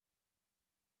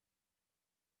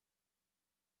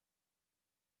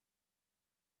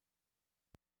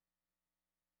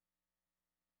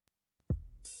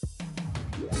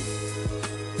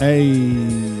Hey.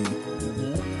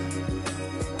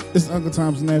 It's Uncle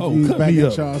Tom's Nephews back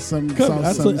at y'all. Something sweet.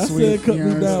 I said cut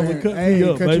me down, but cut me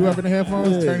up, cut baby. you up in the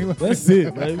headphones. Yeah, Turn you up. that's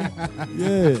it, baby.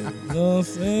 Yeah. You know what I'm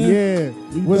saying? Yeah.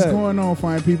 What's going on,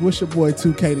 fine people? It's your boy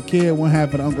 2K the Kid, one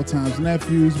half of the Uncle Tom's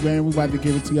Nephews. Man, we about to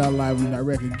give it to y'all live and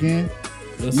direct again.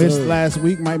 Yes, Missed sir. last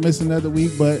week, might miss another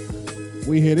week, but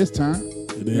we here this time.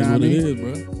 It is what it is,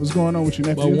 bro. What's going on with your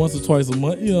nephew? About once or twice a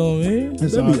month, you know what I mean? It's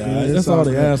That'd all be good. all right. It's That's all all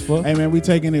they good. ask for. Hey man, we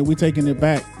taking it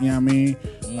back. You know what I mean?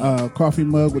 Coffee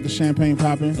mug with the champagne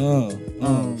popping.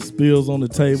 Spills on the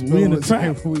table. We in the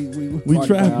trap. We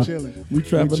trapping. Chilling. We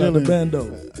trapping at the bando.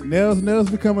 Nels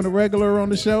becoming a regular on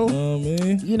the show.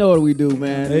 Man. You know what we do,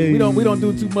 man. Hey. We don't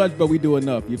do too much, but we do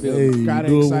enough. You feel me? Got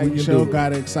an exciting show.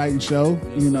 Got an exciting show.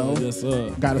 Yes, you know. Sir. Yes, sir.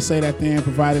 Got to say that thing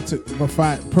provided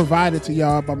to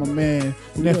y'all by my man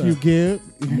nephew Gibb.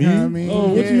 You know what I mean? Oh,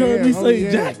 what you heard me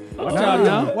say, Jack? Watch out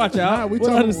now. Watch out. We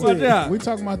What I just said?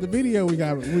 talking about the video we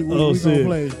got. We Oh, gonna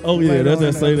play. Oh yeah, later that's on that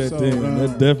in say the that episode. thing.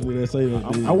 That's definitely that say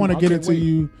that thing. I want to get into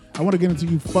you. I want to get into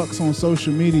you fucks on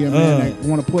social media, man. That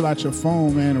want to pull out your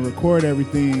phone, man, and record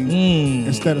everything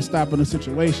instead of stopping the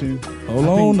situation. Hold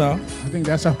on now. I think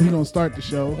that's how we gonna start the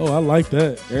show. Oh, I like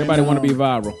that. Everybody want to be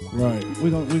viral. Right.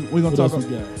 We're gonna What talk. else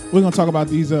we got? We're gonna talk about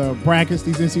these brackets,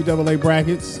 these NCAA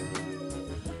brackets,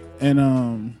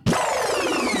 and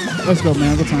let's go,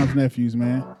 man. Good times, nephews,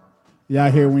 man. Y'all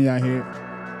here when y'all here.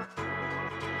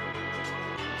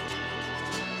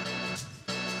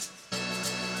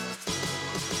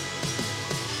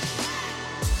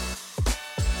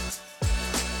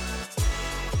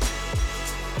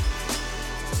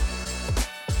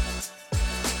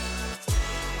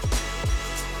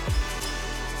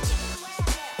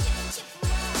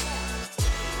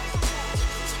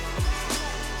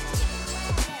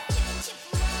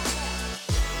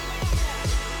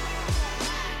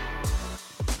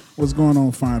 What's going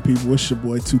on, fine people? It's your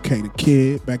boy 2K the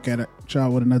Kid back at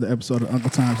y'all with another episode of Uncle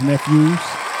Tom's Nephews.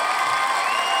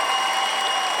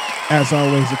 As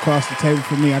always, across the table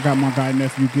for me, I got my guy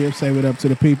nephew Gibb. Say what up to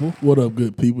the people. What up,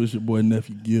 good people? It's your boy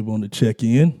nephew Gibb on the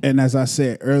check-in. And as I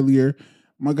said earlier,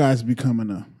 my guy's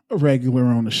becoming a regular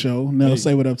on the show. Nell,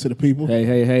 say what up to the people.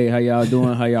 Hey, how y'all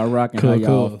doing? How y'all rocking? How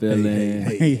y'all feeling?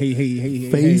 Hey.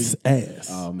 Face ass.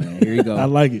 Oh man, here you go. I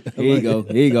like it. Here you go.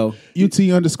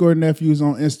 UT_nephews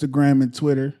on Instagram and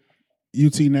Twitter.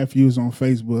 UT Nephews on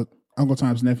Facebook.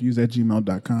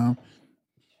 UncleTomsNephews@gmail.com.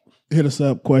 Hit us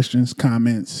up, questions,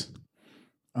 comments,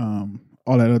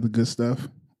 all that other good stuff.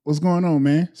 What's going on,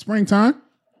 man? Springtime?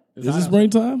 Is it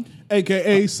springtime?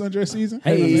 AKA sundress season.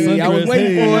 Hey, I was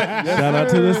waiting for it. Shout out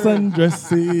to the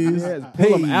sundresses. Yes,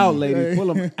 pull them out, ladies.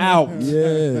 Pull them out.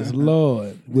 Yes,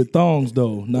 Lord. With thongs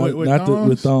though. Not With not thongs?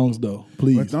 with thongs though.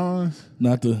 Please. With thongs?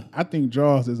 Not the I think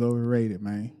draws is overrated,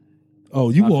 man.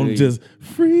 you want feel just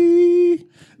free.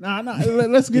 Nah.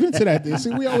 Let's get into that. Then.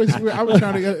 See, I was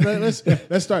trying to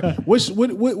let's start.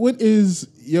 What is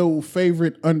your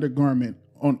favorite undergarment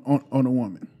on a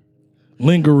woman?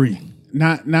 Lingerie.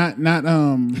 Not. Dang,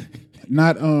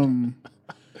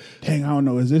 I don't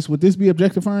know. Would this be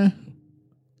objectifying?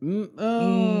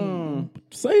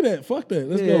 Say that. Fuck that.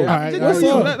 Let's go. All right, Let's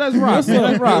rock. Let's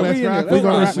rock. Let's We in rock. it. We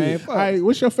gonna Let's rock, man. All right.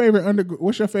 What's your favorite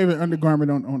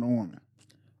undergarment on a woman?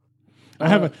 I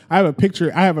have a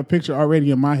picture. I have a picture already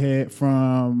in my head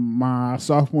from my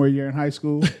sophomore year in high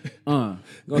school. Go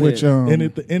Which ahead.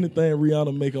 Anything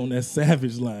Rihanna make on that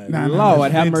Savage line. Nah,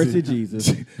 Lord have Vincent. mercy,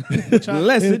 Jesus.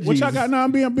 Blessed What y'all Jesus. got? No,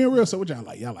 I'm being real. So what y'all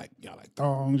like? Y'all like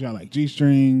thongs? Y'all like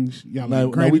G-strings? Y'all like No,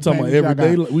 granny we talking about panties? Y'all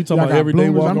everyday- got- we talking y'all about got everyday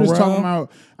bloomers? walking around?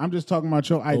 I'm just talking about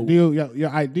your ideal your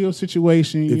ideal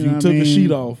situation. If you know you what took I mean? a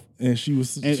sheet off and she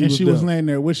was and she was there. laying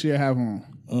there, what she'd have on?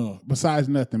 Besides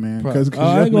nothing, man. I Cause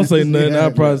ain't gonna say nothing. yeah,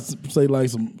 I'd probably say like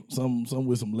some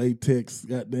with some latex,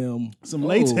 goddamn some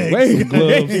latex. some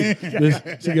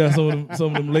gloves. She got some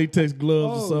of them latex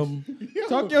gloves or something.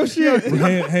 Talk your shit.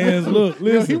 Hands, look,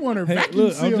 listen. he want her vacuum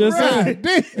look, I'm sealed. just saying. Right.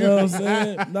 Damn. You know what I'm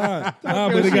saying? Nah,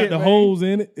 but it got the holes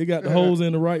in it. It got the holes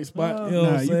in the right spot. You know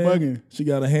what I'm you saying? bugging. She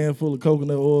got a handful of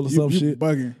coconut oil or some You shit.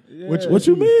 bugging. What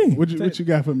you mean? What you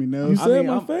got for me, Nels? You said mean,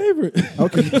 my favorite.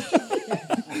 Okay.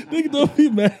 Nigga, don't be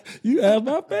mad. You asked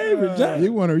my favorite, Jack.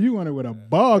 You want her with a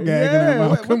ball gag in her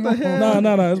mouth. Come on.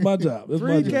 No, it's my job. It's my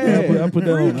Free job. cash. I put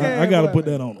that Free on. cash. I gotta put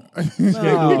that on.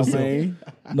 No, man.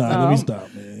 Nah, let me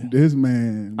stop, man. This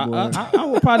man, boy. I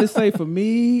would probably say for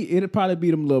me, it'd probably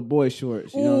be them little boy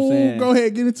shorts. You know what I'm saying? Go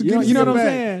ahead, get into You know what I'm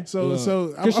saying? So,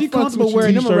 Because she comfortable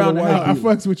wearing them T-shirt around or the white house. I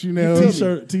fucks with you now.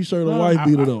 T-shirt or white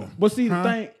beater though. But see, the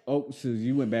thing. Oh, so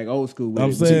you went back old school with I'm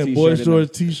it. saying boy T-shirt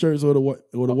shorts, T-shirts or the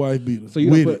wife beater. So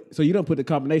you don't put the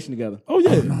combination together. Oh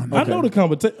yeah, I know the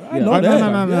competition. I know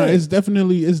that. No. Yeah. It's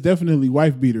definitely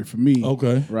wife beater for me.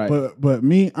 Okay. Right. But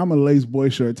me, I'm a lace boy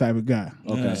shirt type of guy.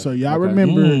 Okay. So y'all Okay.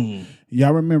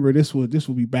 remember this will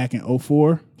be back in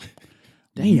 04.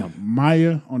 Damn.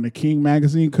 Maya on the King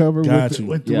magazine cover Got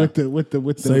with you.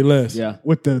 the Say less. Yeah.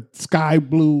 with the sky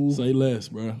blue Say less,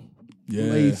 bro. Yeah.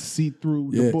 lace see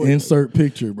through Yeah. the boy. Insert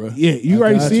picture, bro. Yeah, you I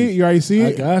already got see you. it. You already see I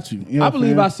it. got you. Yeah, I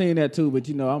believe fam. I seen that too, but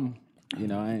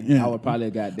I would probably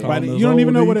have got that. But Calling you us don't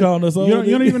even old, know what you calling us you old, don't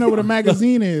nigga? even know what a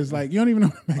magazine is. Like you don't even know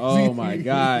what a magazine. Oh my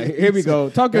God! Here we go.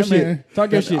 Talk your That shit. man-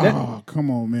 Talk your that- shit. Oh, come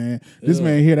on, man. This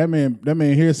man here, that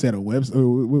man here said a website.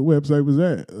 What website was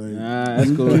that? Like,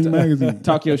 That's cool. King magazine.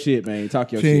 Talk your shit, man.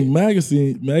 Talk your King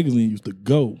shit. magazine used to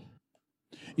go.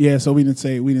 Yeah, so we didn't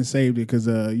save it because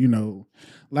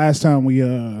last time we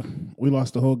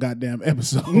lost the whole goddamn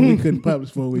episode. We couldn't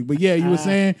publish for a week. But yeah, you were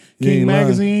saying You King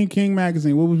ain't King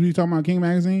Magazine. What was you talking about? King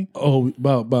Magazine? Oh,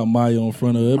 about Maya on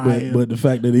front of it, Maya. but the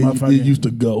fact that it Motherfucker. used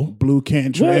to go. Blue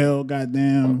Cantrell,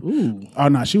 goddamn. Ooh. Oh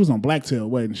no, she was on Blacktail,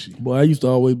 wasn't she? Boy, I used to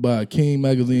always buy a King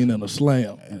magazine and a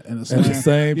Slam And at the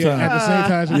same Yeah, time. at the same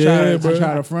time, she Yeah, tried bro. to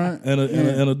try the front.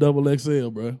 and a double XL,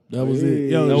 bro. That was it.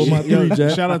 Yo, that was my three,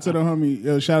 Jack. shout out to the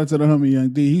homie Young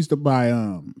D. He used to buy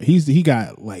he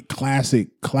got like classic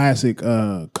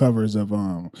covers of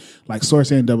like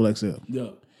Source and Double XL. Yeah.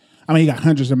 I mean, he got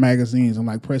hundreds of magazines in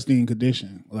like pristine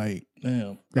condition. Like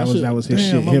Damn. That was his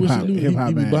shit. I wish Hip-hop he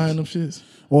mags. be buying them shits.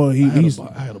 Well, I he used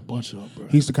had a bunch of them, bro.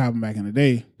 he used to cop them back in the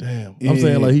day. Damn. Yeah. I'm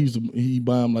saying like he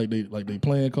buy them like they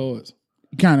playing cards.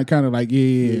 Kind of like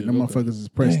yeah, them okay. motherfuckers is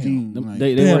pristine. Them- Like,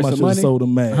 They Damn, worth I some should have money. sold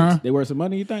them mags. Huh? They worth some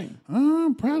money. You think?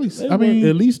 Probably. They I mean,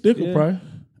 at least sticker yeah. price.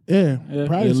 yeah,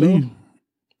 probably At so. least.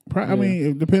 I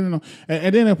mean, depending on,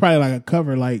 and then they're probably like a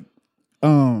cover like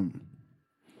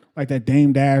that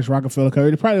Dame Dash Rockefeller cover.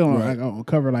 They probably don't like a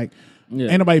cover like. Yeah.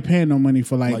 Ain't nobody paying no money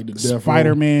for like Like the Death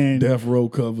Spider-Man. Death Row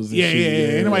covers and Yeah,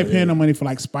 shit. Ain't nobody paying no money for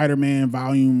like Spider-Man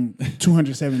Volume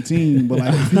 217. But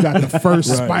like if you got the first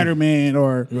Right. Spider-Man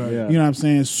or Right. Yeah. you know what I'm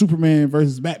saying, Superman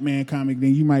versus Batman comic,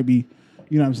 then you might be,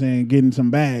 you know what I'm saying, getting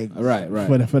some bag Right.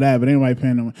 for that. But ain't nobody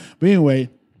paying no money. But anyway,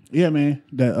 yeah, man,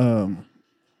 the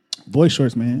boy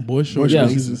shorts, man. Boy shorts. Yeah.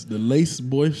 Laces, the lace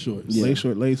boy shorts.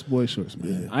 Lace boy shorts,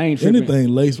 man. I ain't tripping.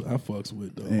 Anything lace I fucks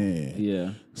with though. Yeah. Yeah.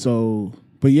 So,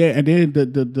 but yeah, and then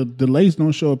the lace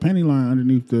don't show a penny line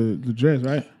underneath the dress,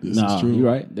 right? This Nah, is true. you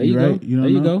right. There you go. right? There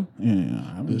you go. Yeah,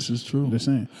 I'm This is true. just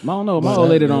saying. I don't know. My But old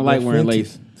lady that- don't like that wearing Fenty.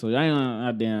 lace, so I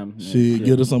ain't damn. She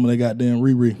get her some of that goddamn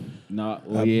Riri. No,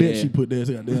 well, I yeah. bet she put that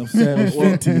goddamn Savage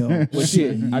Fenty on. Well,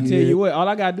 shit, I tell you what, all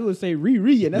I gotta do is say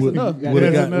Riri, and that's enough.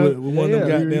 With, Goddamn. with one of them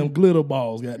Yeah. goddamn glitter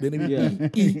balls. Goddamn.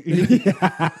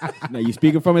 Yeah. Now you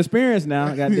speaking from experience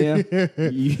now, goddamn.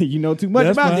 You know too much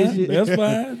That's about fine. this shit. That's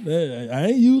fine. I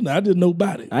ain't using it. I just know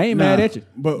about it. I ain't mad at you.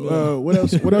 But what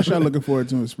else? What else y'all looking forward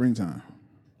to in springtime?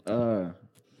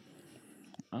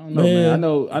 I don't know, man.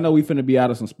 I know we finna be out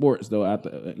of some sports though after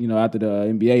the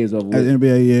NBA is over At with.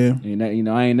 NBA, yeah. And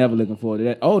that, I ain't never looking forward to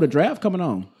that. Oh, the draft coming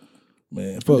on.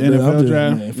 Man, fuck The that. NFL I'm just,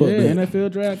 draft? man, fuck Yeah, that.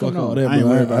 NFL draft Fuck coming all on. that, I ain't bro.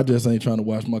 worried I about just ain't trying to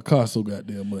wash my car so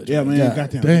goddamn much. Yeah, man,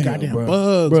 goddamn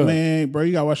bugs, bro. man, bro.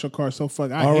 You gotta wash your car so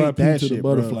fuck. I hate R.I.P. that to shit, the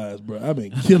bro. butterflies, bro. I've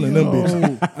been killing them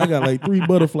bitches. I got like 3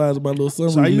 butterflies in my little summer.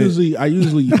 So I usually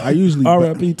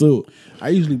R.I.P. to it. I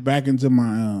usually back into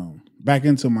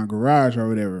my garage or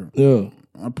whatever. Yeah.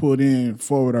 I pulled in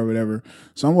forward or whatever.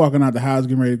 So I'm walking out the house,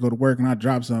 getting ready to go to work, and I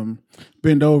drop something,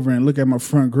 bend over and look at my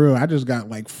front grill. I just got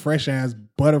like fresh ass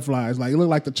butterflies. Like it looked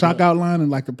like the chalk outline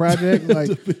in like the project. Like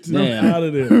Damn. Out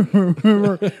of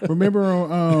there. remember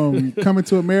on Coming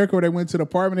to America where they went to the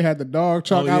apartment, they had the dog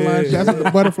chalk Oh, yeah. outline. That's what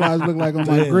the butterflies look like on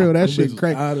my Damn, grill. That them shit bitches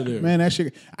crack. outta there. Man, that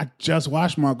shit. I just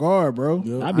washed my car, bro.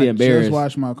 Yep. I'd be embarrassed. Just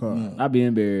washed my car. I'd be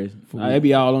embarrassed. I'd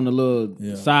be all on the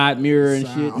little side mirror and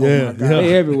shit. Oh Yeah, my God.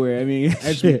 They everywhere. I mean,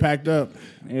 That shit packed up.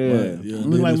 yeah. Yeah,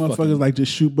 Look like motherfuckers like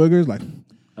just shoot boogers. Like,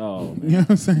 Oh, you know what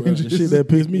I'm saying? The shit that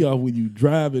pissed me off when you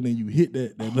driving and you hit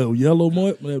that little yellow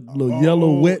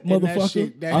yellow wet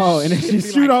motherfucker. and then she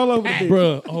shoot all over the bitch.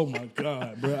 Bruh, oh my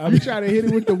God, bruh. I You try to hit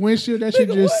it with the windshield, that shit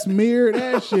just smeared.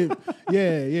 That shit,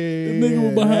 yeah. the nigga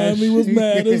was behind me was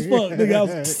mad as fuck. Nigga, I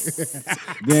was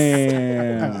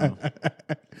Damn.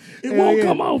 It won't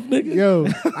come off, nigga. Yo,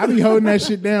 I be holding that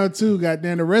shit down too.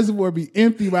 Goddamn, the reservoir be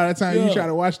empty by the time Yeah. you try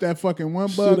to watch that fucking one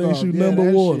bug ain't off. shoot nothing but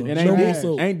that water. shit And No more ain't,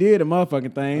 soap. ain't did the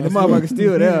motherfucking thing. The motherfucker's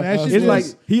still there. That shit It's like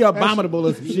just- he abominable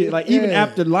as shit. Like even Yeah.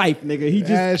 after life, nigga, he That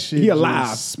just shit he just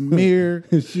alive. smeared.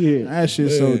 Shit. That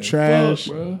shit so Man, trash.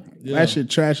 fuck, bro. Yeah. That shit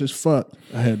trash as fuck.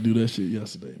 I had to do that shit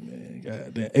yesterday, man.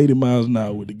 Goddamn, 80 miles an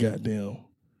hour with the goddamn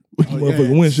motherfucking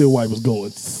yeah. windshield wipers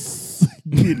going.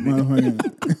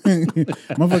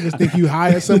 Motherfuckers think you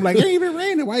high or something. Like, it ain't even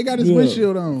raining. Why you got his Yeah.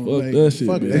 windshield on? Fuck Like, that shit,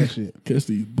 Fuck man. that shit. Catch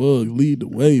these bugs, lead the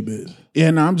way, bitch.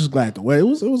 Yeah, no, I'm just glad the way it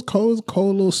was cold. It was a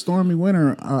cold little stormy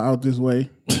winter out this way.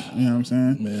 You know what I'm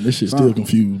saying? Man, this shit still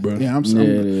confused, bro. Yeah, Yeah,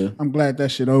 it is. I'm glad that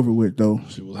shit over with though.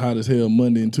 Shit was hot as hell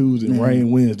Monday and Tuesday and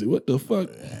rain Wednesday. What the fuck?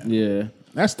 Yeah.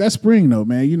 That's spring though,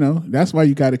 man. You know, that's why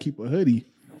you got to keep a hoodie.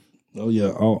 Oh yeah,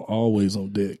 always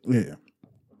on deck. Yeah.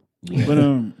 But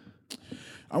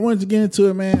I wanted to get into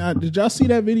it, man. Did y'all see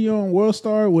that video on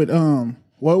WorldStar with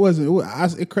what was it?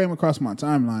 It came across my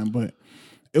timeline, but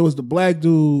it was the black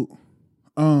dude.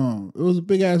 It was a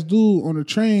big ass dude on the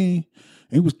train,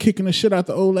 and he was kicking the shit out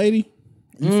the old lady.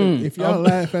 If y'all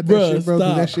laugh at that Bruh, shit, bro, 'cause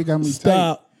stop. that shit got me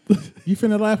Stop. tight. You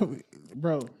finna laugh at me,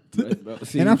 bro.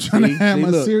 See, And I'm trying to have my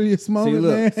look. serious moment,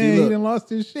 man. See, He look. done lost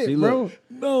his shit, See, bro. look.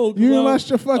 No, You no, lost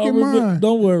your fucking I remember- mind.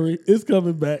 Don't worry, it's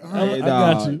coming back. I Hey,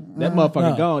 got dog, you. That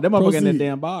motherfucker gone. That motherfucker in that Proceed.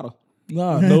 damn bottle.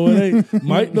 Nah, no, it ain't.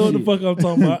 Mike know what the fuck I'm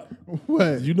talking about.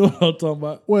 What? You know what I'm talking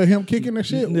about. What? Him kicking the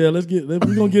shit? Yeah,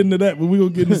 we gonna get into that, but we gonna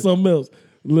get into something else.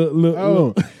 Look.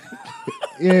 Oh,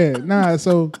 yeah. Nah.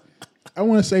 So I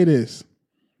want to say this.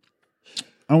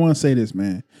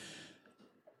 Man.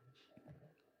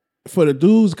 For the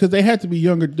dudes, because they had to be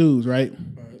younger dudes, right?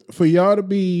 For y'all to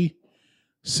be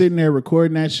sitting there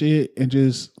recording that shit and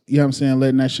just, you know what I'm saying,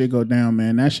 letting that shit go down,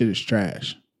 man, that shit is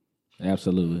trash.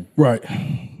 Absolutely. Right.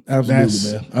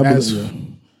 Absolutely, man. I that's- believe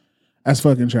That's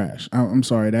fucking trash. I'm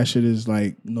sorry. That shit is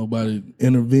like, nobody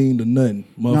intervened or nothing.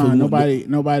 nah, Motherfucker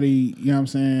nobody, you know what I'm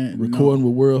saying? recording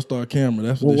with WorldStar camera.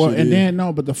 That's what Well, this shit and is. then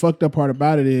no, but the fucked up part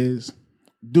about it is,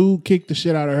 dude kicked the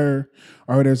shit out of her.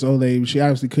 Or this old lady, she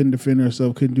obviously couldn't defend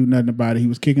herself, couldn't do nothing about it. He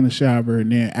was kicking the shit out of her,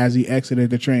 and then as he exited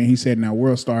the train, he said, "Now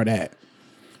WorldStar that."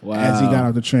 Wow. As he got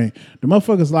off the train, the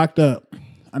motherfucker's locked up.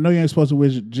 I know you ain't supposed to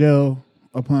wish jail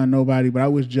upon nobody, but I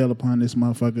wish jail upon this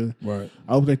motherfucker. Right.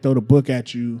 I hope they throw the book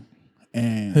at you,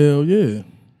 and Hell yeah.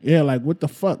 yeah, like what the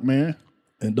fuck, man.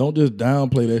 And don't just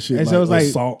downplay that shit And like so it's like-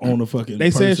 assault on the fucking They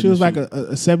said person she was and like shit.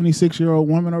 a 76-year-old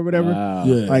woman or whatever. Wow.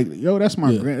 Yeah. Like, yo, that's my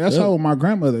Yeah. that's Yeah. how old my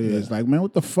grandmother is. Like, man,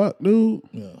 what the fuck, dude?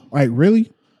 Yeah. Like,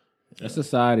 really? That's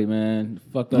society, man.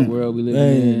 Fucked up world we live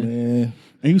Hey, in. man.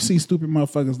 And you see stupid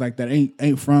motherfuckers like that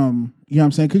ain't from, you know what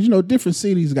I'm saying? Because, you know, different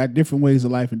cities got different ways of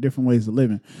life and different ways of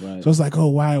living. Right. So it's like, oh,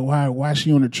 why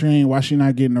she on the train? Why she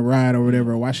not getting a ride or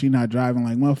whatever? Why she not driving?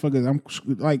 Like, motherfuckers, I'm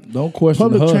like, Don't question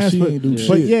public her. transport. She ain't do But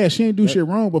shit. yeah, she ain't do shit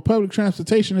wrong. But public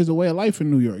transportation is a way of life in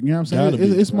New York. You know what I'm Gotta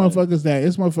saying? be, It's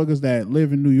motherfuckers that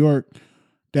live in New York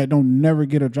that don't never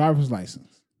get a driver's license.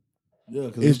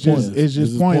 Yeah, 'cause It's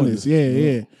just pointless.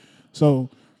 Yeah. So,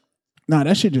 nah,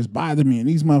 that shit just bothered me. And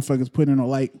these motherfuckers put in a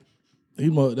like.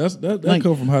 That Like,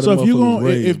 come from how so the if you motherfucker gonna, was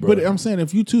raised, bro. but I'm saying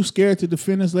if you too scared to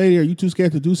defend this lady or you too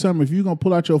scared to do something, if you gonna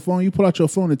pull out your phone, you pull out your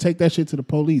phone and take that shit to the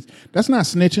police. That's not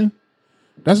snitching.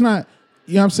 That's not.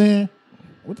 You know what I'm saying?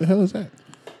 What the hell is that?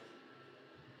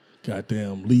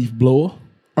 Goddamn leaf blower.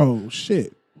 Oh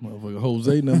shit. Motherfucker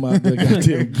Jose and them out there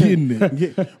goddamn getting it.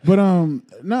 Yeah. But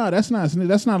no, that's not.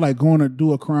 That's not like going to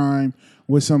do a crime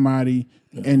with somebody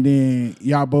and then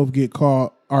y'all both get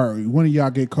caught, or one of y'all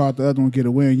get caught, the other one get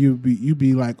away, and you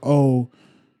be like, oh,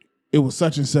 it was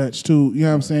such and such too. You know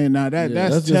what I'm saying? Now that's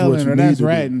that's just what telling you or need that's to do.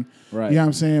 ratting. Right. You know what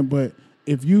I'm saying? But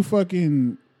if you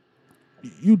fucking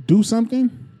you do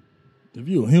something. If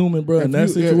you a human, bro, in that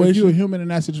If you a situation, human in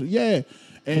that situation, yeah.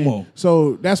 And Come on.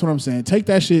 So that's what I'm saying. Take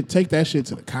that shit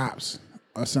to the cops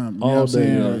or something. You know what I'm All day,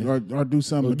 saying? yeah. Or do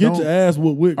something. or But get don't- your ass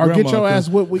whooped with or grandma. get your ass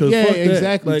whipped with, 'cause yeah, fuck that.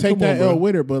 exactly. Like, Take come that on, L bro.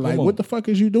 with her. But like, Come what on. the fuck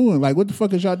is you doing? Like, what the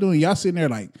fuck is y'all doing? Y'all sitting there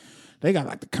like, they got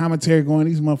like the commentary going.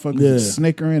 These motherfuckers Yeah.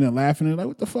 snickering and laughing. And like,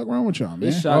 what the fuck wrong with y'all, man?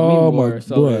 It shocked Oh, me my more.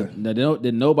 So boy.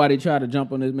 did nobody try to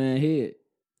jump on this man's head?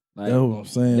 Like, That's what I'm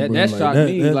saying, That- bro. that Like, shocked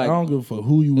me, I like- don't give a fuck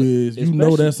who you is. You know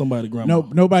Especially- that's somebody grandma. No,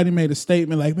 nobody made a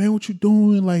statement like, man, what you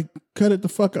doing? Like, cut it the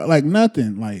fuck out. Like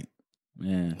nothing. Like,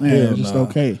 man, man, Hell it's just nah.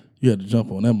 okay. You had to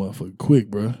jump on that motherfucker quick,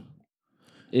 bro.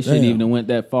 it shouldn't Damn. even have went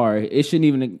that far. It shouldn't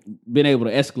even have been able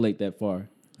to escalate that far.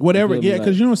 Whatever, You feel me? yeah,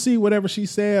 because Like- you don't see whatever she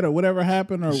said or whatever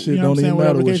happened or Shit you know don't what I'm saying, even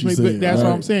whatever matter the what case she may be. said. That's what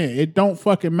Right. I'm saying. It don't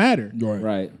fucking matter. Right.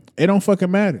 Right. It don't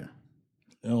fucking matter.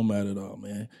 It don't matter at all,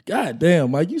 man. God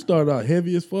damn, Mike, you started out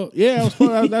heavy as fuck. Yeah,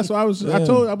 that's why I was. I Damn.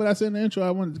 told, but I said in the intro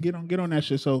I wanted to get on that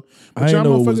shit. So, but I y'all ain't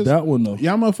know it was motherfuckers- that one though.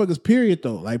 Y'all motherfuckers, period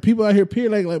though. Like people out here,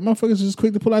 period. Like motherfuckers just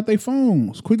quick to pull out their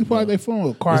phones. Quick to pull out their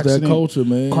phone. Car It's that accident. culture,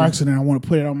 man. Car accident. I want to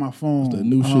put it on my phone. that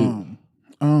new shit.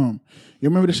 You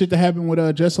remember the shit that happened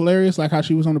with Jess Hilarious? Like how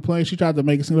she was on the plane. She tried to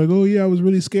make it seem like, oh yeah, I was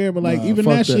really scared. But like Nah, even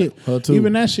fuck that that. shit, Her too.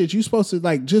 even that shit, you supposed to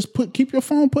like just keep your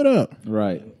phone put up.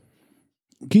 Right.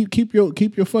 Keep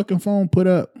your fucking phone put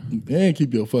up. And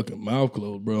keep your fucking mouth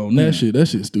closed, bro. On that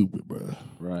shit stupid, bro.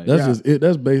 Right. That's Yeah. just it.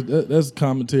 That's based. That's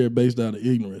commentary based out of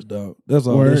ignorance, dog. That's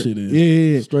all Word. that shit is.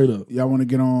 Yeah. Straight up. Y'all want to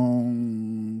get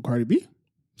on Cardi B?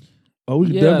 Oh, we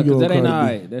can Yeah, definitely because get that on ain't Cardi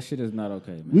B. alright. That shit is not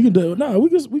okay, man. We can.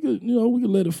 We could. We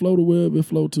can let it flow to wherever it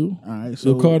flow to. All right.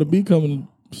 So So Cardi B coming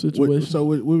situation.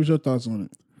 what was your thoughts on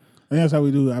it? I think that's how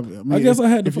we do. I mean, I guess I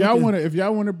had to If y'all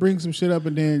fucking- want to, bring some shit up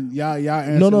and then y'all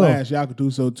answer No. last, y'all could do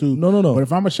so too. No. But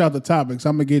if I'm gonna shout the topics,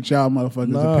 I'm gonna get y'all motherfuckers'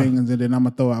 Nah. opinions and then I'm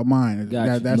gonna throw out mine.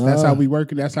 Gotcha. That's Nah. how we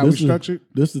work it. That's how we structured.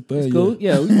 This the thing. Cool.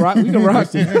 Yeah, we can rock.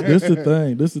 This the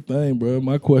thing. This the thing, bro.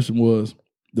 My question was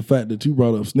the fact that you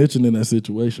brought up snitching in that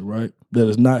situation, right? That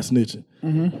is not snitching.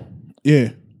 Yeah,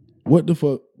 What the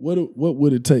fuck? What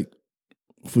would it take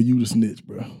for you to snitch,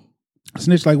 bro?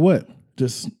 snitch like what?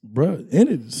 Just, bro,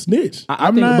 snitch.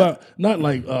 I'm think not- about not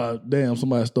like, damn,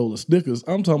 somebody stole a Snickers.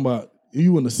 I'm talking about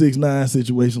you in a 6ix9ine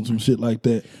situation, some shit like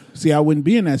that. See, I wouldn't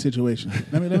be in that situation.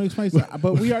 Let me explain something.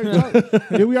 But we already talked.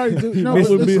 Did we already do? No, I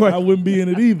listen, wouldn't be in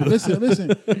it either. listen.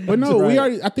 But no,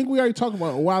 Right. I think we already talked about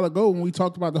it a while ago when we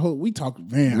talked about the whole. We talked,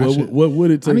 man. What would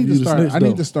it take I for need you to to start. snitch? I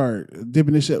need to start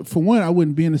dipping this shit. For one, I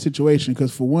wouldn't be in a situation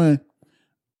because for one,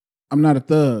 I'm not a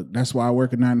thug. That's why I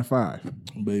work a 9 to 5.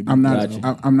 Baby, I'm not.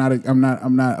 Gotcha. I'm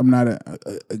not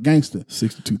a gangster.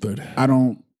 6230. I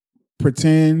don't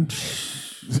pretend.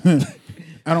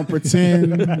 I don't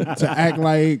pretend to act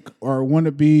like or want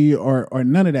to be or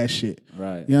none of that shit.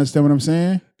 Right. You understand what I'm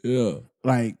saying? Yeah.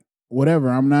 Like whatever.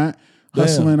 I'm not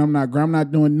hustling. I'm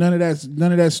not doing none of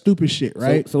that stupid shit.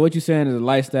 Right? So what you saying is the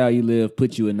lifestyle you live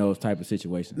put you in those type of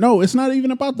situations. No, it's not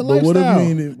even about the But what if lifestyle. you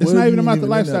ain't- It's what not if even you about ain't the even in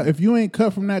lifestyle. that? If you ain't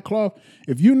cut from that cloth,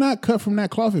 if you're not cut from that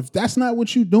cloth, if that's not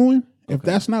what you doing, if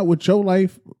that's not what your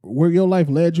life, where your life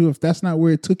led you, if that's not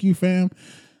where it took you, fam,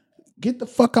 get the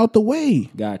fuck out the way.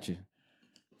 Gotcha.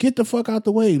 Get the fuck out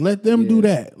the way. Let them do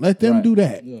that. Let them Right. do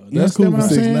that. Yeah, You that's cool understand for what I'm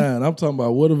saying? 6ix9ine. I'm talking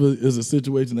about what if it is a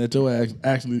situation that your ass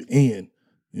actually in.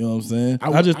 You know what I'm saying?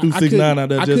 I just threw 6ix9ine couldn't- out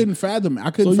there. I Just, couldn't fathom it. I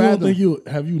so couldn't you don't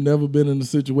fathom. think you never been in a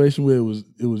situation where it was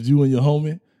you and your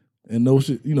homie and no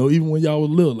shit, even when y'all was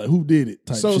little, like who did it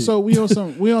type shit. So we on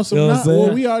some You know what I'm not, saying?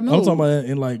 well, we all know. I'm talking about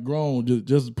in like grown.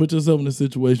 Just put yourself in a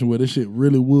situation where this shit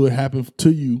really would happen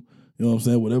to you. You know what I'm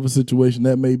saying? Whatever situation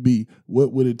that may be,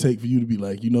 what would it take for you to be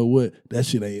like, you know what? That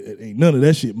shit ain't none of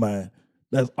that shit mine.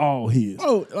 That's all his.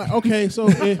 Oh, like, okay, so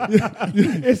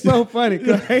It's so funny.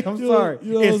 I'm sorry.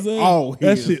 You know what I'm It's saying? all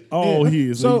That his. shit all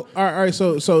his. So all right,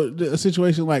 so a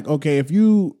situation like, okay, if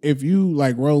you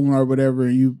like rolling or whatever,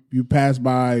 and you pass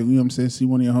by, you know what I'm saying, see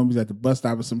one of your homies at the bus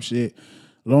stop or some shit,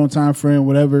 long time friend,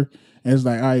 whatever, and it's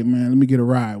like, all right, man, let me get a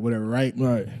ride, whatever, right?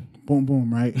 right. Boom,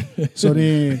 boom, right? So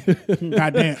then,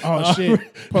 goddamn, oh shit,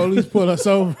 police pull us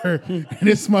over, and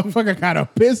this motherfucker got a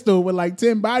pistol with like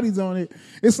 10 bodies on it.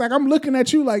 It's like I'm looking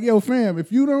at you like, yo, fam,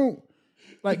 if you don't,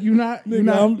 like, you looking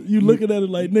at it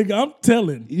like, nigga, I'm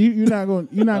telling. you're not gonna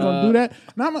do that.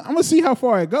 Now I'm gonna see how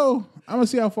far I go. I'm gonna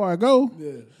see how far I go.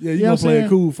 Yeah, you know gonna what I'm play it saying?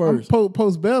 cool first. I'm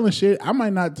post bail and shit. I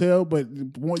might not tell, but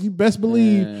you best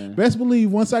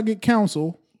believe once I get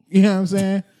counsel, you know what I'm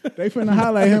saying? They finna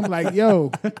holler at him like, yo,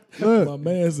 My look,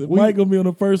 man said, Mike gonna be on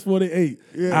the first 48,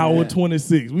 hour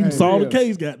 26. We saw the yeah.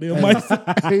 case, goddamn. Mike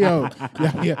hey, yo,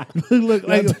 yeah. Look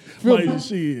like feel, Mike,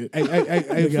 shit. hey,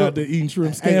 Nigga feel- out there eating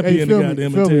shrimp hey, scampi in the feel me,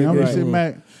 goddamn feel me. I'm interrogation just sitting room.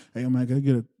 back. Hey, man, can I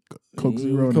get a Coke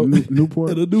Zero Coke- and a Newport?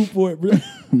 At the Newport, bro.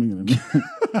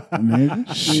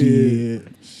 Nigga, shit.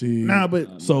 Shit. Nah,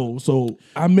 but So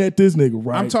I met this nigga,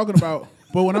 right? I'm talking about.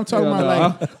 But when I'm talking Hell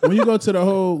about like when you go to the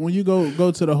whole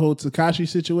Tekashi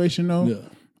situation though, Yeah.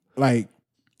 like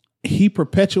he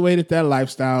perpetuated that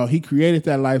lifestyle. He created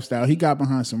that lifestyle. He got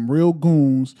behind some real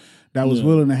goons that was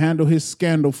willing to handle his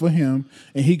scandal for him.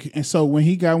 And so when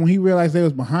he realized they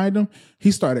was behind him,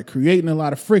 he started creating a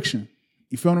lot of friction.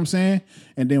 You feel what I'm saying?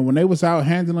 And then when they was out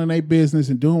handling their business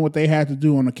and doing what they had to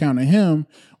do on account of him,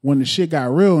 when the shit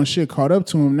got real and shit caught up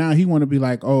to him, now he want to be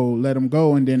like, oh, let him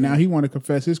go. And then now he want to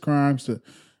confess his crimes to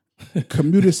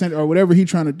community center or whatever he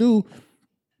trying to do.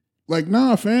 Like,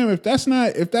 nah, fam, if that's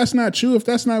not you, if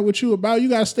that's not what you about, you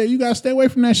gotta stay away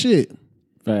from that shit.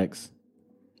 Facts.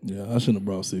 Yeah, I shouldn't have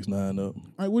brought 6ix9ine up.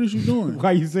 Like, what is you doing?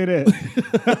 Why you say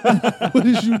that? What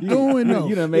is you doing though?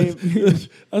 You done made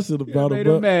I should have brought made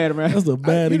him him up. mad, man. That's a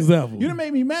bad example. You done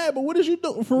made me mad, but what is you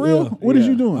doing for real? Yeah. What is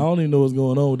you I doing? don't even know what's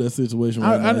going on with that situation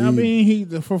right now. I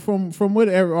mean, from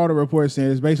whatever all the reports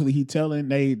said, is basically he telling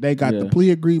they got the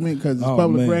plea agreement because it's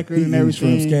public record and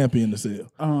everything. He Scampi in the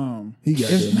cell. He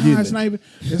got it's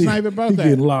them not even about he that.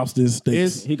 getting lobster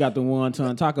steaks. He got the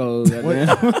 1-ton tacos.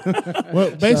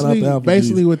 Well,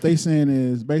 basically what they saying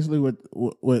is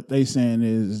what they saying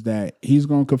is that he's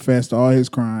gonna confess to all his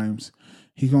crimes.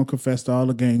 He's gonna confess to all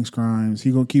the gang's crimes.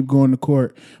 He's gonna keep going to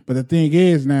court. But the thing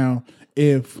is now,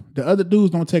 if the other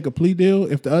dudes don't take a plea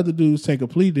deal, if the other dudes take a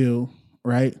plea deal,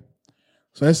 right?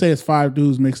 So let's say it's 5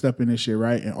 dudes mixed up in this shit,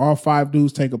 right? And all 5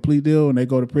 dudes take a plea deal and they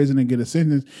go to prison and get a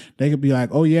sentence. They could be like,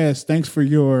 "Oh yes, thanks for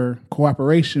your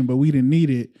cooperation, but we didn't need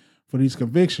it for these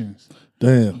convictions.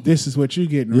 Damn. This is what you're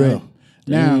getting, right?"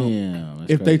 Now, Damn, if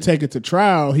crazy. they take it to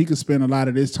trial, he could spend a lot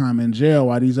of this time in jail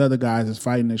while these other guys is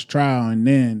fighting this trial, and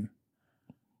then,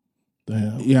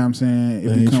 Damn. you know what I'm saying?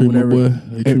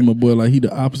 They treat my boy like he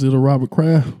the opposite of Robert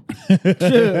Kraft.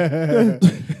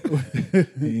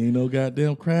 He ain't no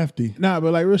goddamn crafty. Nah,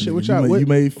 but like real shit, You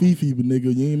made Fifi, but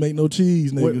nigga, you ain't make no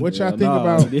cheese, nigga. what y'all think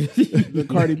about the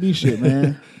Cardi B shit,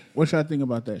 man? What y'all think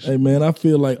about that shit? Hey man, I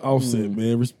feel like Offset,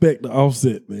 man. Respect the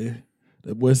Offset, man.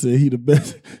 That boy said he the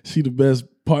best. She the best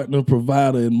partner,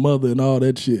 provider, and mother, and all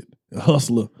that shit. A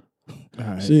hustler.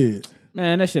 Right. Shit.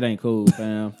 Man, that shit ain't cool,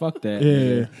 fam. Fuck that.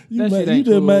 Yeah. You, That shit you ain't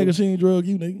just cool. magazine drug,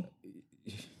 you nigga.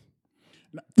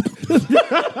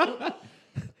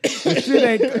 The shit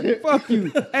ain't fuck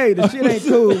you. Hey, the shit ain't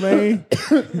cool, man.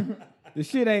 The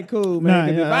shit ain't cool, man. Nah,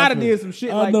 'Cause yeah, if I I'd have feel- did some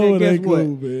shit I like know that, it guess ain't what?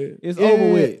 cool, man. It's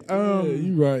over with. Yeah,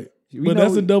 you right. We But know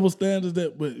that's we- a double standard.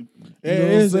 That, but you know It what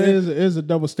I'm is saying? a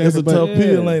double It's standard. a but- tough Yeah.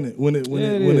 pill, ain't it? When Yeah,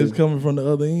 it it's is. coming from the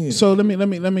other end. So let me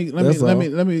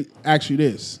That's ask you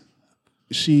this.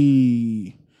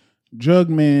 She drugged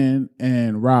men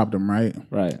and robbed them, right?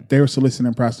 Right. They were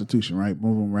soliciting prostitution, right?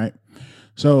 Boom, boom, right?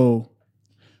 So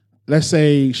let's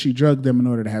say she drugged them in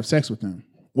order to have sex with them.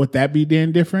 Would that be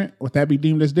then different? Would that be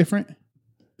deemed as different?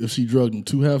 if she drugged him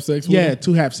to have sex with Yeah, him?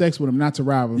 to have sex with him, not to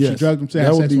rob him. She Yes. drugged him to That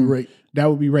have would sex be with him. rape. That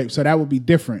would be rape. So that would be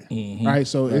different, right?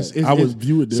 So it's I would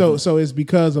view it different. So it's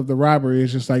because of the robbery.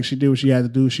 It's just like she did what she had to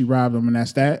do. She robbed him, and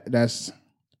that's that. That's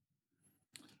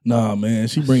Nah, man,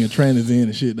 she bringing trainers in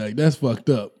and shit. Like, that's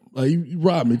fucked up. Like, you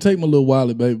robbed me. Take my little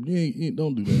wallet, baby. You ain't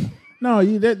don't do that. no.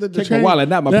 You the Take my train- wallet,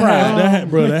 not my That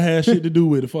pride. has shit to do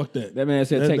with it. Fuck that. That man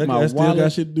said, take that my still got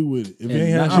wallet. shit to do with it. If you and ain't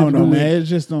have not- I shit don't to know, do with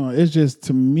man. it, It's just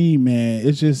to me, man.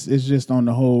 It's just on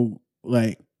the whole.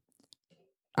 Like,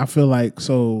 I feel like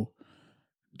so.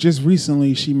 Just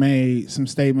recently, she made some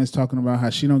statements talking about how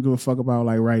she don't give a fuck about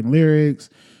like writing lyrics.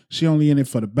 She only in it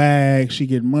for the bag. She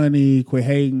get money. Quit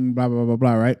hating. Blah blah blah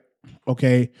blah. Right?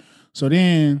 Okay. So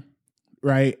then,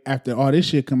 right after all this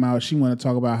shit come out, she want to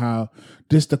talk about how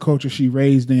this the culture she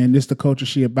raised in. This the culture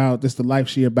she about. This the life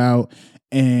she about.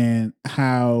 And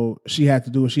how she had to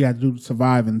do what she had to do to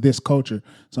survive in this culture.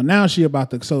 So now she about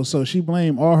to so she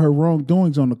blamed all her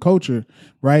wrongdoings on the culture,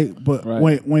 right? But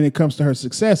Right. when it comes to her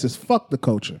success, it's fuck the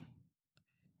culture.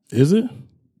 is it?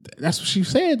 That's what she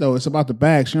said though. It's about the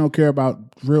bag. She don't care about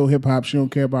real hip hop. She don't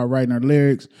care about writing her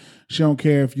lyrics. She don't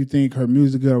care if you think her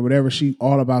music good or whatever. She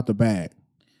all about the bag.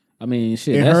 I mean,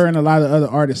 shit. And that's- her and a lot of other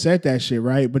artists said that shit,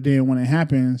 right? But then when it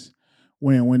happens,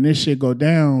 when this shit go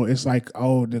down, it's like,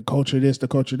 oh, the culture this, the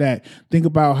culture that. Think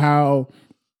about how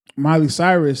Miley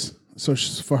Cyrus,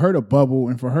 for her to bubble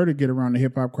and for her to get around the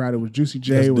hip hop crowd, it was Juicy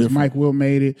J, That's it was different. Mike Will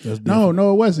made it. That's No,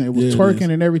 it wasn't. It was Yeah, it twerking is.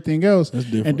 and everything else. That's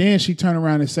different. And then she turned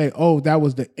around and say, oh, that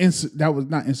was that was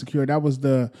not insecure. That was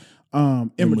the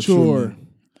immature.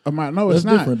 No, it's That's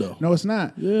not. different, though. No, it's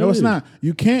not. Yeah, no, it it's is. not.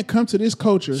 You can't come to this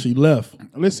culture. She left.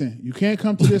 Listen, you can't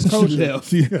come to this culture.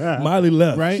 Miley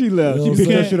left. Right? She left. You know She what picked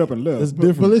I'm that saying? shit up and left. That's But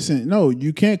different. listen, no,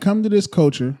 you can't come to this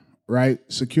culture, right?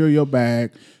 Secure your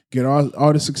bag, get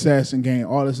all the success and gain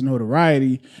all this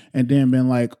notoriety, and then been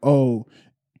like, oh,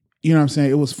 you know what I'm saying?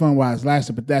 It was fun while it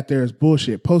lasted, but that there is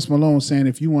bullshit. Post Malone saying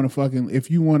if you want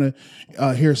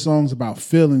to hear songs about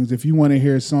feelings, if you want to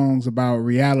hear songs about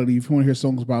reality, if you want to hear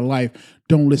songs about life,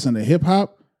 don't listen to hip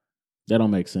hop. That don't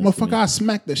make sense. to Motherfucker, me. I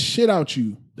smack the shit out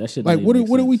you. That shit. Like, don't what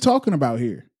even are make we sense. talking about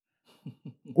here?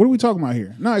 What are we talking about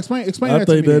here? No, explain I that think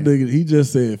to me. that then. nigga, he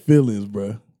just said feelings,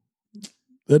 bro.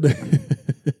 That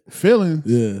nigga- Feelings.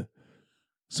 yeah,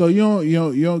 So you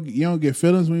don't get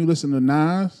feelings when you listen to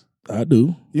Nas. I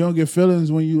do. You don't get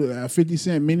feelings when you 50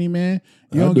 Cent Mini Man.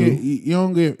 You I don't do. get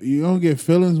you don't get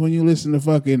feelings when you listen to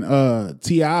fucking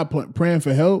T.I. praying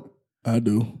for help. I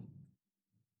do.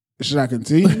 Should I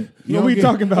continue? What we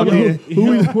talking about, man?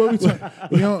 You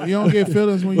don't get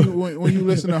feelings when you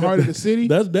listen to Heart of the City.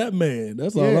 That's that man.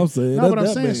 That's all I'm saying. No, That's what I'm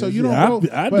that saying. man. So you Yeah, don't go.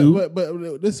 I do.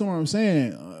 But this is what I'm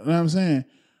saying. You know what I'm saying?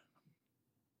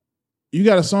 You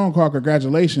got a song called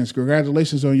 "Congratulations."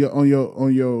 Congratulations on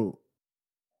your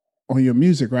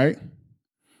music, right?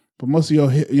 But most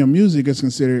of your music is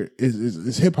considered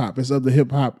is hip hop. It's of the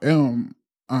hip hop elm.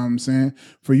 I'm saying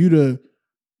for you to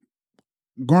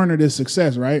garner this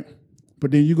success, right?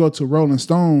 But then you go to Rolling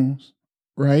Stones,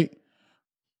 right?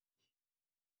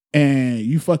 And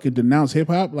you fucking denounce hip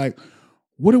hop. Like,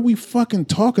 what are we fucking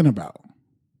talking about?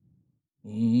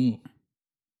 Mm-hmm.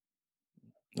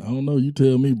 I don't know. You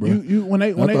tell me, bro. I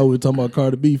thought we were talking about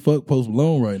Cardi B. Fuck Post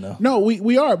Malone right now. No,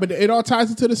 we are, but it all ties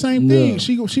into the same thing.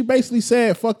 Yeah. She basically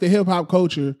said, "Fuck the hip hop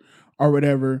culture or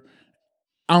whatever.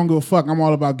 I don't give a fuck. I'm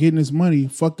all about getting this money.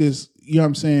 Fuck this. You know what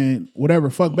I'm saying? Whatever.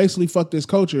 Fuck this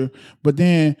culture." But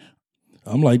then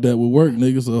I'm like that with work,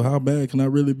 nigga. So how bad can I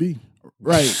really be?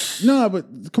 right? No, but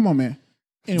come on, man.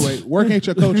 Anyway, work ain't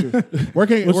your culture.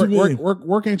 Work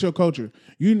ain't your culture.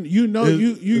 You know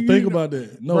you think about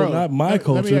that. No, bro, not my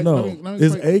culture. let me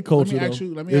It's a culture.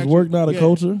 Is work not a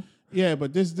culture? Yeah,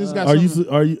 but this got. Is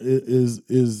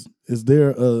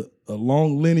there a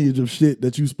long lineage of shit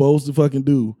that you supposed to fucking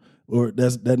do? Or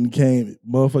that came,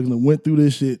 motherfuckers that went through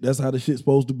this shit. That's how the shit's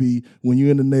supposed to be. When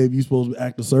you're in the Navy, you're supposed to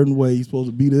act a certain way. You're supposed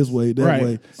to be this way, that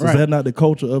way. So is that not the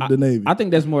culture of the Navy? I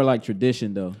think that's more like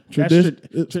tradition, though. Tradition.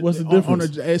 What's the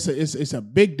difference? It's a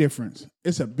big difference.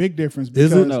 It's a big difference.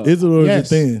 Is it? No. Is it or Yes,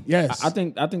 is it thin? yes. I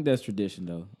think that's tradition,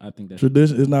 though. I think that's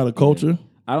Tradition is not a culture.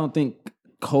 I don't think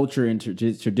culture and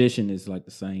tradition is like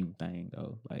the same thing,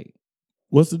 though. Like,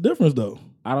 What's the difference, though?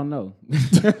 I don't know.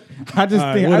 I just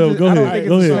think. Whatever. Go ahead.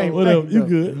 Go ahead. Whatever. You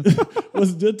good?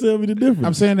 Just tell me the difference.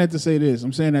 I'm saying that to say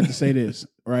this.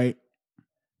 Right?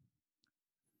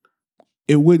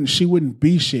 She wouldn't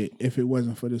be shit if it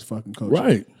wasn't for this fucking culture.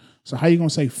 Right. So how you gonna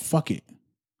say fuck it?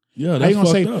 Yeah, How that's you gonna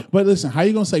say? fucked up. But listen, how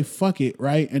you gonna say fuck it,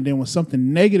 right? And then when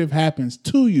something negative happens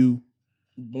to you,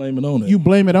 Blame it on it. you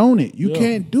blame it on it. You Yeah.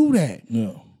 can't do that.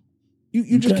 Yeah.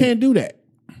 You just can't do that.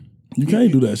 You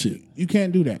can't do that shit. You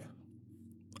can't do that.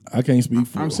 I can't speak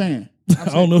for. I'm saying. I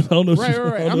don't know.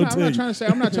 Right. I'm not trying to say.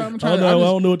 I'm not trying. I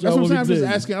don't know what y'all That's what I'm want saying. me I'm to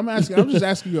just tell asking. I'm just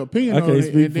asking your opinion I on can't it.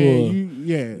 speak And then for- you,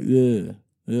 yeah, Yeah.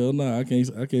 Hell no, I can't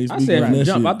speak I said on from that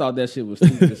jump, shit. I thought that shit was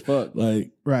stupid as fuck.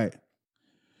 Like, right.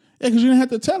 Yeah, because you didn't have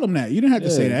to tell them that. You didn't have to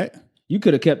say Yeah. that. You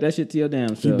could have kept that shit to your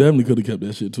damn she self. definitely could have kept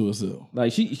that shit to herself.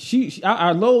 Like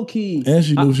I low key, And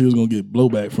she knew she was gonna get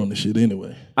blowback from the shit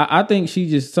anyway. I think she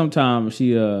just sometimes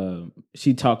she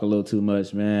talk a little too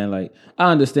much, man. Like I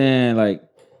understand, like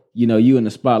you in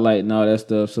the spotlight and all that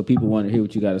stuff, so people want to hear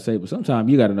what you got to say. But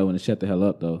sometimes you got to know when to shut the hell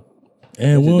up, though.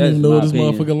 And we don't that's even know my if this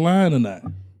opinion. motherfucker lying or not.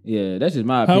 Yeah, that's just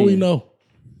my opinion. How we know?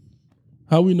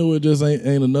 How we know it just ain't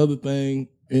another thing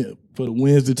for the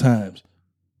Wednesday Times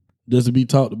just to be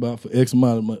talked about for X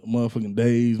amount of motherfucking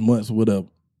days, months, whatever?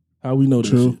 How we know this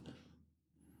True. shit?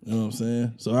 You know what I'm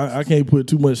saying? So I can't put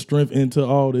too much strength into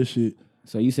all this shit.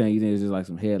 So you saying you think it's just like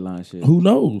some headline shit? Who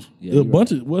knows? Yeah, A you're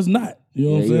bunch of what's not. You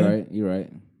know what I'm saying? You're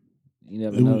right. You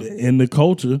never know. In the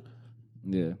culture,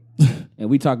 Yeah. And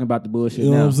we talking about the bullshit you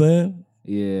know now. what I'm saying?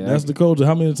 Yeah. That's the culture.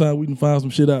 How many times we can find some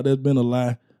shit out that's been a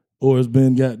lie or it's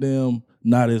been goddamn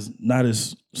not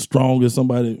as strong as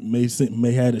somebody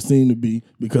may had it seem to be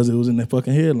because it was in that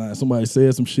fucking headline. Somebody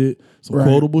said some shit, some Right.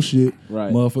 quotable shit.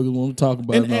 Right. Motherfuckers want to talk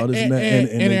about it and all this and that. And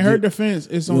they in her get- defense,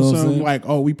 it's You on know what I'm some saying? like,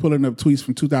 oh, we pulling up tweets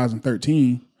from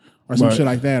 2013 or some Right. shit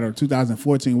like that, or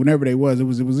 2014, whenever they was. It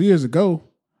was years ago.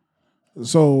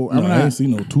 So No, I'm I not. ain't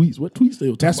seen no tweets. What tweets they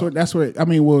were talking about? That's what I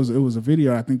mean. It was a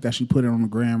video. I think that she put it on the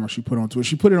gram or she put it on Twitter.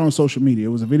 She put it on social media.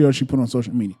 It was a video she put on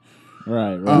social media.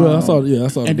 Right. Well, I saw the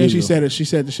And then she video.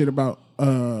 said the shit about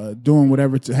doing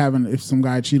whatever to having if some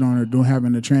guy cheat on her,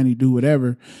 having the tranny do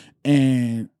whatever,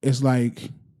 and it's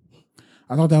like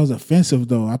I thought that was offensive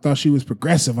though. I thought she was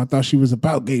progressive. I thought she was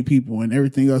about gay people and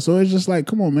everything else. So it's just like,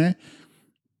 come on, man.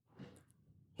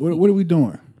 What are we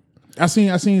doing? I seen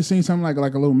something like a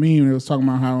little meme. It was talking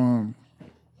about how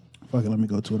fuck it. Let me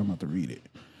go to it. I'm about to read it.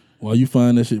 While you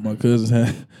find that shit, my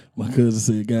cousin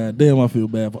said, God damn, I feel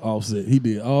bad for Offset. He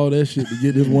did all that shit to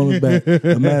get this woman back.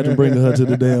 Imagine bringing her to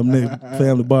the damn next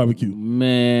family barbecue.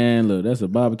 Man, look, that's a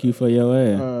barbecue for your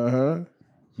ass.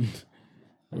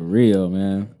 For real,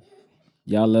 man.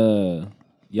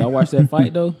 Y'all watch that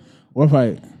fight though? What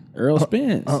fight? Earl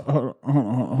Spence. Hold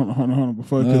on.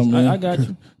 Before, man. I got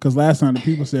you. because last time the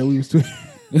people said we was too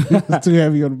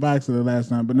heavy on the boxing the last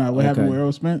time. But now, what happened with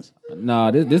Earl Spence?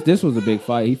 Nah, this was a big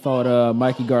fight. He fought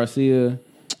Mikey Garcia.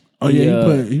 Oh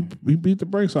yeah, he beat the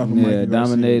brakes off of Mikey Yeah, Garcia.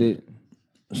 dominated.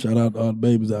 Shout out to all the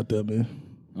babies out there, man.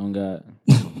 Oh God.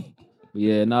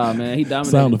 Yeah, nah, man. He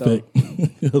dominated. Sound though. effect.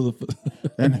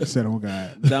 That nigga said, "On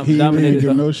God." Dominated He didn't give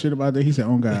the- no shit about that. He said,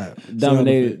 "On God."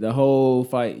 Dominated the whole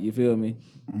fight. You feel me?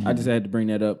 I just had to bring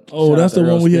that up. Oh, Shout that's out to the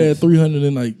Earl one we had Spence. 300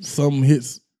 and like some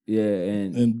hits, Yeah,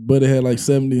 and but it had like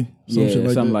 70, some shit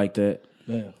like something that. like that.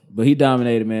 Damn. But he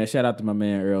dominated, man. Shout out to my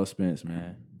man Earl Spence,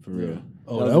 man. For real.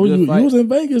 Oh, That that was a good you. fight. You was in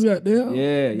Vegas, goddamn.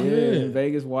 Yeah. In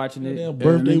Vegas watching it. Damn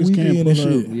birthday niggas can't weekend and pull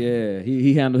up. shit. Yeah,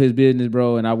 he handled his business,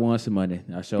 bro, and I won some money.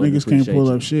 I showed Niggas can't pull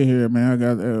you. up shit here, man. I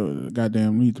got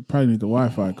goddamn probably need the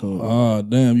Wi-Fi code. Oh,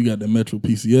 damn, you got that Metro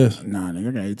PCS. Nah, nigga,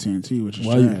 I got AT&T, which is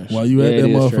While you trash. at Yeah, that it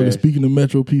is motherfucker, trash. speaking of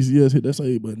Metro PCS, hit that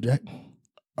save button, Jack.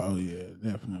 Oh yeah,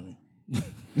 definitely.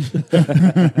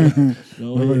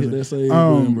 Go ahead, hit that save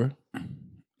button, bro.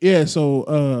 Yeah,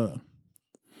 so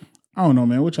I don't know,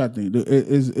 man. What y'all think?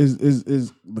 Is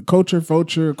the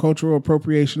cultural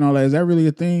appropriation, all that? Is that really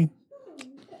a thing?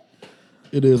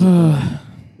 It is. A thing.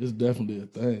 It's definitely a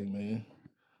thing, man.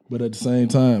 But at the same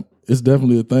time, it's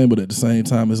definitely a thing. But at the same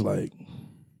time, it's like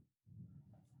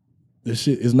this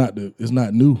shit is not new. It's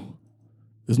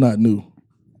not new.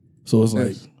 So it's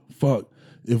like, fuck.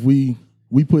 If we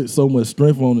put so much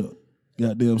strength on it,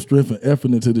 goddamn strength and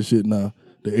effort into this shit now,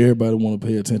 that everybody want to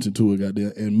pay attention to it,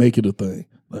 goddamn, and make it a thing.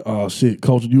 Like, oh shit,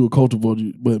 culture, you a culture voter,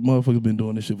 but motherfuckers been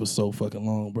doing this shit for so fucking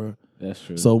long, bro. That's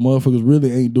true. So motherfuckers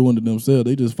really ain't doing it themselves.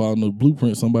 They just following the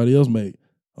blueprint somebody else made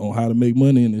on how to make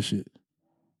money in this shit.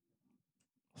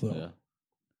 So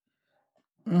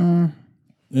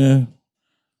yeah.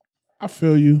 I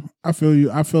feel you. I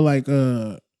feel like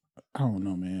I don't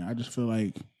know, man. I just feel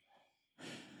like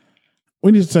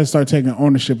we need to start taking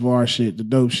ownership of our shit, the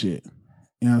dope shit.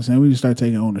 You know what I'm saying? We need to start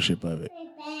taking ownership of it.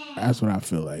 That's what I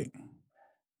feel like.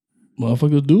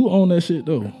 Motherfuckers do own that shit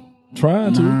though.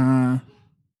 Trying to. Nah,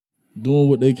 Doing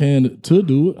what they can to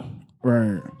do it.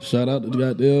 right. Shout out to the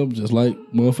goddamn, just like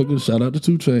motherfuckers, shout out to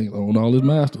 2 Chainz on all his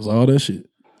masters, all that shit.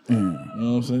 Yeah. You know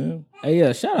what I'm saying? Hey,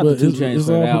 yeah, shout out But to 2 Chainz it's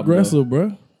for all the album, progressive,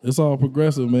 bro. It's all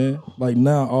progressive, man. Like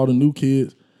now, all the new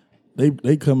kids,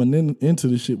 they coming into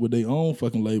the shit with their own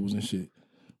fucking labels and shit.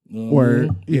 You know what I Word.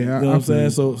 mean? Yeah, You know I what I'm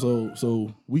feel saying?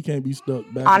 So we can't be stuck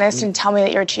back. Honest and tell me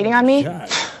that you're cheating on me? God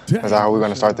Is that how we're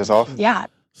going to start this off? Yeah.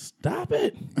 Stop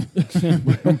it.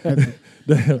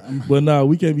 But nah,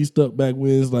 we can't be stuck back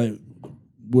when it's like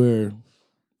where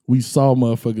we saw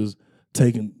motherfuckers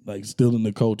taking, like, stealing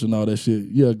the culture and all that shit.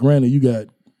 Yeah, granted, you got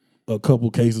a couple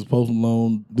cases, Post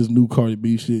Malone, this new Cardi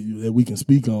B shit that we can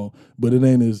speak on, but it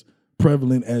ain't as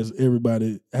prevalent as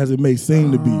it may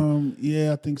seem to be.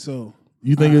 Yeah, I think so.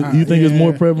 You think it's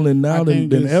more yeah. prevalent now I think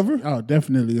than it's- ever? Oh,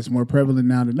 definitely. It's more prevalent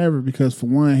now than ever because, for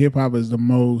one, hip hop is the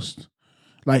most,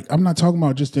 like, I'm not talking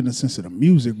about just in the sense of the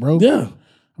music, bro. Yeah.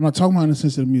 I'm not talking about in the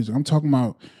sense of the music. I'm talking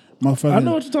about motherfucking. I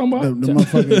know what you're talking about.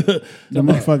 The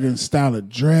motherfucking style of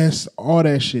dress, all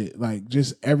that shit. Like,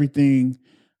 just everything.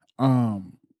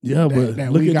 Yeah, but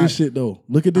that look we at got- this shit though.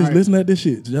 Look at this. Right. Listen at this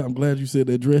shit. Yeah, I'm glad you said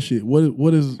that dress shit.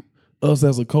 What is us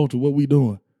as a culture? What we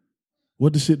doing?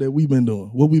 What the shit that we been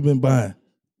doing? What we been buying?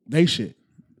 They shit.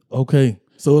 Okay,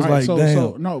 so it's All right, like damn.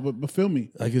 So, no, but feel me.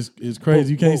 Like it's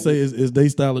crazy. You can't say it's they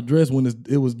style of dress when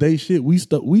it was they shit. We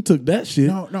took that shit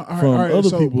No, all right, from all right, other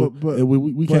so, people, but- and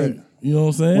we but- can't. You know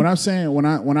what I'm saying?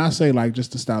 When I say like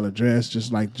just the style of dress,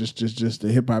 just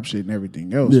the hip hop shit and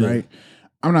everything else, Yeah. right?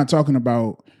 I'm not talking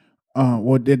about.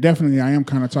 Well, definitely I am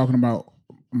kind of talking about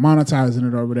monetizing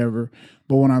it or whatever.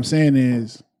 But what I'm saying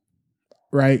is,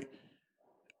 right?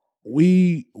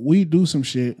 We do some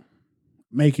shit,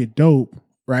 make it dope,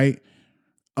 right?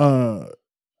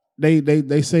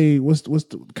 They say what's the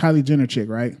Kylie Jenner chick,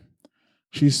 right?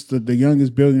 She's the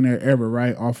youngest billionaire ever,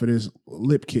 right? Off of this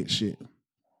lip kit shit,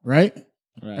 right?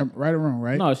 Right. Right or wrong,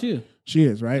 right? No, she is. She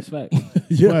is, right? That's fact.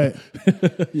 yeah.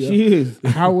 But She is.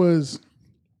 how was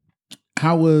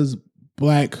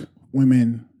black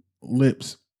women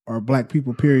lips or black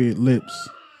people period lips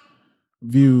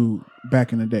viewed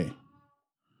back in the day?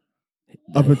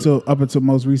 Up until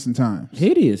most recent times,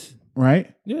 Hideous.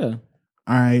 right? Yeah.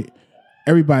 All right.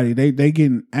 Everybody, they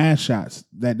getting ass shots.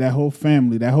 That whole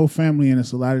family, and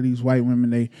it's a lot of these white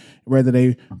women, whether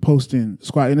they posting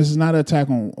squat, and this is not an attack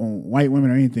on white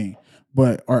women or anything,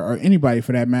 but or anybody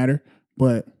for that matter.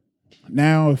 But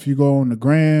now if you go on the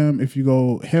gram, if you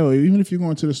go, hell, even if you go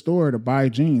into the store to buy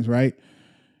jeans, right?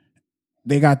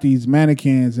 They got these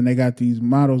mannequins and they got these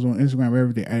models on Instagram,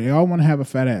 everything. And they all want to have a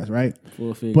fat ass, right?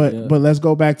 Full figure. But yeah. but let's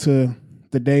go back to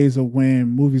the days of when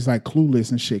movies like Clueless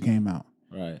and shit came out.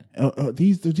 Right.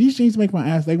 These jeans make my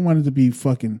ass. They wanted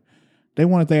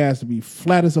their ass to be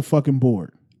flat as a fucking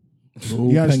board.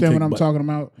 You understand what I'm talking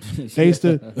about? They used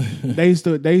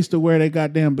to wear their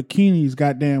goddamn bikinis,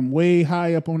 goddamn way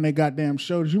high up on their goddamn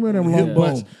shoulders. You remember them long Hip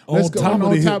butts? bone. On top of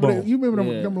the hip bone. You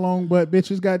remember them long butt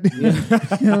bitches, goddamn? You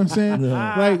know what I'm saying?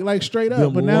 Like straight up.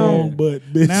 Them but now, long butt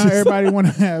bitches. now everybody want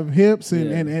to have hips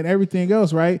and everything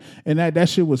else, right? And that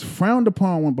shit was frowned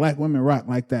upon when black women rock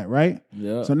like that, right?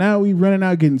 Yeah. So now we running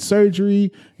out getting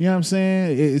surgery. You know what I'm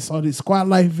saying? It's all these squat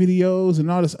life videos and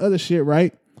all this other shit,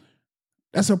 right?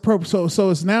 That's a purpose. So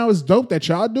it's dope that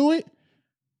y'all do it.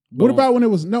 What about when it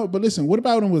was but listen, what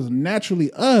about when it was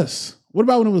naturally us? What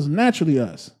about when it was naturally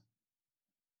us?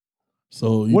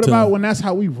 So what about when that's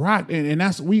how we rocked and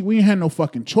that's we ain't had no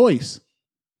fucking choice?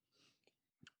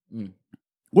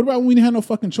 What about when we didn't have no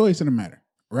fucking choice in the matter?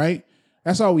 Right?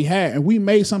 That's all we had. And we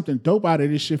made something dope out of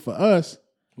this shit for us.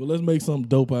 Well, let's make something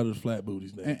dope out of the flat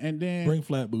booties now. And then bring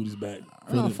flat booties back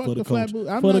for No, the fuck the culture. flat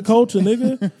boot. For the culture,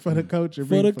 nigga. For the culture.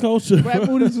 For the culture. Flat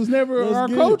booties was never Let's our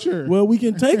get it. culture. Well, we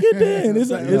can take it then.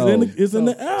 It's in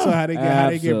the app. So how they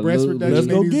get breast Absolutely. reduction? Let's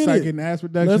go they get start it. getting ass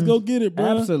reduction. Let's go get it, bro.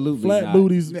 Absolutely Flat not.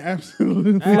 booties.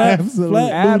 Absolutely. Flat booties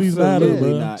matter, Absolutely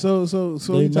bro. not. So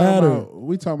They matter.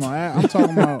 we talking about I'm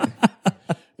talking about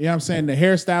you know what I'm saying, the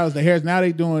hairstyles, the hairs. Now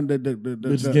they doing the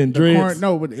Bitches getting dreads.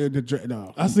 no, but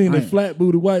no. I seen the flat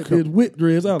booty white bitch with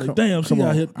dreads. I was like, damn, she Come out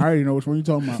on. here. I already know which one you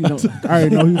talking about. I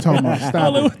already know who you talking about.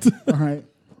 Stop it. All right.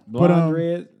 Blonde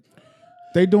red.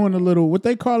 They doing the little what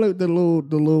they call it, the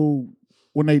little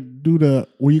when they do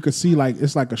where you can see like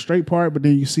it's like a straight part, but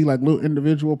then you see like little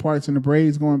individual parts in the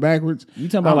braids going backwards. You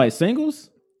talking about like singles?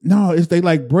 No, it's they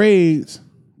like braids,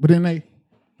 but then they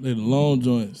They the long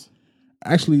joints.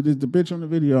 actually the bitch on the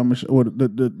video I'm gonna show, or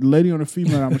the lady on the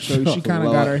female I'm gonna show you. She kind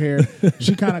of got her hair.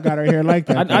 She kind of got her hair like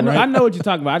that. I know what you're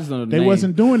talking about. I just don't know the They name.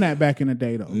 wasn't doing that back in the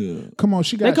day though. Yeah. Come on,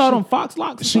 she got. They called she, them Fox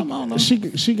Locks or something. I don't know.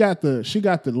 She got the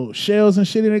little shells and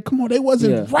shit in it. Come on, they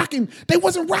wasn't rocking. They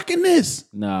wasn't rocking this.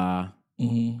 Nah.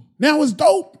 Now it's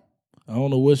dope. I don't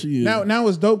know what she is. Now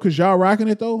it's dope because y'all rocking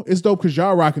it though. It's dope because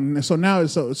y'all rocking it. So now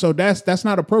it's so that's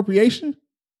not appropriation.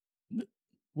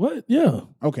 What? Yeah.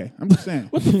 Okay, I'm just saying.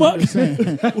 What the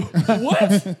fuck?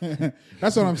 What?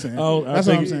 That's what I'm saying. That's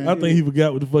what I'm saying. I think he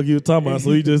forgot what the fuck he was talking about,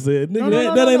 so he just said,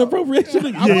 "Nigga, that ain't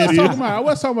appropriation." I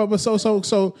was talking about, but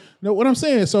so no, what I'm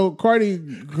saying. So Cardi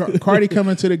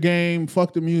coming to the game,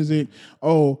 fuck the music.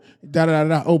 Oh,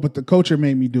 Oh, but the culture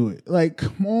made me do it. Like,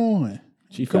 come on.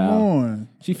 Come on.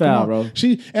 She foul, bro.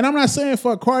 And I'm not saying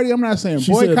fuck Cardi. I'm not saying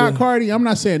boycott Cardi. I'm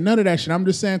not saying none of that shit. I'm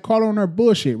just saying call on her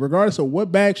bullshit, regardless of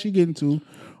what bag she get into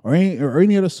or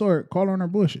any other sort. Call on her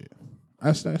bullshit.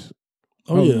 That's.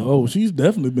 Oh yeah. Oh, she's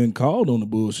definitely been called on the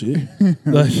bullshit.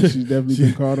 Like, She's definitely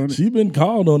been called on it. She been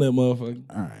called on that motherfucker.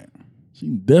 All right. She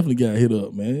definitely got hit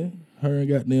up, man. Her and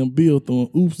goddamn Bill throwing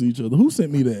oops to each other. Who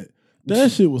sent me that?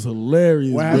 That shit was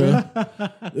hilarious, bro.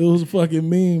 It was a fucking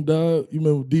meme, dog. You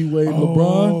remember D-Wade and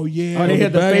LeBron? Oh, yeah. Oh, they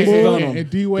had the backboard? faces on them. And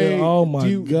D-Wade, Yeah, oh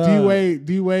my God.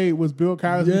 D-Wade was Bill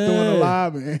Cosby Yeah. throwing a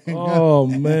lob. And Oh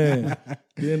man.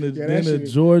 Then the shit-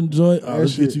 Jordan joint. Oh,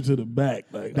 let's shit- get you to the back.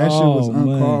 Like that shit was man.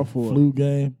 uncalled for. Flu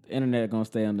game. The internet gonna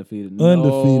stay undefeated.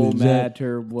 Undefeated, No Jack.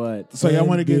 matter what. So y'all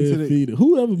want to get into the Undefeated.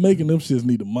 Whoever making them shits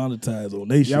need to monetize on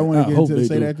they shit. y'all want I to get hope into they the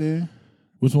say do. that then?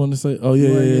 Which one to say? Oh You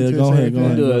wanna get yeah. into Go the ahead. say Go that?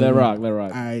 ahead. Do go it. Let ahead. rock. Let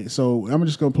rock. All right, so I'm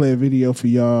just gonna play a video for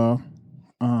y'all.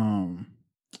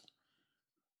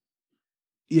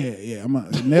 Yeah.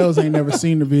 Nels ain't never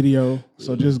seen the video,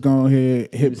 so just go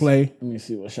ahead, hit play. Let me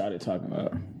see what shot it talking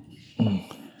about.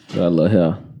 Got a little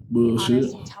hair.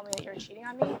 Bullshit. Honest, tell me that you're cheating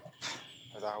on me.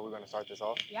 Is that how we're gonna start this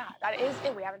off? Yeah, that is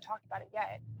it. We haven't talked about it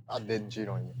yet. I didn't cheat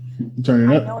on you. Turn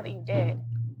I it up. know that you did.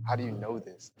 How do you know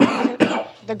this?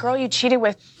 The girl you cheated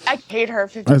with, I paid her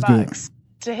 $50 That's good.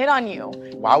 to hit on you.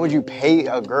 Why would you pay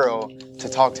a girl to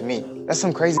talk to me? That's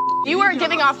some crazy. You were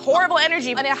giving off horrible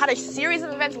energy, and it had a series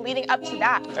of events leading up to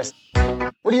that.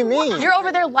 What do you mean? You're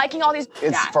over there liking all these.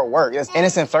 It's for work. It's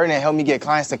innocent flirting and help me get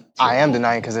clients to. I am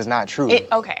denying because it's not true.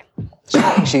 Okay.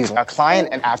 She's a client,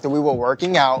 and after we were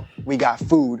working out, we got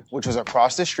food, which was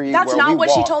across the street. That's where not we what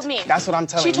she walked. told me. That's what I'm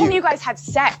telling you. She told me you guys had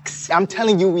sex. I'm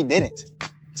telling you we didn't.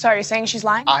 So are you saying she's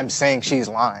lying? I'm saying she's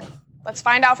lying. Let's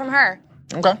find out from her.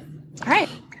 Okay. All right.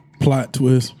 Plot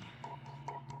twist.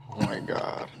 Oh my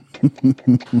God.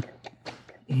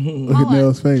 Look at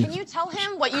Nels' face. Can you tell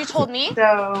him what you told me?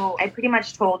 So I pretty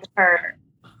much told her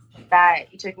that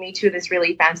he took me to this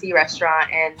really fancy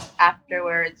restaurant, and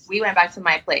afterwards we went back to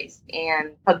my place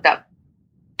and hooked up.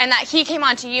 And that he came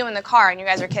onto you in the car and you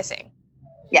guys were kissing.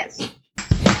 Yes.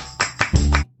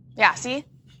 Yeah, see?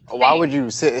 Why would you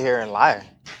sit here and lie?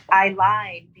 I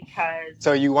lied because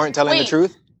So you weren't telling the Wait.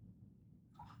 truth?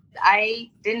 I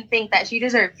didn't think that she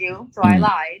deserved you, so I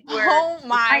lied. Oh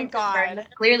my We're kind God.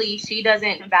 Clearly, she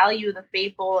doesn't value the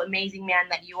faithful, amazing man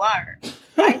that you are.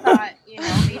 I thought,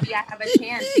 maybe I have a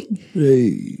chance.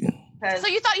 Hey. Because So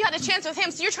you thought you had a chance with him,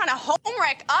 so you're trying to home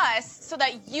wreck us so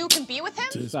that you can be with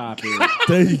him? Stop it.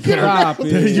 There you go. Stop it.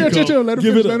 There you go. Chill. Let her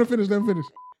Give finish. it Let her up. finish. Let her finish.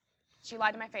 She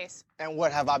lied to my face. And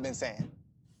what have I been saying?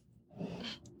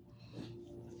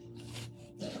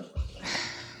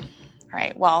 All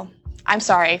right, well, I'm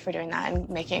sorry for doing that and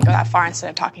making it go that far instead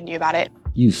of talking to you about it.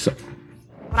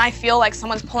 When I feel like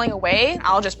someone's pulling away,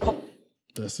 I'll just pull.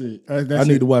 That's it. That's I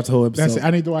need it. to watch the whole episode. That's it.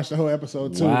 I need to watch the whole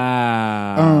episode too.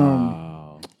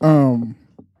 Wow.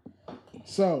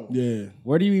 So Yeah.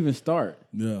 Where do you even start?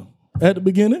 Yeah. At the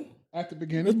beginning, at the let's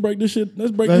beginning, break this shit.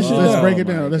 Let's break let's this shit down. break it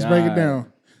my down. Let's break it God.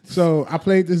 down. So I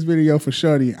played this video for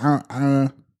Shorty. I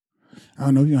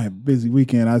don't know if you have a busy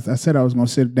weekend. I said I was gonna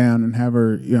sit down and have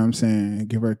her, you know what I'm saying, and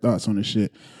give her thoughts on the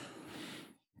shit.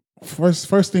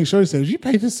 First thing Shorty said, you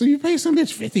paid some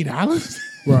bitch $50.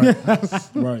 Right.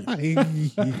 Right.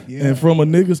 Yeah. And from a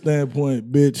nigga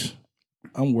standpoint, bitch,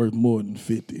 I'm worth more than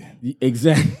 50.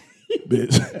 Exactly.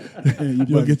 Bitch. You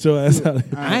gonna get your ass out of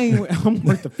here. I'm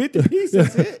worth the 50 piece.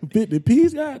 That's it. 50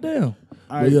 piece, goddamn.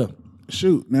 But yeah.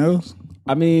 Shoot, Nels.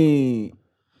 I mean,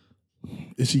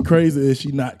 Is she crazy or is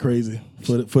she not crazy?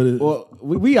 For the well,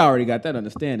 we already got that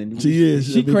understanding. she is.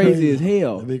 She That'd be crazy as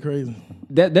hell. That'd be crazy.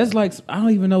 That's like, I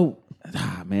don't even know.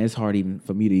 Man, it's hard even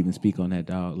for me to even speak on that,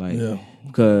 dog. Like, Yeah.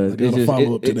 because I gotta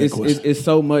follow up to that question. it's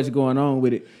so much going on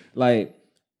with it. Like,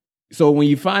 so when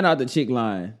you find out the chick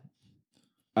lying,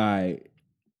 all right,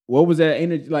 what was that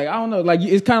energy? Like, I don't know. Like,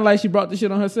 it's kind of like she brought the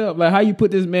shit on herself. Like, how you put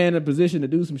this man in a position to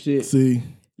do some shit? See,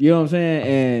 You know what I'm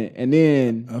saying? And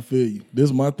then I feel you. This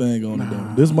is my thing on it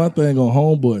though. This is my thing on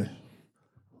Homeboy.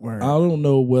 Word. I don't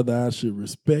know whether I should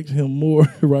respect him more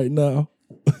right now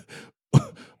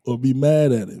or be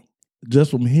mad at him.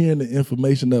 Just from hearing the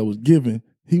information that was given,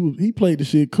 he played the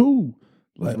shit cool.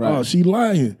 Like, Right. oh, she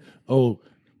lying. Oh,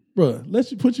 bruh,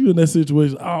 let's put you in that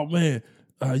situation. Oh man,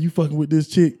 you fucking with this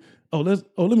chick. Let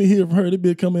me hear from her. That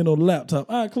bitch come in on the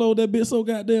laptop. I close that bitch so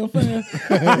goddamn fast.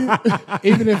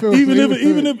 Even if it was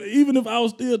even if I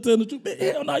was still telling the truth,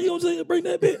 hell no, you don't say bring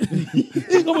that bitch.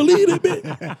 You ain't gonna believe that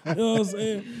bitch. You know what I'm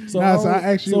saying? So, so I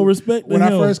asked you, so respect to when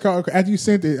him. I first called, after you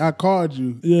sent it, I called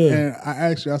you. Yeah. And I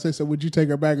asked you, I said, so would you take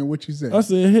her back? And what you said? I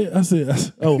said, hey,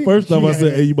 first time I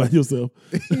said, hey, you by yourself.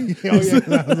 He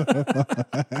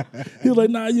was like,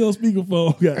 nah, you on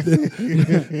speakerphone,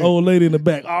 goddamn. Old lady in the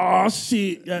back. Oh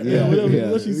shit. Goddamn,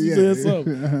 whatever. What she said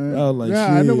something. I was like, yeah,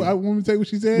 shit. I know. I want me to tell you what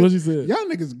she said. What she said? Y'all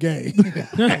niggas gay. That's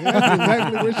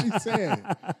exactly what she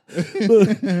said.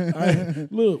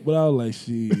 Look, but I was like,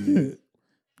 shit.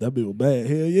 That bitch was bad.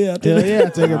 Hell yeah, I take Hell that. yeah, I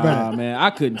take her Nah, back. man, I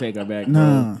couldn't take her back.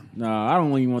 Nah. Bro. Nah, I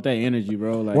don't even want that energy,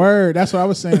 bro. Like, Word. That's what I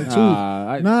was saying too.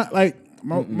 Nah,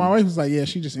 My wife was like, yeah,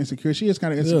 she just insecure. She is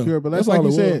kind of insecure, Yeah, but that's like all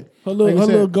you it said. was. Like you Her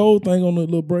said. little gold thing on the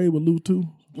little braid with Lou too.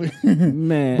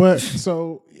 man. But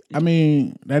so I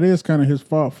mean, that is kind of his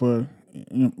fault for.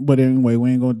 But anyway,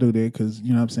 we ain't gonna do that because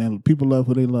you know what I'm saying. People love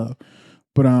who they love.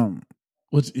 But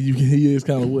What he is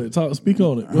kind of what? Speak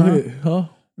on it. Go ahead, huh?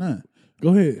 nah. Go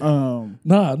ahead.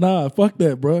 Nah, fuck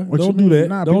that, bro. What Don't you do mean? that.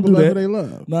 Nah, Don't people do love that. who they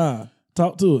love. Nah,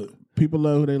 talk to it. People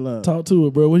love who they love. Talk to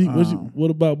it, bro. What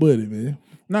about Buddy, man?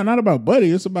 No, not about Buddy.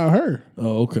 It's about her.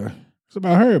 Oh, okay. It's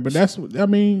about her. But that's what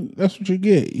you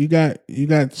get. You got.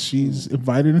 She's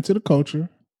invited into the culture.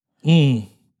 Mm.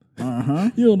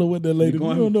 You don't know what that lady. You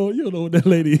don't know what that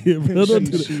lady is. Bro. Don't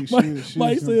do that.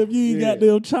 Mike said if you ain't got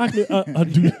them chocolate, I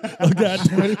do. I got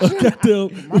them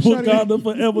Wakanda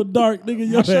Forever Dark, nigga.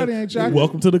 My shawty ain't chocolate.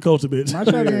 Welcome to the culture, bitch. My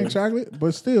shawty ain't chocolate,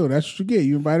 but still, that's what you get.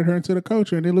 You invited her into the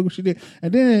culture, and then look what she did.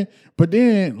 And then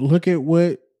look at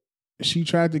what she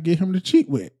tried to get him to cheat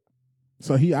with.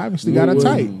 So he obviously got her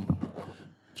tight.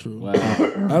 True. Wow.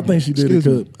 I think she did it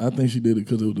Excuse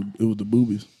because it was the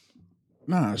boobies.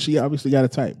 Nah, she obviously got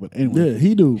it tight. But anyway, Yeah,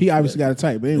 he do. he obviously got it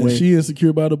tight. But And anyway, she insecure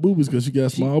about the boobies because she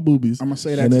got small boobies. I'ma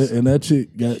say that and to- and that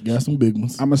chick got some big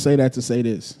ones. I'm gonna say that to say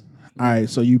this. All right,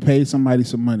 so you paid somebody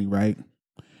some money, right?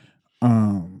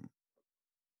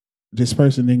 This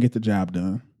person didn't get the job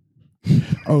done.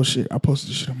 Oh shit! I posted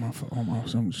this shit on my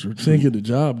phone. She didn't get the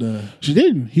job done. She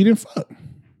didn't. He didn't fuck.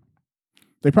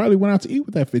 They probably went out to eat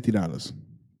with that $50.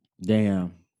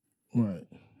 Damn. Right.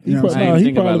 You know what I'm saying? He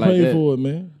think about probably it like paid that. for it,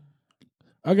 man.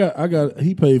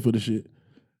 He paid for the shit.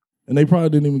 And they probably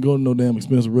didn't even go to no damn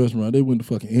expensive restaurant. They went to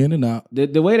fucking In and Out.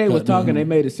 The way they was Goddamn. talking, they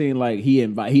made it seem like he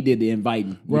did the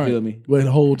inviting. You feel me? But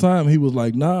the whole time he was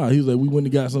like, nah. He was like, we went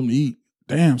and got something to eat.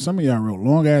 Damn, some of y'all wrote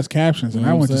long ass captions, and You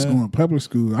know I what went I'm to saying? school in public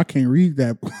school. I can't read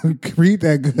that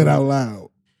good out loud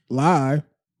live.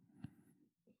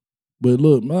 But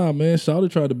look, man,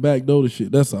 Shawty tried to backdoor the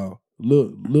shit. That's all.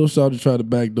 Lil Shawty tried to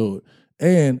backdoor it.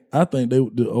 And I think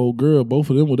the old girl, both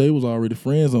of them, they was already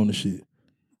friends on the shit.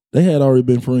 They had already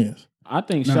been friends. I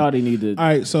think Shawty need to. All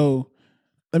right, so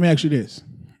let me ask you this.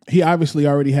 He obviously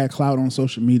already had clout on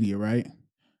social media, right?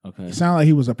 Okay. It sounded like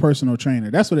he was a personal trainer.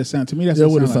 That's what it sounded to me. That's what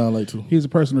it sounded sounded like too. He was a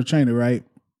personal trainer, right?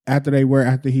 After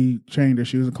he trained her,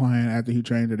 she was a client. After he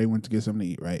trained her, they went to get something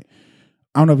to eat, right?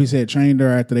 I don't know if he said trained her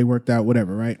after they worked out,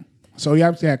 whatever, right? So he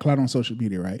obviously had clout on social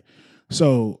media, right?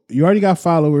 So you already got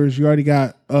followers. You already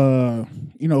got,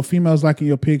 females liking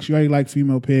your pics. You already like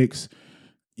female pics.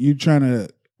 You trying to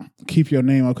keep your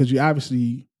name up because you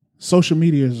obviously, social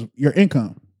media is your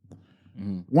income.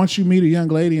 Mm-hmm. Once you meet a young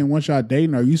lady and once y'all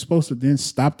dating, are you supposed to then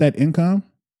stop that income?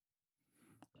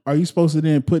 Are you supposed to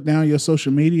then put down your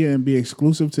social media and be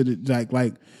exclusive to the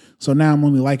like? So now I'm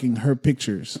only liking her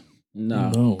pictures.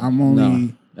 No. I'm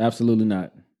only absolutely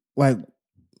not. Like,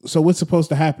 so what's supposed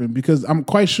to happen? Because I'm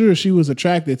quite sure she was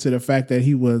attracted to the fact that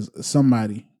he was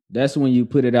somebody. That's when you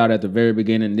put it out at the very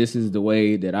beginning. This is the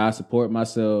way that I support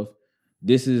myself.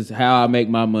 This is how I make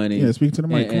my money. Yeah, speak to the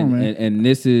mic. Come on, man. And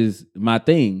this is my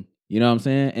thing. You know what I'm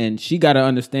saying? And she got to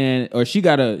understand, or she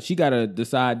got to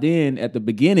decide then at the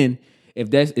beginning,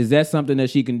 if is that something that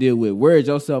she can deal with? Where is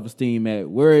your self-esteem at?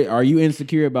 Where are you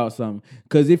insecure about something?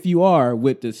 Because if you are,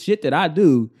 with the shit that I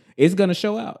do, it's gonna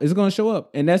show out. It's gonna show up,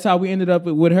 and that's how we ended up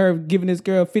with her giving this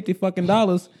girl $50 fucking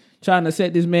trying to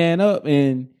set this man up,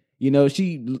 and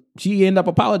she ended up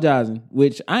apologizing,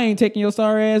 which I ain't taking your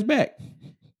sorry ass back.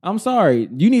 I'm sorry.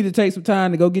 You need to take some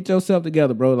time to go get yourself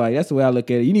together, bro. Like, that's the way I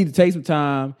look at it. You need to take some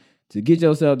time to get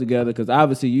yourself together because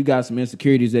obviously you got some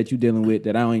insecurities that you dealing with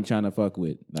that I ain't trying to fuck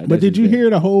with. Like, but did you hear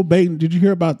the whole bait? Did you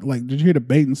hear the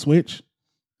bait and switch?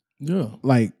 Yeah.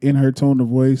 Like in her tone of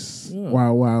voice,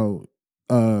 while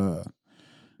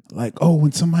like, oh,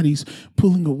 when somebody's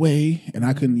pulling away, and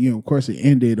I couldn't, of course it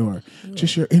ended, or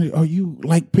just you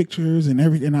like pictures and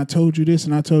everything. I told you this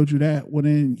and I told you that. Well,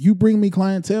 then you bring me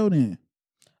clientele then.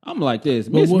 I'm like this.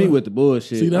 Miss me with the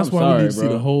bullshit. See, that's why we need to see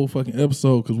the whole fucking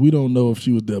episode because we don't know if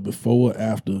she was there before or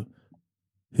after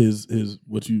his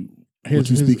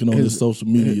speaking on his social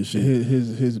media shit.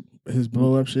 His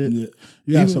blow up shit.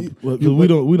 Yeah, we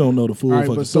don't know the full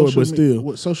fucking story, but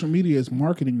still, social media is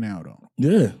marketing now, though.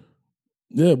 Yeah.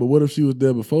 But what if she was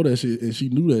there before that shit and she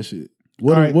knew that shit?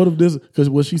 What if this?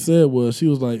 Because what she said was she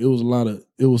was like she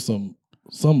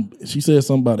said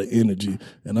something about the energy,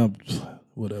 and I'm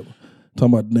whatever.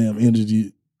 Talking about damn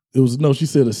energy. She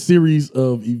said a series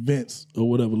of events or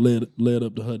whatever led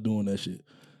up to her doing that shit.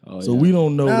 So we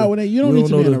don't know. You don't need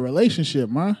to be in a relationship,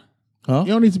 man. Huh?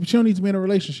 She don't need to be in a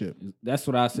relationship. That's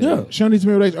what I said. Yeah. She don't need to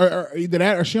be in a relationship. Or either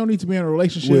that or she don't need to be in a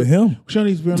relationship with him. She don't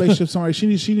need to be in a relationship with somebody. She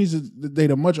needs to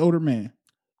date a much older man.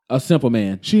 A simple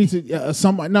man. She needs to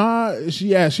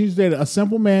she's dated a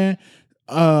simple man,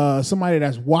 somebody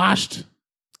that's washed.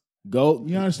 Go.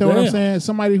 You understand what I'm saying?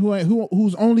 Somebody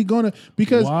who's only gonna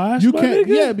because you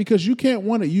can't because you can't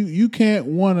want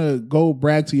to go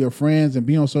brag to your friends and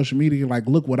be on social media like,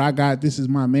 look what I got, this is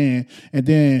my man, and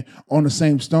then on the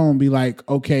same stone be like,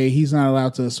 okay, he's not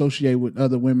allowed to associate with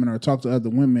other women or talk to other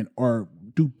women or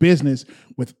do business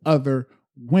with other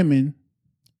women.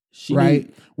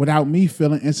 Without me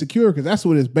feeling insecure, because that's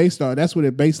what it's based on. That's what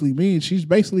it basically means. She's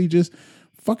basically just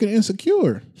fucking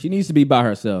insecure. She needs to be by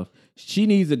herself. She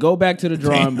needs to go back to the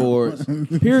drawing boards.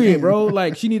 Period, bro.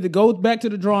 Like, she needs to go back to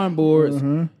the drawing boards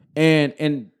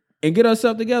and get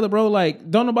herself together, bro. Like,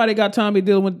 don't nobody got time to be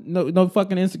dealing with no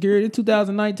fucking insecurity. It's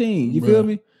 2019. You feel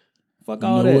me? Fuck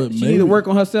all that. She need to work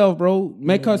on herself, bro.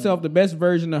 Make herself the best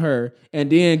version of her,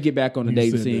 and then get back on the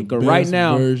dating scene. Because right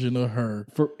now, version of her.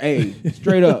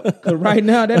 Straight up. Because right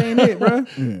now, that ain't it, bro.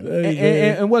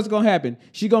 And what's gonna happen?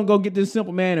 She gonna go get this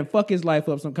simple man and fuck his life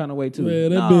up some kind of way too.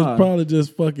 Man, that bitch probably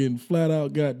just fucking flat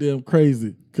out goddamn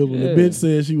crazy. Because when the bitch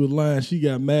said she was lying, she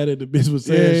got mad at the bitch was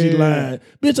saying she lied.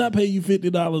 Bitch, I pay you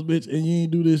 $50, bitch, and you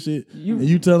ain't do this shit. And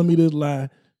you telling me this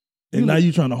lie, and now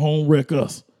you trying to home wreck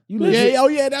us.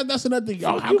 That's another thing.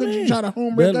 How could you try to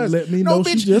home wreck us? Let me know,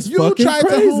 bitch, she just you fucking tried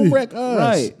crazy. to home wreck us.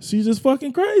 Right. She's just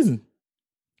fucking crazy.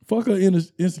 Fuck her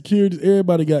insecurities.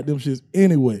 Everybody got them shits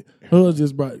anyway. Hers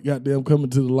just got them coming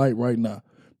to the light right now.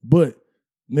 But,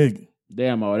 nigga.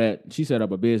 Damn all that. She set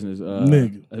up a business.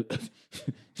 Nigga.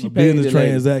 She a business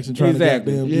transaction trying to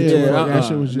goddamn get you. That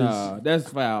shit was just... that's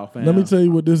foul, fam. Let me tell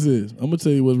you what this is. I'm going to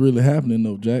tell you what's really happening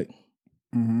though, Jack.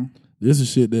 Mm-hmm. This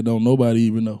is shit that don't nobody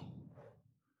even know.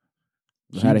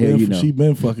 How the hell you know? She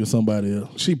been fucking somebody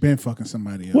else. She been fucking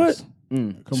somebody else. What?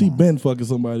 She been fucking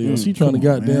somebody else. She trying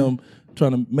to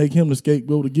trying to make him the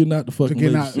scapegoat to getting out the fucking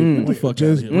relationship. Get the fuck out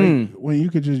of here. When you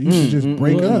could just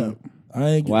break up. I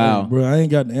ain't Wow. bro. I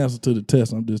ain't got the answer to the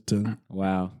test. I'm just telling you.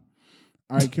 Wow.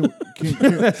 All right, can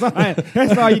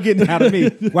That's all you getting out of me.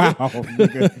 Wow.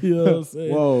 nigga. You know what I'm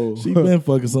saying? Whoa. She been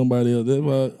fucking somebody else. That's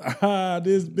why,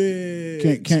 this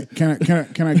bitch.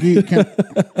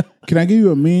 can I give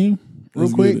you a meme real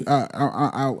Let's quick? get it.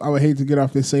 I would hate to get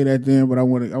off this say that then, but I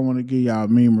want to give y'all a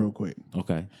meme real quick.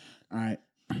 Okay. All right.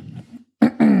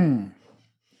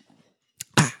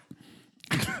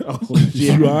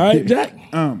 You all right, Jack?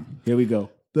 Here we go.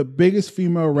 The biggest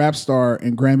female rap star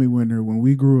and Grammy winner when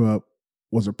we grew up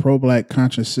was a pro-black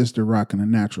conscious sister rocking a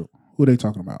natural. Who they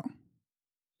talking about?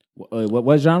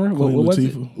 What genre? Queen What was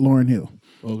it? Latifah. Lauren Hill.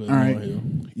 Okay, All right.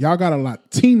 Lauren Hill. Y'all got a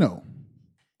Latino.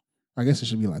 I guess it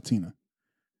should be Latina.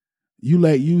 You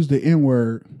let use the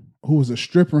N-word, who was a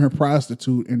stripper and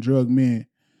prostitute and drug men,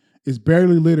 is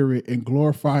barely literate and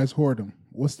glorifies whoredom.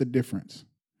 What's the difference?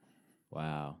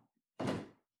 Wow.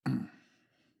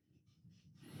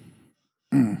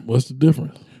 What's the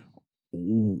difference?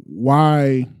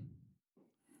 Why?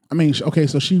 I mean, okay,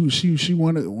 so she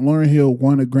won. Lauryn Hill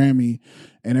won a Grammy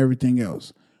and everything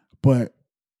else, but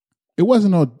it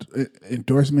wasn't no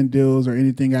endorsement deals or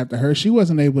anything after her. She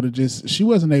wasn't able to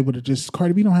just.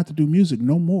 Cardi B don't have to do music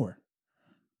no more.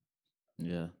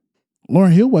 Yeah.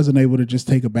 Lauryn Hill wasn't able to just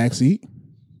take a backseat.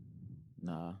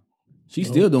 Nah. She's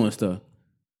still doing stuff.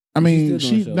 I mean,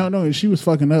 She's still doing shows. she was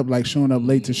fucking up, like showing up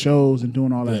late to shows and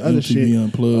doing all that other MTV shit.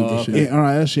 Unplugged and shit. And all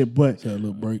that shit, but Had a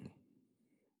little break.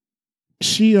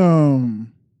 she wasn't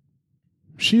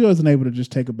able to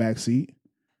just take a back seat.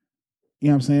 You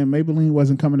know what I'm saying? Maybelline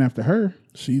wasn't coming after her.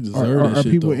 She deserved that Or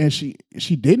shit, people, though. and she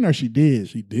didn't, or she did.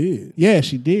 She did. Yeah,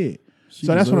 she did. She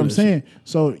So that's what deserved I'm that saying.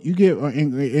 So you get,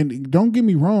 and don't get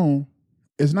me wrong,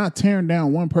 it's not tearing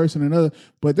down one person or another,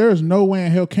 but there is no way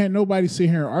in hell can't nobody sit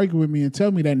here and argue with me and tell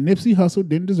me that Nipsey Hussle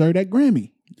didn't deserve that Grammy.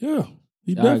 Yeah,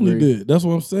 he I definitely agree. did. That's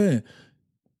what I'm saying.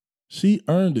 She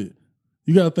earned it.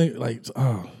 You gotta think like,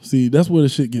 see, that's where the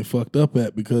shit get fucked up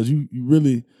at, because you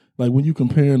really, like, when you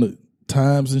comparing the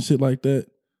times and shit like that,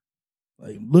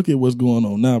 like, look at what's going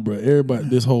on now, bro. Everybody,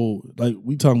 this whole, like,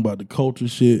 we talking about the culture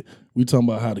shit. We talking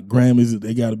about how the Grammys,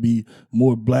 they got to be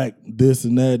more black, this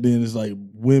and that. Then it's like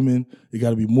women, it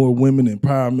got to be more women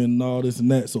empowerment and all this and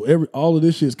that. So all of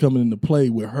this shit's coming into play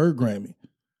with her Grammy.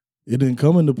 It didn't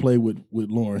come into play with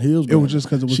Lauryn Hill's Grammy. It was just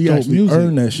because it was she dope actually music.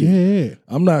 earned that shit. Yeah.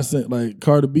 I'm not saying, like,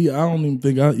 Cardi B, I don't even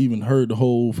think I even heard the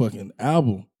whole fucking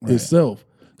album itself.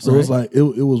 So it's like, it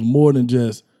was more than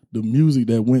just the music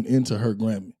that went into her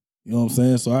Grammy. You know what I'm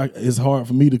saying? So it's hard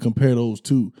for me to compare those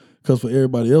two, because for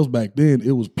everybody else back then,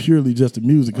 it was purely just the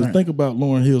music. Because think about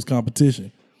Lauryn Hill's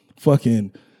competition.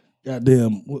 Fucking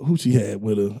goddamn, who she had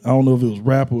with her? I don't know if it was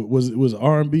rap or was it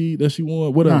R&B that she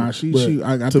won? Whatever. Nah, I to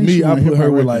think me, she I won put her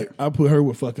hip-hop with record. I put her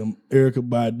with fucking Erykah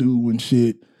Badu and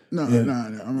shit. No, And-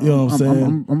 no. you know what I'm saying?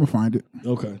 I'm gonna find it.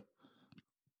 Okay.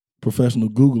 Professional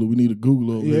Googler. We need a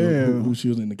Google over here Yeah. who she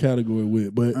was in the category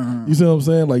with. But you see what I'm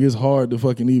saying? Like, it's hard to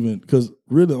fucking even, because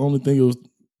really the only thing it was,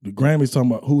 the Grammys talking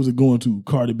about who was it going to,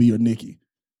 Cardi B or Nicki.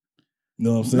 You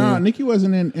know what I'm saying? Nah, Nicki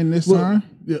wasn't in this Well, time.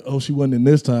 Yeah, she wasn't in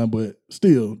this time, but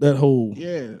still, that whole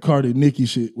Yeah. Cardi, Nicki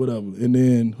shit, whatever. And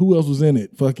then who else was in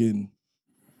it? Fucking,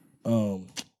 She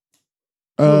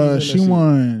that shit?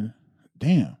 won.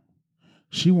 Damn.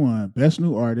 She won Best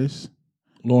New Artist.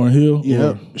 Lauryn Hill?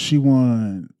 Yep. Or- She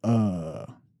won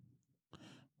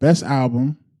Best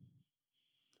Album.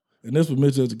 and this was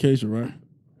Miseducation, right?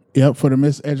 Yep, for the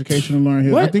Miseducation of Lauryn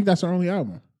Hill. I What? think that's her only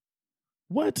album.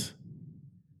 What?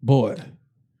 Boy,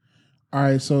 All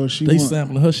right, so she they won.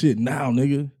 sampling her shit now,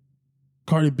 nigga.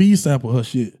 Cardi B sample her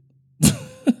shit.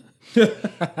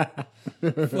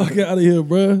 Fuck out of here,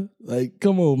 bruh. Like,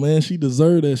 come on, man. She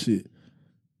deserved that shit.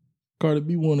 Cardi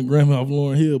B won the Grammy off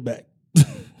Lauryn Hill back.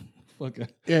 Fuck out.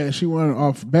 Yeah, she won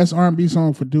off Best R&B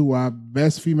Song for Doo Wop,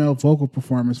 Best Female Vocal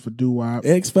Performance for Doo Wop,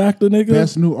 X Factor, nigga.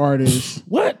 Best New Artist.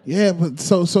 What? Yeah, but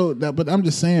but I'm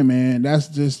just saying, man. That's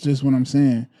just what I'm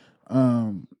saying.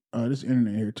 This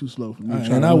internet here too slow for me.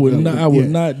 And I would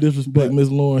not disrespect Miss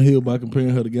Lauryn Hill by comparing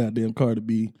her to goddamn Cardi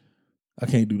B. I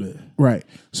can't do that. Right.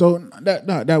 So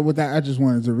I just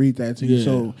wanted to read that to you. Yeah.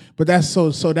 So, but that's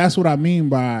what I mean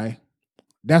by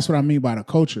the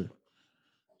culture.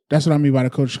 That's what I mean by the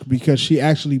culture, because she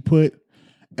actually put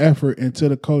effort into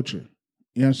the culture.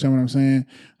 You understand what I'm saying?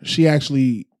 She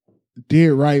actually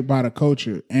did right by the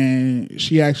culture, and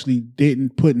she actually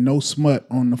didn't put no smut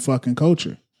on the fucking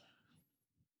culture.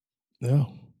 Yeah.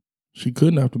 She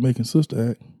couldn't after making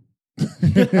Sister Act.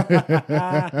 Hey,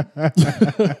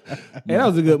 that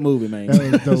was a good movie, man.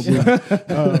 That was dope,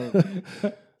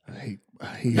 man. I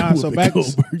hate Nah, so Whoopi back,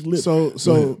 Goldberg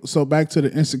lip. so back to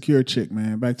the insecure chick,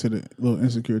 man. Back to the little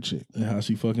insecure chick. And how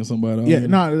she fucking somebody. Yeah,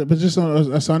 no, but just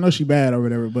so I know she bad or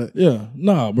whatever. But Yeah,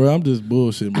 nah, bro. I'm just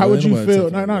bullshit. how would you Ain't nobody feel?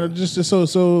 taking No, that. just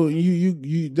so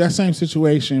you that same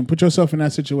situation. Put yourself in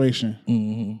that situation.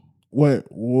 Mhm.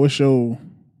 What's your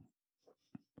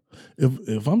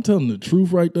If I'm telling the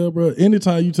truth right there, bro,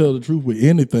 anytime you tell the truth with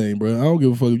anything, bro, I don't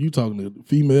give a fuck if you talking to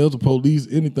females or police,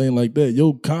 anything like that.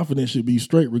 Your confidence should be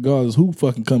straight regardless who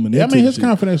fucking coming Yeah, I into mean the his shit.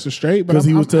 confidence is straight, but 'Cause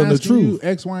he was telling the asking you truth.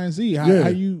 X, Y, and Z. How Yeah.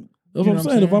 you? That's what I'm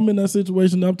saying. If I'm in that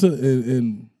situation,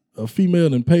 and a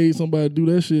female and paid somebody to do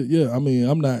that shit, yeah, I mean,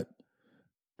 I'm not.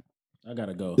 I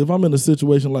gotta go. If I'm in a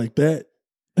situation like that,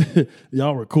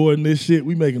 y'all recording this shit,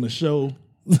 we making a show.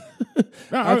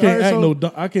 I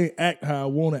can't act how I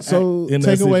want to So act in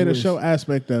take that away the situation. show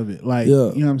aspect of it, like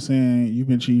Yeah. you know what I'm saying. You've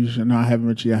been cheating. You should, no, I haven't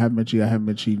been cheating. I haven't been cheating. I haven't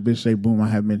been cheating. Bitch say boom, I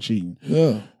haven't been cheating.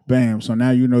 Yeah. Bam. So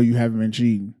now you know you haven't been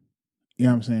cheating. You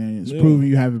know what I'm saying? It's Yeah. proving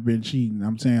you haven't been cheating.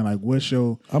 I'm saying like what's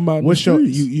your I'm out in what's the your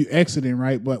streets. you exiting,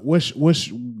 right? But what's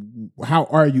how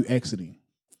are you exiting?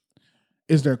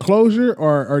 Is there closure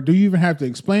or do you even have to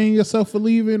explain yourself for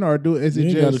leaving or is You it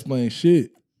ain't gotta just explain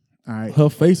shit. all right? Her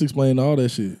face explained all that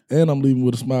shit, and I'm leaving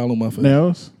with a smile on my face.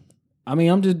 Nails? I mean,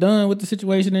 I'm just done with the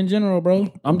situation in general,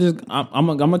 bro. I'm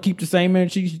gonna keep the same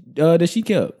energy that she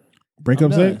kept.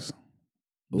 Breakup I'm done. sex?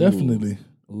 Definitely.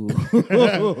 Ooh.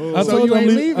 I So told you you I'm ain't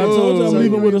leaving. leaving. I told you I'm So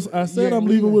leaving you with ain't- a. I you said ain't I'm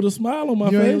leaving leaving. with a smile on my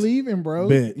You ain't face. leaving, bro.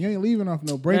 Bet. You ain't leaving off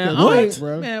no Man, breakup I sex, ain't,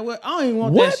 bro. man, what? I don't even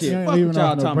want What? that shit. You ain't Fuck leaving what y'all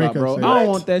off no talking about, breakup bro. sex. I don't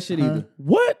What? want that shit either.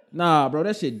 What? Nah, bro,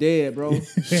 that shit dead, bro.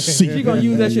 She She gonna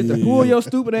use that shit to pull your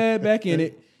stupid ass back in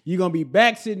it. You gonna be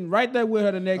back sitting right there with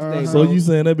her the next day. So bro. you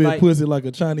saying that bitch Like, pussy like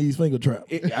a Chinese finger trap?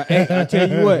 I tell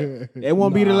you what, it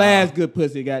won't be the last good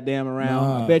pussy goddamn around.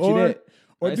 Nah. I bet you Or- that.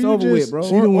 or It's do you over just- with, bro.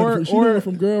 She done Or- went she done went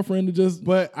from girlfriend to just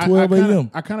But I 12 a.m.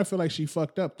 kind of feel like she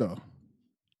fucked up though,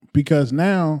 because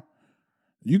now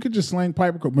you could just slang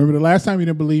pipe. Remember the last time you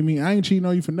didn't believe me? I ain't cheating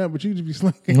on you for nothing, but you just be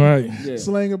slanging, Right. Yeah.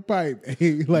 slang a pipe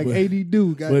like AD do.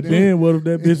 But Goddamn. then what if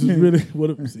that bitch is really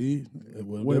what if see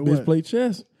what if What- that bitch what? play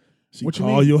chess? She What you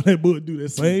call mean? you on that book, do that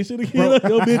same shit again.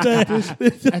 Your bitch ass.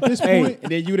 at this Hey, point,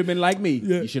 and then you would have been like me.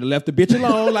 Yeah. You should have left the bitch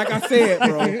alone, like I said,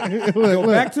 bro. Go look,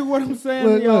 back to what I'm saying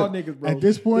look, to y'all look. niggas, bro. At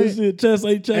this This point, shit chess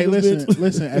ain't hey, checkers, listen, bitch.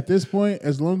 listen. At this point,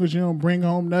 as long as you don't bring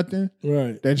home nothing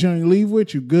Right. that you ain't leave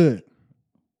with, you good.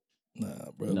 Nah,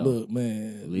 bro. No. Look,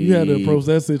 man. You had to approach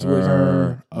that situation.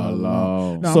 Her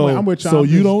alone. No, So- I'm with y'all. so I'm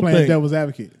you just don't playing think- devil's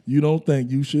advocate? You don't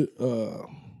think you should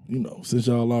since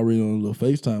y'all already on a little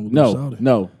FaceTime with this shawty.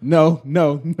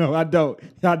 No, I don't.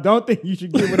 I don't think you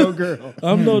should give it a girl. No.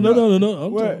 I'm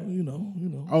What? talking, you know.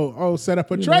 Oh, set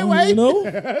up a You treyway. know?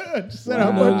 Set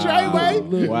up a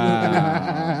treyway.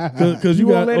 Wow. Because you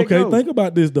You won't got let it okay. go. Think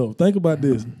about this though. Think about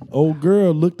this. Old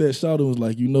girl looked at Shawty and was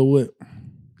like, you know what?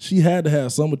 She had to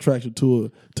have some attraction to her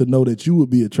to know that you would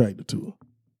be attracted to her.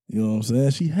 You know what I'm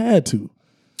saying? She had to.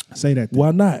 Say that.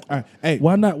 Why not? All right. Hey,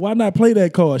 Why not? Why not play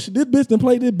that card? This bitch done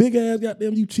played this big ass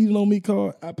goddamn you cheating on me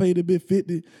card. I paid a bit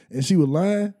 50 and she was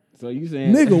lying. So you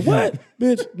saying, Nigga, what?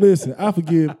 Bitch, listen, I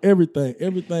forgive everything.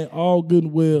 Everything all good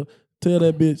and well. Tell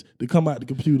that bitch to come out the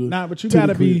computer. Nah, but you to the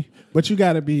gotta crib. be. But you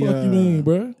gotta be. Fuck you mean,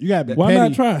 bruh? You gotta be. Why petty.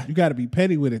 not try? You gotta be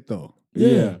petty with it though.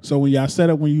 Yeah. So when y'all set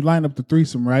up, when you line up the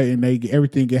threesome, right, and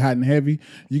everything get hot and heavy,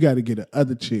 you got to get the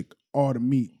other chick all the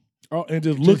meat. Oh, and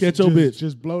just look at your bitch.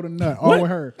 Just blow the nut all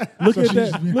with her. Look So at she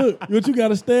that. just- Look, but you got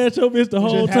to stash your bitch the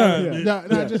whole just have time. her-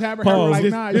 No, just have her Pause. like,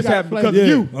 This- nah, this you gotta happened play. because of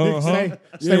Yeah. you. Uh-huh.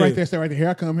 Stay Yeah. right there. Stay right there. Here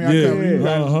I come. Here I Yeah. come. You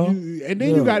gotta- Uh-huh. and then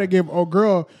Yeah. you got to give old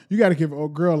girl. You got to give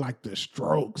old girl like the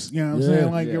strokes. You know what I'm Yeah.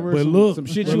 saying? Like give her But some, look, some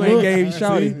shit but you ain't look, gave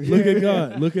Shawty. see? Look at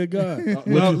God. Look at God.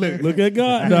 look. Look at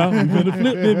God now. You finna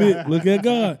flip that bitch. Look at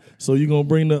God. So you gonna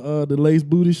bring the lace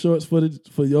booty shorts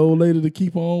for your old lady to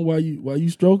keep on while you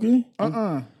stroking?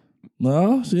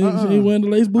 No, she ain't wearing the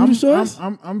lace booty shorts.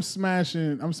 I'm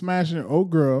smashing old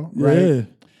girl. Yeah. Right.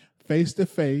 Face to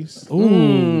face.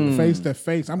 Ooh. Face to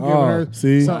face. I'm giving Oh, her.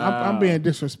 see? So I'm being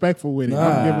disrespectful with it. Nah,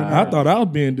 I'm giving her. I thought I was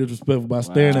being disrespectful by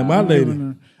staring at my I'm lady. giving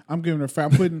her. I'm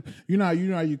putting. You know how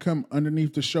you come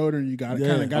underneath the shoulder and you got Yeah.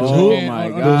 kind of got Oh your hand my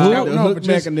on God. the scalp. The No, hook but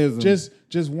mechanism.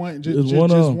 Just one. Just Just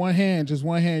one arm. one hand. Just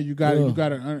one hand. You got Yeah. You got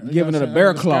to Giving her the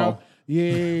bear claw.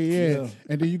 Yeah.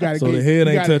 And then you got to So get the head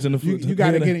you ain't gotta- touching the foot. You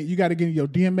got to The head get it. You got to get in your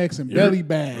DMX and belly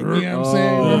bag. You know what I'm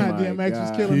saying? Oh You know how my DMX was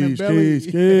God. killing them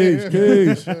Keys,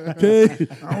 belly. keys.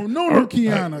 I don't know no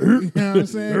Kiana. You know what I'm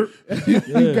saying?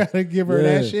 You gotta give her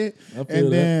Yeah. that shit, I feel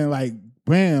and then like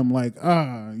bam, like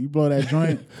you blow that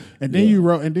joint, and then you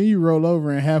roll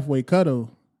over and halfway cuddle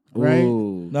right?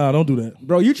 Ooh. Nah, don't do that.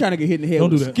 Bro, you trying to get hit in the head Don't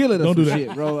with do a that. skillet or Don't some do that.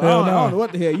 shit, bro. Hell I nah. don't know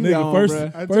what the hell you Nigga, on, first bro.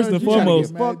 and You trying to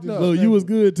foremost, get fucked up. look, you was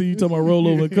good till you talking about roll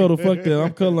over and cuddle. Fuck that.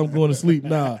 I'm cuddling. I'm going to sleep.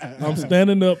 Nah, I'm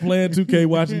standing up playing 2K,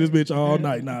 watching this bitch all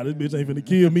night. Nah, this bitch ain't finna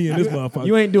kill me and this motherfucker.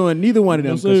 You ain't doing neither one of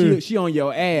them No, sir. because she on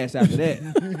your ass after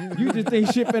that. You just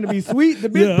think shit finna be sweet. The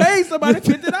bitch paid somebody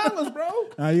 $50,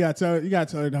 bro. You gotta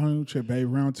tell her, don't trip, babe.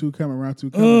 Round 2 coming.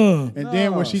 And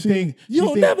then when she think you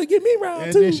don't never get me round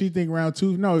and 2. then she think round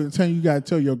 2. No, you gotta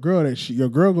tell your girl that your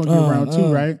girl gonna get round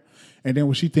 2, right? And then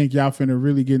when she think y'all finna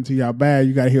really get into y'all bag,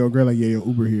 you gotta hear a girl like, yeah, your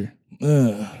Uber here.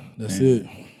 That's it.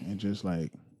 And just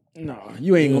like, No,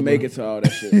 you ain't gonna make it to all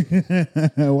that shit.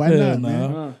 why Hell not,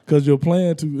 man? Because you're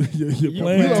playing too. You're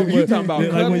playing too. you talking about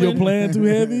like when you're cuddling? playing too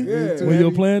heavy. Yeah. When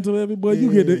you're playing too heavy, boy,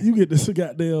 you get this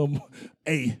goddamn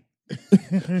A.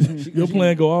 Your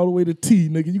plan go all the way to T,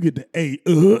 nigga. You get the A.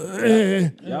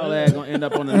 Y'all ass gonna end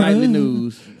up on the nightly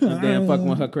news. Damn fucking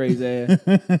with her crazy ass.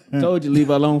 Told you leave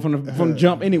her alone from the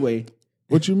jump anyway.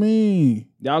 What you mean?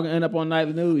 Y'all gonna end up on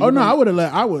nightly news. Oh no, I would have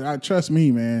I trust me,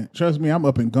 man. Trust me, I'm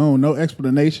up and gone. No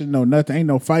explanation, no nothing. Ain't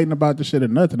no fighting about the shit or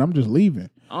nothing. I'm just leaving.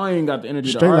 I ain't got the energy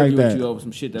Straight to argue like with that. you over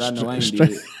some shit that I know I ain't Straight,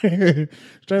 did.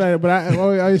 straight like that. But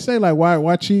I say like,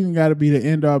 why cheating got to be the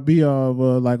end all be all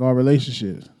of like our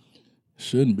relationships?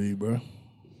 Shouldn't be, bro.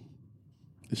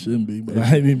 It shouldn't be, but I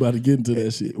ain't even about to get into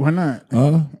that shit. Why not?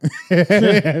 Huh?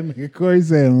 Nigga Corey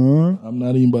said, huh? I'm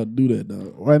not even about to do that,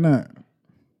 dog. Why not?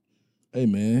 Hey,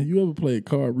 man, you ever played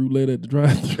card roulette at the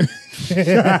drive-thru?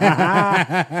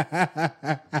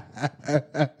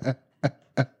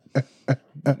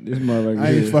 This motherfucker. I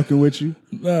ain't fucking with you.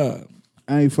 Nah.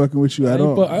 I ain't fucking with you at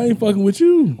all. I ain't fucking with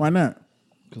you. Why not?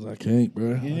 Because I can't,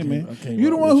 bro. Yeah, man. I can't You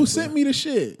the rock one with who you, sent bro. me the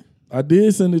shit. I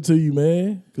did send it to you,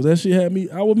 man. Because that shit had me.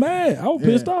 I was mad. I was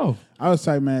pissed off. I was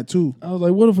type mad too. I was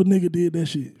like, what if a nigga did that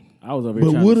shit? I was over here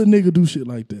But trying would a to, nigga do shit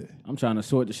like that? I'm trying to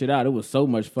sort the shit out. It was so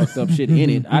much fucked up shit in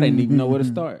it. I didn't even know where to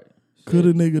start. Could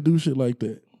a nigga do shit like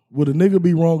that? Would a nigga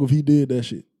be wrong if he did that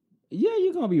shit? Yeah,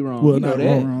 you're gonna be wrong. Well, you know not that.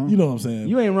 wrong. You know what I'm saying?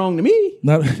 You ain't wrong to me.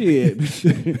 Not Shit.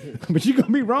 But you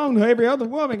gonna be wrong to every other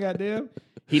woman, goddamn.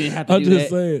 He didn't have to I'm do just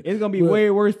that. saying. It's gonna be But- way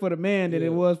worse for the man than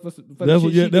it was for the That's shit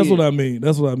what. she Yeah, that's did. what I mean.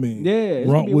 That's what I mean. Yeah, it's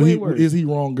wrong. gonna be Will way he, worse. is he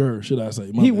wronger? Should I say?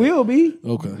 My He bad. will be.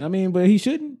 Okay. I mean, but he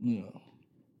shouldn't.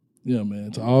 Yeah,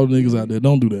 man. To all niggas out there,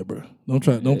 don't do that, bro. Don't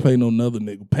pay no another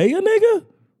nigga. Pay a nigga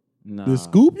Nah. to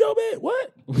scoop your bed.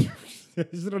 What?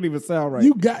 This don't even sound right.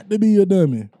 You got to be a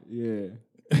dummy. Yeah.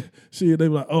 Shit, they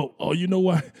be like, oh, you know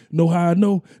why? Know how I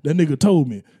know? That nigga told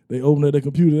me. They open up their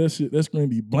computer, that screen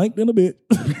be blanked in a bit.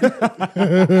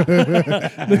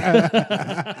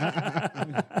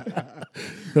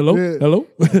 Hello? Yeah. Hello?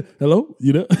 Hello?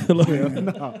 You there? Hello?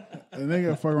 A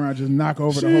nigga fuck around, just knock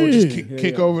over the whole, just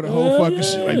kick over the whole fucking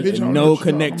shit. Like, bitch, I don't know No what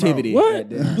you talking connectivity.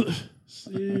 What?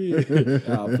 Shit.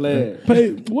 Oh, play.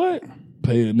 Pay what?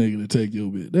 Pay a nigga to take your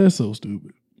bit. That's so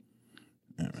stupid.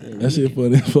 That shit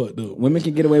funny as fuck though. Women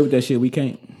can get away with that shit. We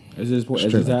can't. That's just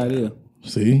how it is.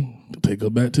 See? Take her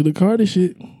back to the Cardi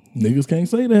shit. Niggas can't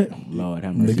say that. Lord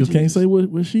have mercy. Niggas can't say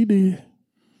what she did.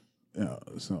 Yeah,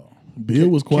 so Bill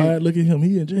was quiet. Look at him.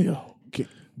 He in jail.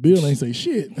 Bill ain't say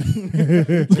shit.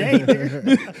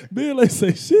 Bill ain't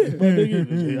say shit. My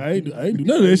nigga, I ain't do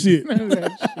none of that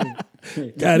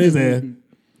shit. Got his ass.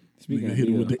 Speaking Nigga of hit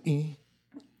him Bill. with the in.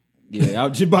 Yeah, I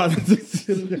was just about to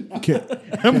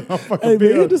Hey, man,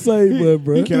 hit the same button,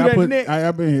 bro. can I put?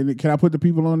 I've been here. Can I put the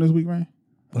people on this week, man?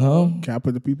 Huh? Can I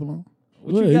put the people on?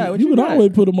 What you got? What you you can got? always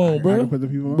put them on, I bro. can put the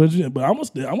people on. But I'm gonna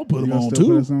put You them gonna on still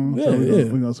too. put us on? Yeah, So yeah.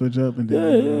 we gonna switch up and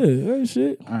then. Yeah. Ain't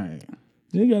shit. All right.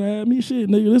 You ain't gotta add me shit,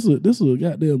 nigga. This is a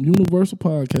goddamn universal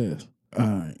podcast. All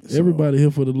right. So, Everybody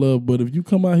here for the love, but if you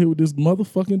come out here with this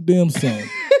motherfucking damn song,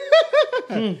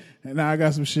 and now I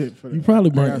got some shit for the, you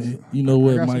probably I got burnt. some- You know I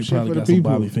what? got some Mike shit probably for the got some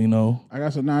people. Bobby Fino. I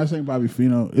got some. No, this ain't Bobby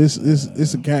Fino. It's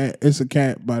a cat. It's a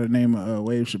cat by the name of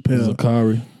Wave Chappelle,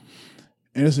 Zakari,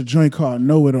 and it's a joint called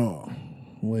Know It All.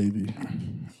 Wavy.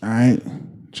 All right,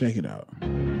 check it out.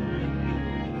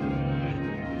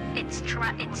 It's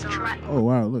trap. Oh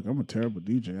wow, look, I'm a terrible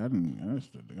DJ. I didn't. That's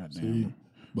the goddamn.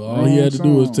 But all he had to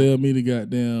do was song. tell me to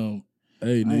goddamn, hey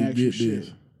I ain't nigga, ask you get shit.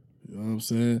 this. You know what I'm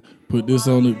saying? Put this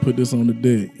on the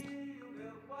deck.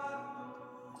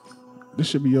 This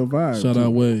should be your vibe. Shout too.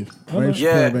 out Wave. Wave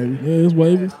Yeah. Chappelle, baby. Yeah, it's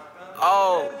Wavy.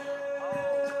 Oh.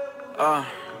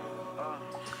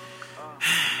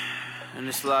 And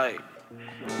it's like.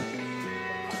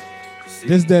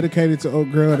 This dedicated to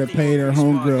old girl that paid her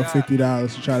homegirl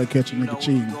 $50 to try to catch a nigga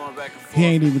cheating. He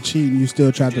ain't even cheating. You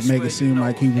still tried to make it seem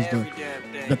like he was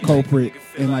the culprit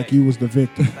and like you was the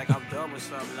victim.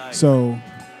 So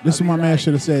this is what my man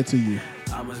should have said to you.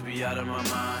 I must be out of my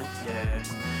mind, yeah.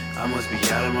 I must be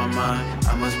out of my mind.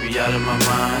 I must be out of my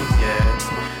mind,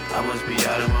 yeah. I must be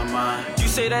out of my mind. You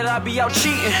say that I be out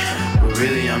cheating, but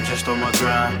really I'm just on my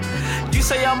grind. You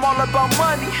say I'm all about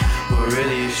money, but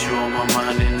really it's you on my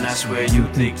mind. And that's where you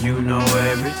think you know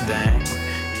everything.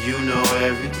 You know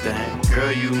everything,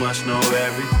 girl, you must know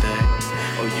everything.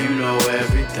 Oh, you know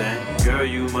everything, girl,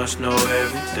 you must know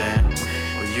everything.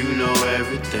 Oh, you know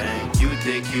everything, you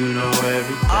think you know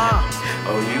everything.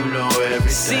 Oh, you know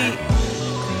everything. See,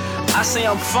 I say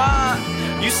I'm fine,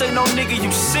 you say no nigga,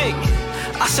 you sick.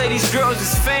 I say these girls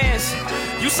is fans,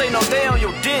 you say no, they on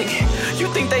your dick. You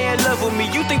think they in love with me,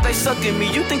 you think they sucking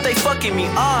me, you think they fucking me,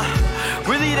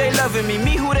 really they loving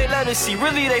me, who they let us see,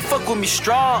 really they fuck with me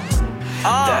strong.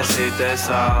 That's it, that's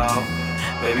all.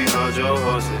 Baby, hold your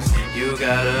horses. You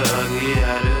got an ugly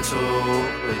attitude,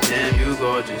 but damn, you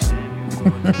gorgeous.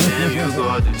 Damn, you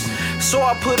gorgeous. So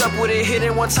I put up with it, hit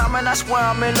it one time, and I swear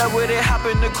I'm in love with it. Hop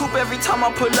in the coupe every time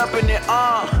I pull up in it,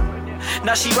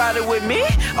 Now she riding with me?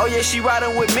 Oh yeah, she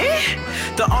riding with me?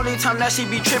 The only time that she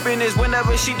be tripping is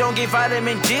whenever she don't get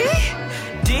vitamin D.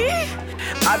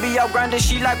 I be out grinding,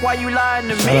 she like, why you lying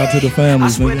to me? Shout out to the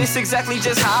families, I swear nigga. this exactly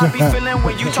just how I be feeling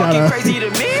when you talking crazy to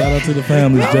me. Shout out to the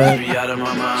families, I Jack. must be out of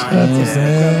my mind. You know what I'm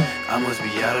saying? I must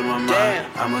be out of my mind.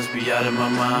 I must be out of my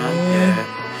mind.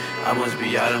 Yeah. I must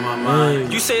be out of my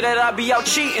mind. You say that I be out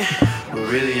cheating, but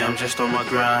really I'm just on my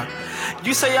grind.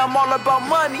 You say I'm all about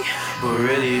money, but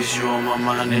really it's you on my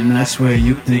mind. And that's where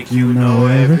you think you know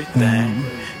everything.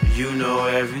 You know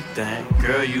everything,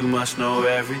 girl, you must know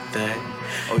everything.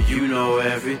 Oh, you know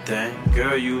everything,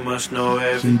 girl, you must know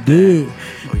everything. She did.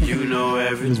 Oh, you know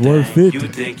everything. It's worth 50. You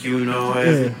think you know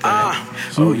everything.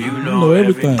 She- Oh, you know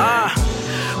everything.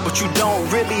 But you don't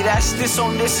really. That's this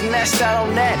on this and that's that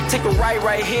on that. Take a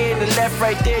right here and the left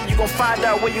right there. You gon' find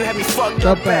out where you had me fucked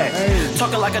up at.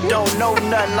 Talking like I don't know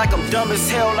nothing, like I'm dumb as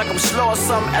hell, like I'm slow or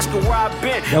something. Asking where I've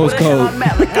been. That was where the hell cold. I'm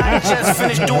at, like I ain't just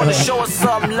finished doing a show or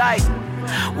something. Like,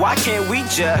 why can't we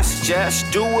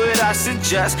just do what I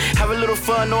suggest? Have a little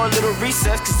fun or a little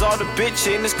recess, cause all the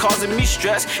bitchin' is causing me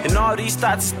stress. And all these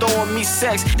thoughts is throwing me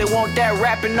sex. They want that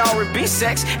rap and R&B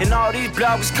sex. And all these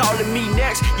bloggers calling me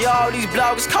next. Yeah, all these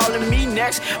bloggers calling me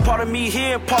next. Part of me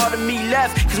here and part of me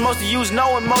left. Cause most of you's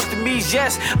know and most of me's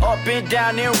yes. Up and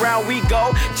down and round we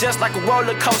go, just like a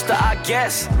roller coaster, I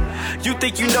guess. You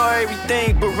think you know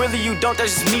everything, but really you don't,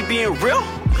 that's just me being real.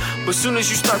 But soon as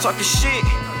you start talking shit,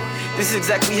 this is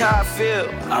exactly how I feel.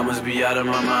 I must be out of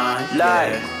my mind,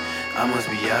 lie. I must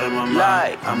be out of my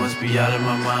mind. I must be out of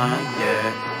my mind,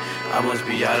 yeah. I must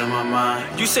be out of my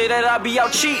mind. You say that I be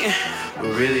out cheating, but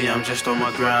really I'm just on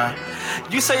my grind.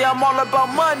 You say I'm all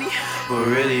about money, but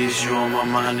really it's you on my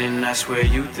mind. And that's where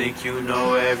you think you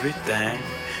know everything.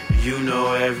 You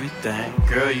know everything,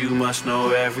 girl, you must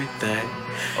know everything.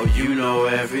 Oh, you know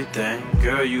everything,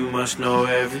 girl, you must know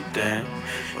everything.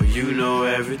 Oh, you know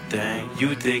everything,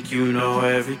 you think you know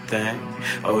everything.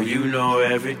 Oh, you know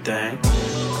everything.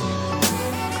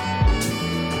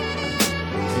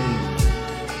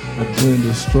 A blend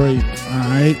is straight.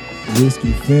 Alright.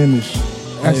 Whiskey finish.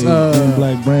 That's, Hey,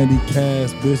 Black Brandy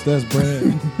Cass, bitch, that's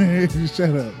brand.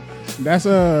 Shut up. That's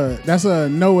a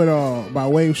Know It All by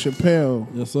Wave Chappelle.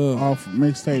 Yes, sir. Off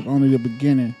mixtape Only the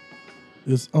Beginning.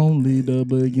 It's only the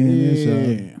beginning,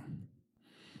 Yeah.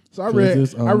 So I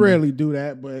rarely do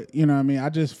that, but you know what I mean. I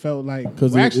just felt like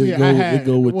 'Cause it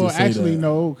go with to say actually that.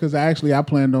 no, because I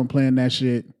planned on playing that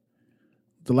shit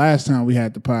the last time we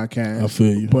had the podcast. I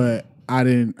feel you. but I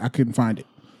couldn't find it.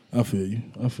 I feel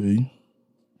you.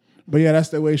 But yeah, that's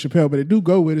the Wave Chappelle. But it do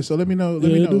go with it. So let me know.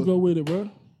 Let me Yeah, know do go with it, bro.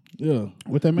 Yeah.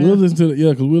 what that man. We'll listen to that.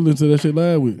 Yeah, because we'll listen to that shit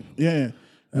live with. Yeah.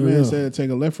 That man said take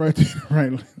a left, right,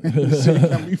 right. So you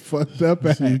got me fucked up.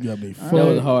 So you got me fucked That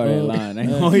was a hard up. line. I ain't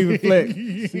gonna even flex.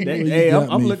 Hey, got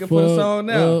I'm me looking for the fucked song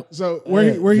now. up. So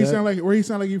where he Jack.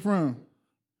 sound like he from?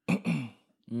 I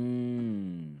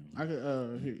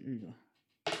could here you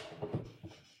go.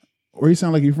 Where he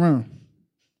sound like he from?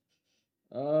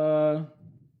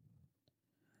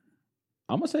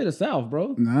 I'm gonna say the South,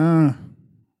 bro. Nah,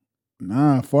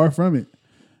 far from it.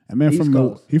 That man East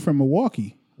Coast. he from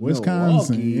Milwaukee,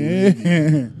 Wisconsin. Milwaukee.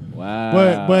 Yeah.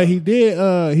 Wow. But he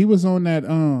did he was on that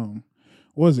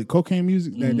what was it, Cocaine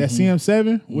Music, that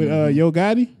CM7 with Yo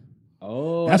Gotti.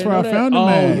 Oh, That's where I didn't know found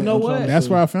that. him at. You know what? That's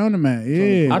where I found him at.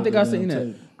 Yeah. I think I seen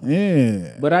that,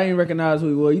 Yeah. but I didn't recognize who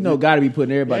he was. You know, gotta be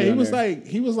putting everybody. Yeah, on there.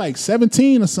 he was like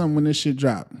 17 or something when this shit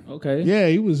dropped. Okay. Yeah,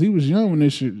 he was young when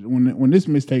this shit when this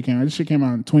mixtape came out. This shit came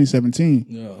out in 2017.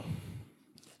 Yeah.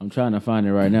 I'm trying to find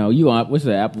it right now. You on what's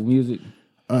that? Apple Music?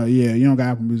 Yeah, you don't got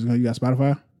Apple Music. You got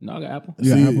Spotify? No, I got Apple. You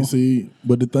got Apple? See,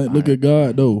 but the thing, look at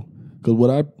God though, because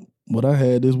what I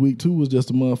had this week too was just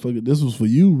a motherfucker. This was for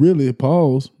you, really.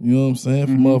 Pause. You know what I'm saying?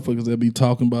 For motherfuckers that be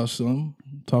talking about something,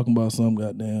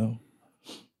 goddamn.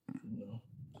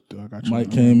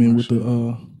 Mike came in with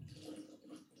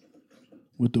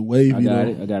the wavy. I got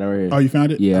it right here. Oh, you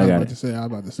found it? Yeah, I got was about it. to say I was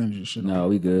about to send you shit. No,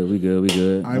 we good.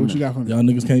 All right, what you got for me? Y'all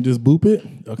niggas can't just boop it.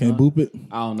 Y'all can't boop it.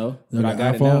 I don't know. Y'all But got I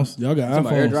got iPhones. it now. Y'all got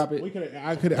Somebody iPhones. airdrop it.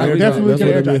 I definitely That's could what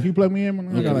it airdrop. is. Can you plug me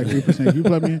in? I got like 3%. Can you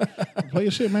plug me in? Play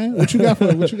your shit, man. What you got for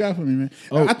me, man?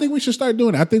 Oh. I think we should start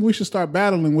doing it. I think we should start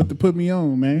battling with the put me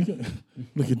on, man.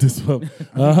 Look at this.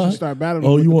 Start battling.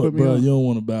 Oh, with you the want, put me bro? on. You don't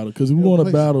want to battle because if we want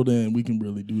to battle, then we can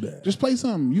really do that. Just play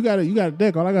something. You got a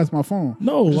deck. All I got is my phone.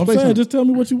 No, just I'm play saying something. just tell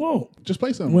me what you want Just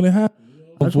play something. when it happens.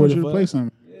 I just want you to play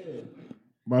something.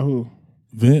 By who?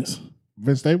 Vince.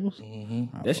 Vince Staples.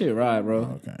 That shit right, bro.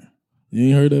 Okay. You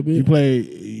ain't heard that bitch? You play.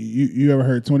 You ever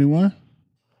heard 21?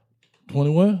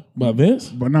 21 by Vince,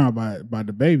 But nah, by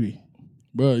the baby.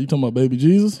 bro. You talking about Baby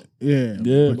Jesus? Yeah.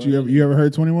 Yeah, But you ever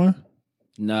heard 21?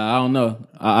 Nah, I don't know.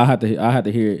 I have to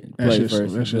hear it That play shit,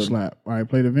 first. that shit slap. All right,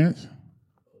 play the Vince.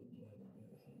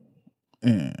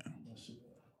 Yeah.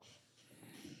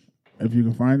 If you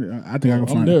can find it, I think I can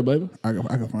find I'm there, it. baby. I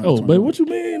can find it. Oh, baby, what you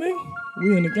mean, nigga?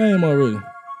 We in the game already.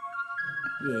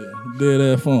 Yeah, dead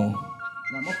ass phone.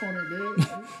 Nah, my phone ain't dead.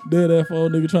 Dead ass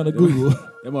phone, nigga trying to Google.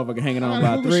 That motherfucker hanging on I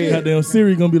by Google 3. shit. Goddamn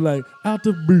Siri gonna be like, out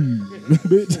the breeze,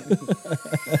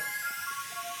 bitch.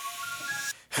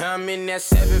 I'm in that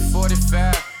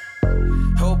 745.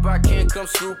 Hope I can come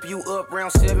scoop you up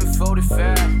round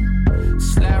 745.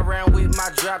 Slide around with my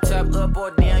drop top up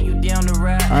or down, you down the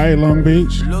ride. All right, Long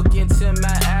Beach. Look into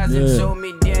my eyes and Yeah. show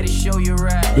me daddy, show you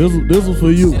right. This was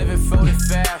for you.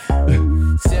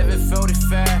 745.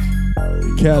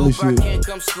 745. Cali Hope I shit. can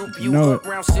come scoop you know up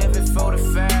round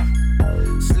 745.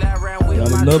 Slide around with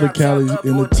Got my another drop top Cali up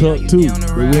in the or down, tuck you too, down the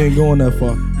but we ride. ain't going that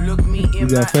far. Look me in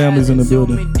got my families eyes in the and show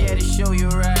building. me daddy, show you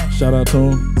right. Shout out to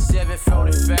him.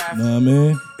 745. Know what I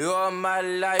mean? All my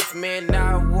life, man,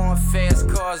 I want fast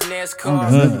cars, NASCAR.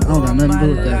 I don't got nothing to do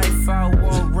with that. All my life, I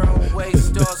want runway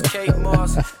stars, Kate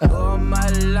Moss. All my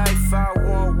life, I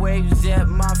want waves at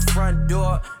my front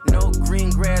door. No green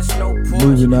grass, no porch.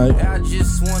 Movie night. I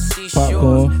just want to see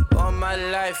Popcorn. shores. All my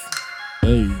life,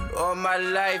 Hey, all my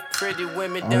life, pretty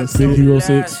women All done the told me Hero lies.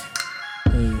 6.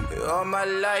 Hey, All my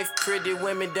life, pretty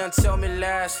women done told me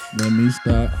lies. let me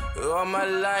stop. All my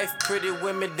life, pretty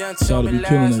women done Shout told to me be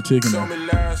killing lies. that chicken Told though. me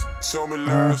lies. Told me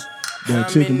lies. That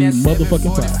chicken be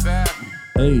motherfucking fire.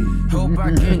 Hey, Hope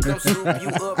I can come scoop you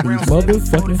up these round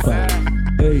motherfucking fire.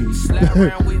 745. Hey, Slide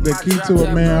around with The my key drop to a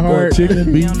top man up, heart. boy,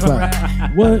 chicken be down the fire.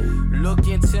 ride. What? Look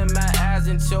into my eyes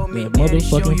and told me That daddy,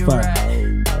 show motherfucking you fire.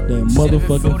 right. That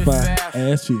motherfucking fire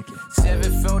ass chicken.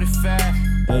 745.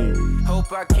 Hey,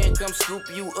 Hope I can come scoop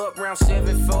you up round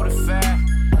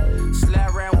 745. Slide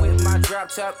around with my drop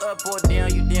top up or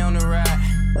down, you down the ride.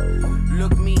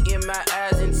 Look me in my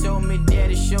eyes and told me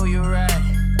daddy, show you right.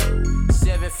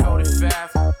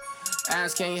 745.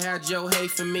 Eyes can't hide your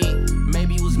hate for me.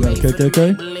 Maybe it was You got made for the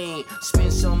KKK? Maybelline.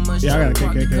 Spend so much Yeah, I time got a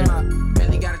park the KKK. car.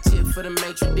 Barely got a tip for the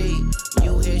maitre d'.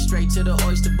 You head straight to the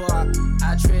oyster bar.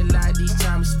 I tread light each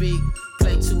time I speak.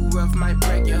 Play too rough, might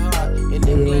break your heart. And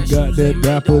them Lil glass got shoes, they that made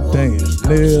dapper the walk. damn. These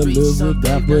long Lil streets, is a some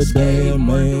dapper people stay damn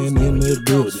more man those in than the you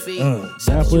building. those feet.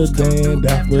 Dapper Some damn,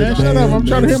 dapper Man, shut up. I'm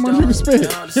trying to hear my damn. nigga spit.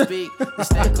 This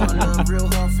thing called love real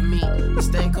hard for me. This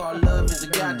thing called love is a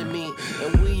god to me.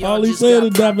 And we All he just said got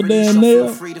is dapper property, damn so feel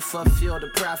nail. free to fulfill the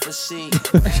prophecy.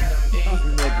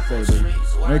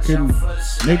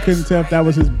 They couldn't tell if that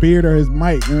was his beard or his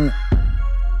mic.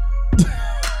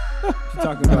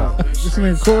 Talking about This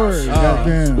nigga Corey.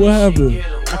 Goddamn. What happened?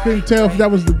 I couldn't tell if that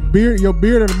was the beard, your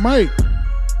beard or the mic.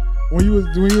 When you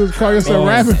was calling yourself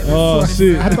rapping. Oh,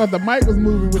 shit. I thought the mic was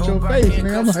moving with your face, and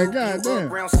I'm like, God damn.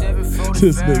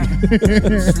 This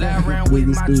nigga. Slide around with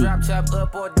Nigga my stupid. drop top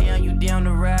up or down, you down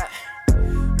the ride.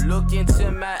 Look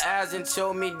into my eyes and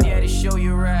told me daddy, show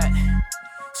you right.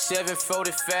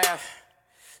 745.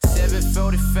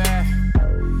 745.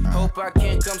 Hope I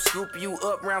can come scoop you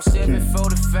up round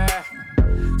 745.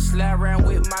 Slide around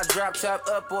with my drop top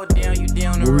up or down, you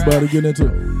down the What we about to ride. get into?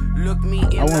 Look me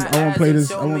in I want- my I want eyes play and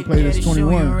this- I told want me play this daddy, show you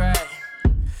 21. right.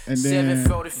 And then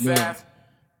 745.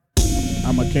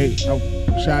 I'm a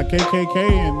shot KKK,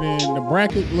 and then the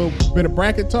bracket, little bit of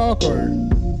bracket talk, or We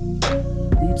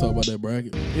can talk about that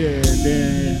bracket. yeah, and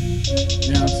then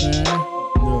you know what I'm saying. Yeah.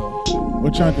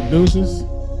 What y'all the deuces?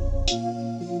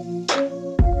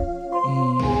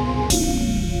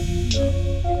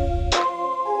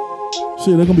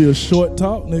 Shit, that's gonna be a short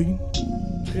talk, nigga.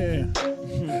 Yeah,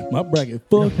 My bracket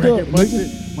fucked bracket, up, my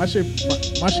nigga.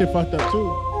 shit fucked up too.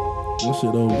 That shit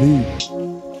OV.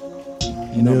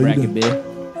 Ain't no Yeah, you bracket done-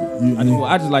 bed.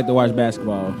 I just like to watch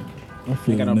basketball. I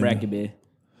feel Ain't got no nigga. bracket bed.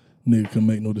 Nigga can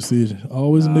make no decision.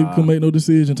 Always a nigga can make no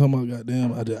decision. Talking about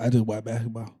goddamn, I just watch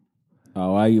basketball.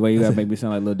 Oh, why you gotta make me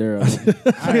sound like Lil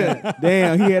Daryl?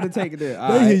 Damn, he had to take it there.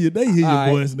 They hear your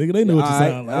voice, nigga. They know what you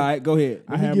sound like. All right, go ahead.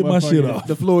 I had Get my shit motherfucking- off.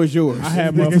 The floor is yours. I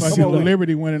had Come motherfucking on.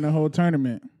 Liberty winning the whole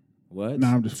tournament. What?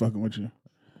 Nah, I'm just fucking with you.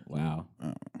 Wow.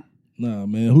 Nah,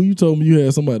 man. Who you told me you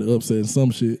had somebody upset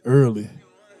some shit early?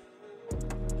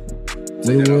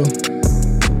 Well,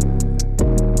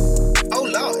 Oh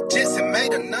Lord, Jetson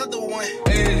made another one.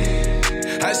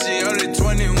 Hey, how she only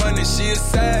 21 and she a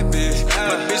savage.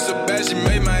 My bitch so bad she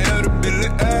made my elder be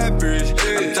look average.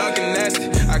 I'm talking nasty,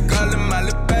 I call her my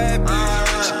little bad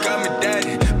bitch. She call me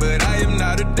daddy, but I am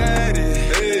not a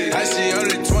daddy. How she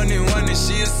only 21 and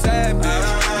she a savage.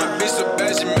 My bitch so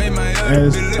bad she made my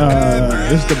elder be look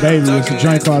average. It's the baby. It's a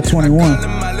joint called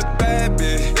 21.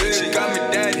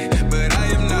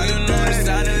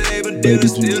 Baby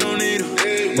Jesus.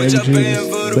 Baby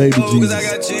Jesus. Baby Jesus.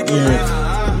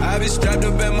 I be strapped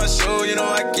up at my show, you know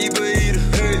I keep a heater.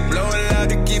 Blowing loud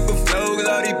to keep a flow, cause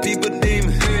all these people need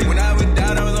me. When I was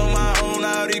down, I was on my own,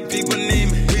 all these people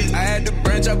need me. I had to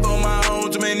branch up on my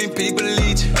own, too many people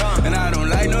leech. And I don't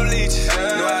like no leeches,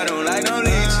 no I don't like no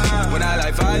leeches. When I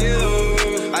like 5 years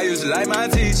old, I used to like my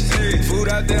teachers. Food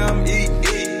out there, I'm eat.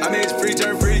 I made it free,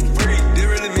 turn free. Didn't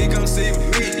really me, come see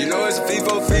me. You know it's a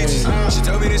FIFO feature. She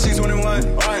told me that she's 21.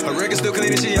 Her record still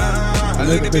clean and she young. I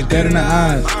Look at bitch dead in the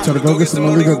eyes. Told her go get some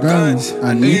illegal guns.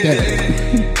 I need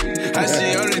that. I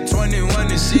see only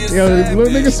 21 and she is Yo, little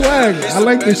nigga swag. I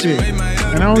like this shit.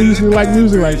 And I don't usually like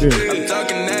music like this. I'm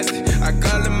talking nasty. I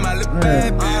call him my little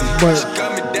bad bitch. She call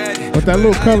me daddy. But that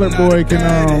little colored boy can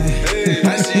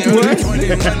I see only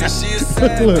 21 and she is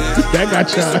sad. look, that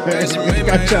got y'all attention.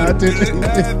 I'm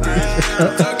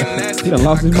talking nasty. He done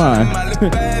lost his mind. My little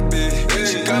bad bitch.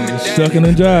 She call me daddy. Shucking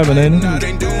and jiving, ain't it?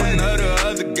 Ain't doing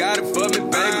other got it for me,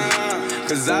 baby.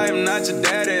 Cause I am not your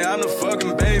daddy, I'm the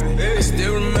fucking baby. I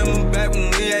still remember back when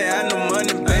we ain't had no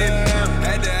money, baby.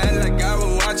 Had to act like I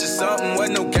was watching something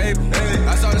with no cable.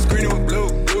 I saw the screen, it was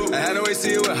blue. I had no way to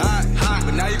see it was hot.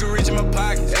 But now you can reach in my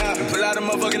pocket and pull out a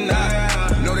motherfucking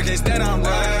knife. No, they can't stand how I'm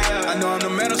right. I know I'm the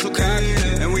man, I'm so cocky.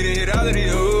 And we done hit all of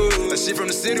these hoes. A shit from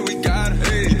the city, we got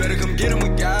her. You better come get him, we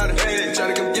got her. Try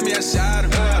to come get me, I shot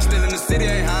him. I'm still in the city,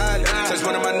 ain't hiding. Touch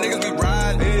one of my niggas, we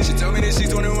ride. She told me that she's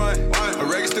 21. Her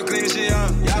record still clean and she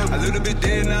young. I looked a bit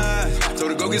dead in the eyes.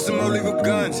 Told her go get some more legal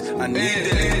guns. I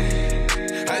need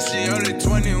that. How she only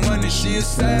 21 and she a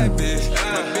savage.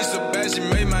 My bitch so bad she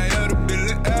made my elder be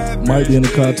look average. Might be in the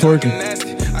car twerking.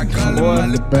 I call her my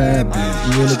little Bad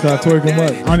bitch. You in the car twerking,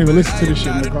 Mike? I don't even listen to this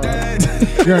shit in the car.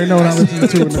 You already know what I'm listening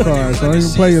to in the car, so don't even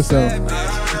play yourself.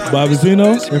 Bobby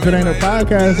Pino? If it ain't a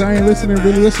podcast, I ain't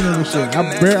really listening to shit.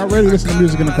 I rarely listen to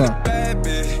music in the car.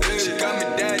 She call me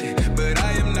daddy, but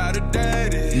I am not a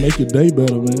daddy. Make your day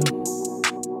better, man.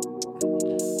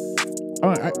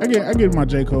 I get my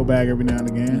J. Cole bag every now and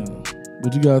again.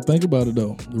 But you gotta think about it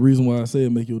though. The reason why I say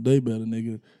make your day better,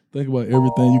 nigga. Think about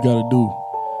everything you gotta do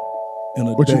in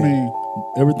a What day. you mean?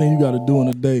 Everything you gotta do in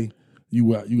a day. You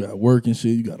got work and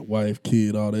shit. You got a wife,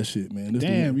 kid, all that shit, man. This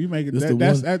Damn, you make it. this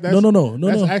That's no.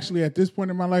 That's actually at this point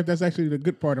in my life. That's actually the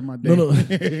good part of my day. No.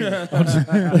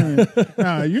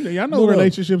 Nah, y'all know No.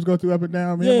 relationships go through up and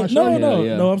down. Man, Yeah, my shorty-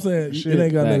 no. I'm saying Shit, it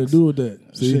ain't got nothing to facts. do with that.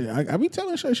 See, Shit, I be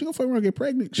telling her she gonna fuck around and get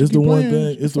pregnant. She it's the keep one playing,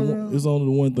 thing. she It's fuck around. it's only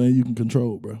the one thing you can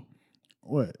control, bro.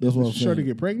 What? That's what I'm Sure to saying.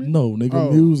 get pregnant? No, nigga,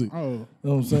 Oh, music. oh. You know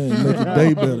what I'm saying? Make your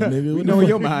day better, nigga. What know the in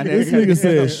your fuck? mind, This nigga. nigga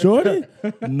said, shorty?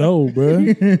 No, bro.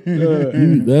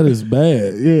 That is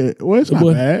bad. Yeah, well, it's not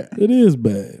Boy, bad. It is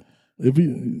bad.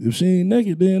 If she ain't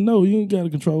naked, then no, you ain't got to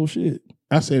control shit.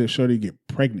 I said that shorty get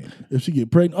pregnant. If she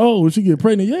get pregnant,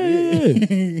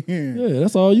 yeah.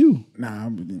 That's all you. Nah,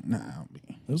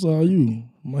 That's all you.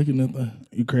 I'm liking that thing.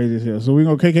 you crazy as hell. So we're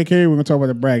gonna KKK. We're gonna talk about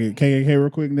the bracket. KKK real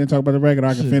quick, and then talk about the bracket.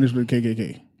 I can finish with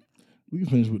KKK. We can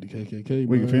finish with the KKK.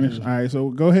 We bro. can finish. All right, so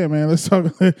go ahead, man. Let's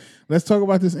talk. Let's talk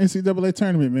about this NCAA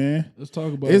tournament, man. Let's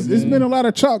talk about It's it. been a lot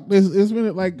of chalk. It's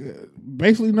been like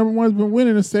basically number one's been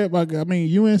winning instead. Like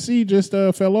UNC just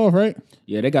fell off, right?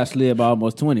 Yeah, they got slid by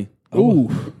almost 20. Ooh,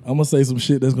 I'm gonna say some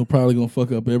shit that's probably gonna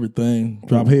fuck up everything.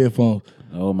 Drop headphones.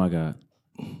 Oh my God.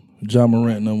 John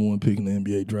Morant, number one pick in the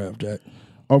NBA draft, Jack.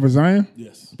 over Zion?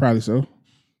 Yes. Probably so.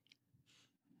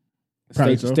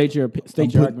 Probably State so. your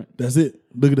argument. That's it.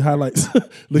 Look at the highlights.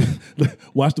 look,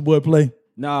 watch the boy play.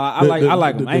 No, I like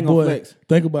him. I ain't gonna flex.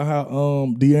 Think about how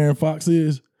De'Aaron Fox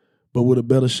is, but with a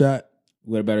better shot.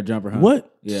 With a better jumper, huh?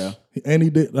 What? Yeah. And he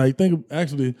did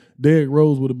actually Derrick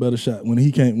Rose with a better shot when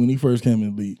he first came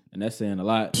in the league. And that's saying a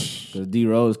lot. Because D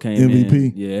Rose came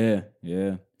MVP. in.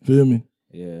 Yeah. Feel me?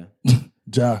 Yeah.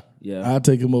 Ja. Yeah. I'll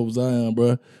take him over Zion,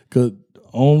 bro. Cause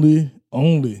only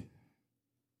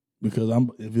because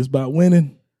if it's about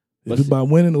winning, or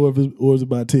if it's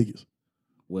about tickets.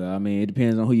 Well, I mean, it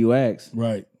depends on who you ask.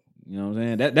 Right. You know what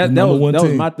I'm saying? That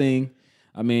was my thing.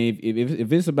 I mean, if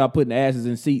it's about putting asses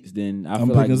in seats, then I feel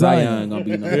like Zion gonna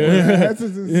be number one. You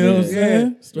know what I'm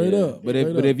saying? Straight up. But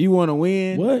if you want to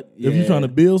win, what? If you trying to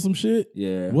build some shit,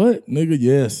 what, nigga?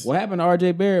 Yes. What happened to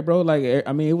RJ Barrett, bro? Like,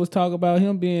 I mean, it was talk about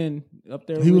him being up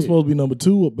there. He was supposed to be number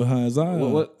 2 up behind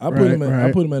Zion. I put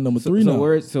him at number 3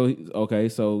 now.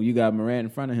 So you got Morant in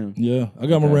front of him. Yeah, I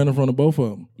got Morant in front of both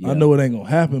of them. I know it ain't gonna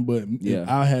happen, but if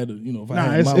I had to, if I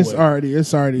had my way, it's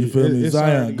already. You feel me?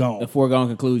 Zion gone. The foregone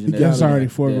conclusion. It's already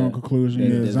foregone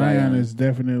conclusion. Yeah, Zion is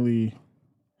definitely.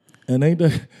 And ain't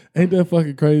that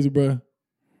fucking crazy, bro?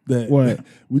 That what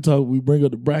we bring up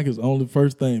the brackets. Only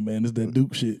first thing, man, is that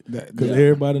Duke shit. Because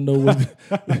everybody know what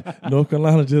North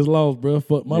Carolina just lost, bro.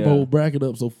 Fuck my whole bracket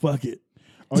up, so fuck it.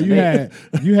 Oh, you had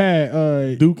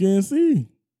Duke NC.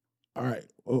 All right,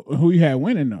 who you had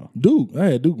winning though? Duke. I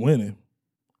had Duke winning.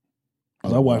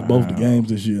 Cause I watched both the games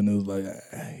this year, and it was like,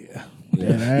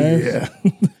 yeah.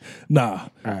 Nah.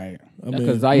 All right.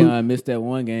 Because Zion missed that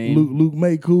one game. Luke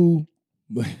May cool,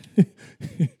 but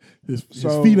his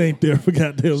feet ain't there for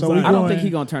goddamn Zion. I don't think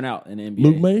he's gonna turn out in the NBA.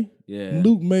 Luke May? Yeah.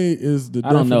 Luke May is the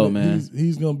I don't know, man.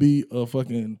 He's gonna be a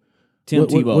fucking Tim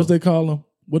Tebow. What's they call him?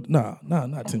 What? Nah,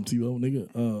 not Tim Tebow, nigga.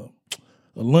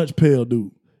 A lunch pail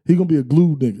dude. He gonna be a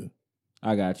glue nigga.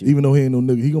 I got you. Even though he ain't no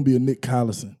nigga, he gonna be a Nick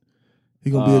Collison. He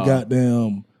gonna be a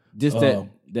goddamn just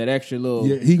that extra little.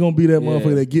 Yeah, he gonna be that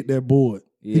motherfucker that get that board.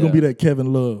 Yeah. He gonna be that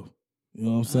Kevin Love. You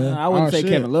know what I'm saying? I wouldn't say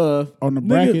Kevin Love on the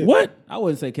bracket. Nigga, what? I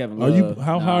wouldn't say Kevin Love.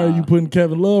 How high are you putting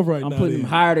Kevin Love right now? I'm putting him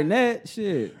higher than that.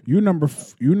 Shit. You number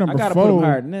I gotta 4. put him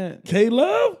higher than that. K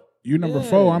Love. You number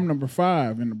 4. I'm number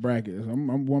 5 in the brackets.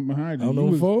 I'm one behind you. I'm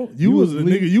number 4. You was a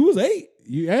nigga. You was 8.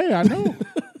 I know.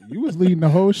 You was leading the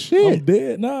whole shit. I'm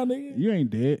dead. Nah, nigga. You ain't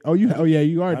dead. Oh yeah,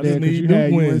 you are dead because you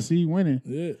had UNC winning.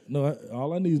 Yeah. No,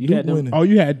 all I need is Duke winning. Oh,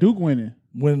 you had Duke winning.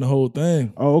 Winning the whole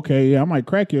thing. Oh, okay. Yeah, I might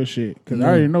crack your shit because I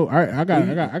already know. I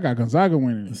got Gonzaga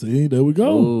winning. See, there we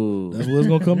go. Ooh. That's what it's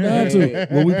gonna come down to.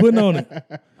 What we putting on it?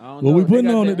 What we putting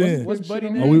on it then? What's Buddy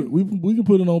name? We can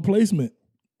put it on placement.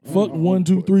 Fuck 1,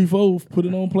 2, 3, 4. Put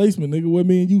it on placement, nigga. Where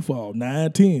me and you fall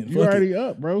 9, 10. You already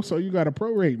up, bro. So you got to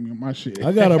prorate me on my shit.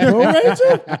 I got to prorate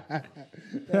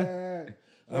you.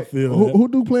 I feel who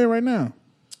Duke playing right now?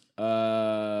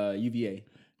 UVA.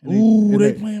 Ooh,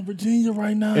 they playing Virginia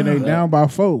right now. And they down by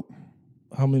 4.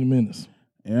 How many minutes?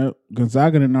 Yep.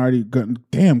 Gonzaga done already.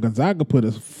 Gonzaga put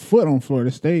his foot on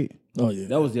Florida State. Oh yeah,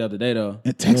 that was the other day though.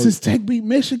 And Texas Tech beat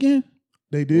Michigan.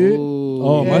 They did. Ooh,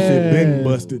 oh, my shit been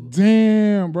busted.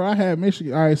 Damn, bro. I had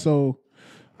Michigan. All right, so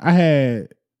I had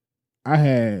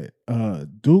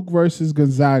Duke versus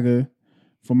Gonzaga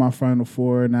for my Final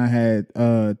Four, and I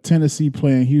had Tennessee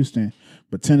playing Houston,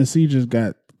 but Tennessee just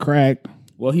got cracked.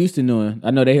 Well, Houston doing.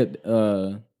 I know they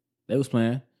was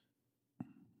playing.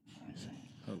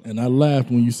 And I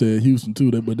laughed when you said Houston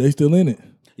too, but they still in it.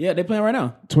 Yeah, they playing right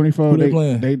now. 24. Who they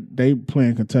playing? They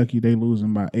playing Kentucky. They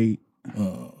losing by 8.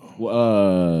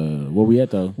 Where we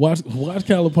at though? Watch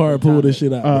Calipari pull this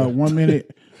shit out. 1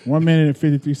 minute and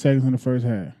 53 seconds in the first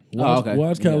half.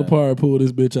 Watch Calipari pull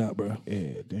this bitch out, bro.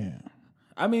 Yeah, damn.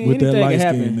 I mean, with that light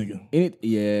skinned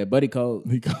nigga. Buddy Cole.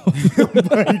 He cold.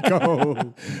 Buddy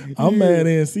Cole. I'm mad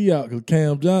NC out because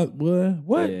Cam Johnson, boy.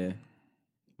 What? Yeah.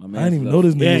 I didn't even know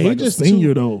this nigga was like just a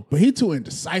senior though. But he too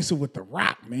indecisive with the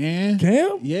rock, man.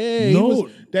 Cam? Yeah. No.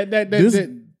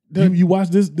 You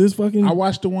watched this fucking. I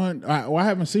watched the one. I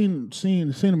haven't seen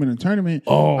him in the tournament.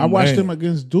 Oh, I watched him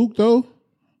against Duke though.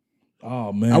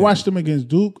 Oh man. I watched him against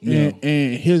Duke, and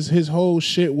his whole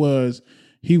shit was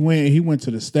he went to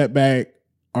the step back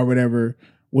or whatever,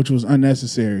 which was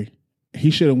unnecessary. He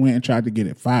should have went and tried to get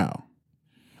it fouled.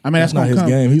 I mean, that's not gonna his come.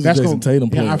 game. He's a Jason Tatum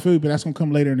player. Yeah, I feel you, but that's gonna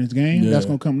come later in his game. Yeah. That's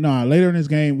gonna come. Later in his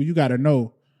game, you gotta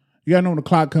know. You gotta know when the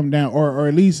clock come down, or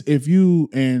at least if you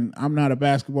and I'm not a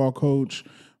basketball coach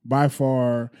by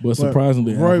far, but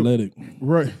surprisingly athletic.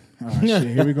 Roy, oh, shit,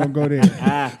 here we gonna go there.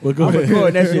 Well, go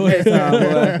ahead. That shit next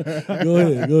time, boy.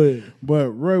 Go ahead. But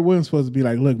Roy Williams supposed to be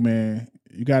like, look, man,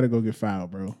 you gotta go get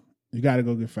fouled, bro. You got to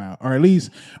go get fouled. Or at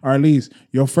least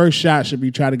your first shot should be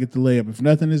try to get the layup. If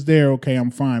nothing is there, okay,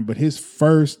 I'm fine. But his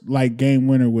first game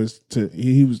winner was to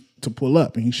pull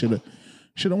up, and he should have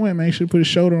went, man. He should have put his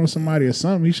shoulder on somebody or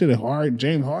something. He should have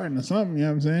James Harden or something, you know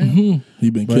what I'm saying? Mm-hmm. He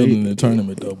been killing in the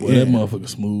tournament though, boy. That motherfucker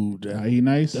smooth. He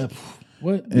nice.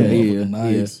 What? Yeah,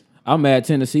 nice. I'm mad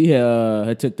Tennessee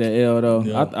had took that L though.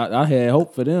 Yeah. I had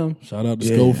hope for them. Shout out to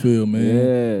Schofield, man.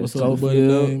 Yeah, What's up, buddy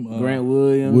name? Grant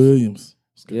Williams. Williams.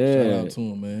 Yeah. Shout out to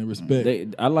him, man.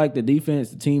 Respect. I like the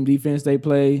defense, the team defense they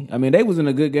play. I mean, they was in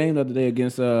a good game the other day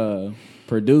against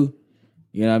Purdue.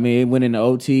 You know what I mean? It went into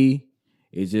OT.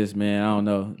 It's just, man, I don't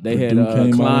know. They Purdue had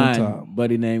came Klein,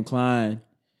 buddy named Klein.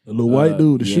 The little white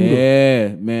dude, the shooter.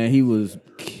 Yeah, man, he was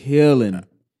killing.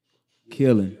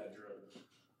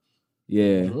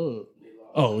 Yeah.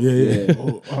 Oh, yeah.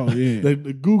 Oh yeah.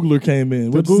 The Googler came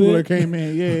in. The What you Googler said? came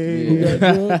in.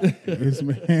 Yeah. This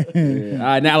man.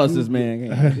 Our analysis, man.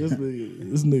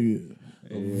 This nigga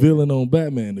a villain on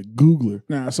Batman, the Googler.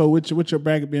 Nah, so with your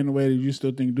bracket being the way that you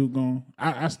still think Duke going,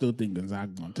 I still think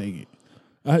Gonzaga gonna take it.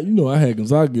 I had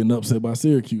Gonzaga getting upset by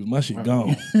Syracuse. My shit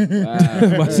gone.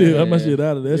 my shit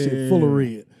out of that shit full of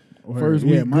red. First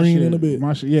week green in a bit.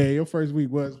 Your first week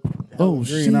was Oh, green.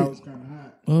 shit. I was kind of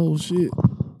hot. Oh shit.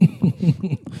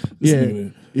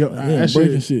 Breaking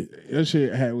shit. That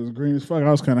shit was green as fuck.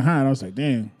 I was kind of high, and I was like,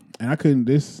 damn. And I couldn't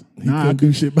I couldn't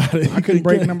do shit about it. I couldn't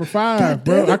break number 5,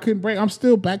 bro. I couldn't break. I'm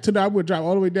still back to I would drop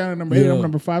all the way down to number 8. I'm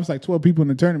number 5. It's like 12 people in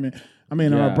the tournament. I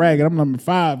mean, on my bracket, I'm number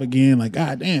 5 again. Like,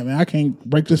 god damn, man, I can't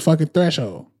break this fucking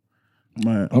threshold.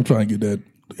 But I'm trying to get that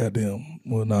goddamn.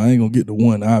 Well, no, I ain't gonna get the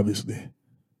 1, obviously.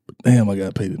 But damn, I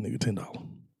gotta pay this nigga $10.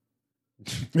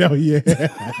 Oh yeah,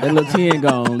 that little 10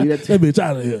 gone. Leave that bitch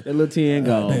out of here. That little 10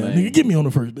 gone, damn, man. Nigga, get me on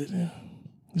the first bitch.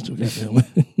 Get your goddamn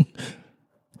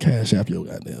cash app your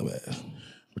goddamn ass.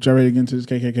 But y'all ready to get into this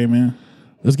KKK, man?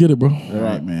 Let's get it, bro. All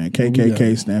right, man.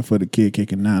 KKK stand for the Kid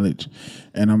Kicking Knowledge.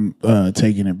 And I'm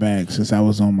taking it back since I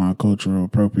was on my cultural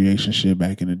appropriation shit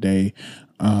back in the day.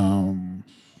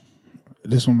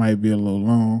 This one might be a little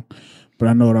long, but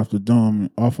I know it off the dome.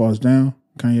 All Falls Down.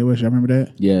 Kanye West, y'all remember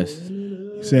that? Yes.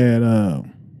 He said,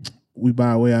 we buy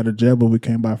our way out of jail, but we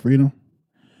can't buy freedom.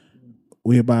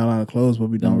 We buy a lot of clothes, but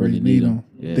we don't really need them.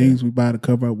 Yeah. Things we buy to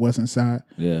cover up what's inside.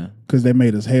 Yeah. Because they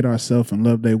made us hate ourselves and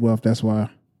love their wealth. That's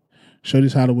why.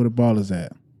 Shorty's holler where the ball is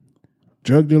at.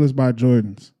 Drug dealers buy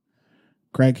Jordans.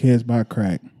 Crackheads buy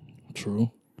crack. True.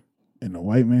 And the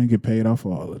white man get paid off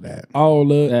for all of that.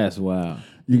 All of That's wild.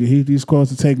 You can heat these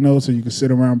quotes to take notes, or you can sit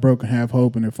around broke and have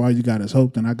hope. And if all you got is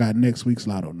hope, then I got next week's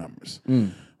lotto numbers.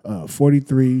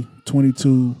 43,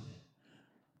 22,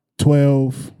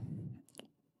 12,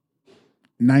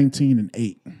 19, and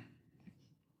 8.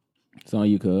 It's on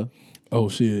you, cuz. Oh,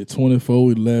 shit.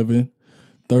 24, 11,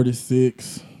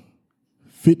 36,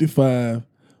 55,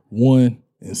 1,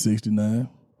 and 69.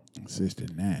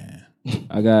 69.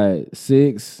 I got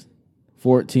 6,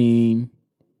 14,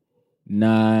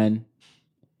 9,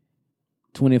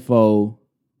 24,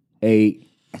 8,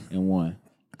 and 1.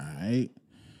 All right.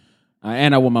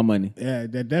 And I won my money. Yeah,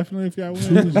 that definitely if y'all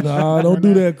win. Nah, don't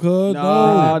do that, cuz.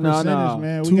 No.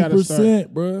 Man, we gotta start. 2%,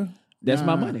 bro. That's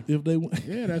my money. If they win.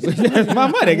 Yeah, that's my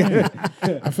money.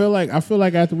 I feel like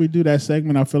after we do that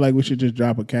segment, I feel like we should just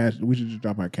drop our cash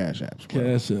apps. Bro.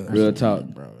 Cash app. Real talk.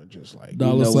 Bro. Just like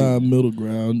 $sign middle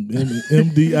ground.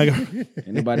 MD. I got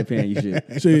anybody paying you shit.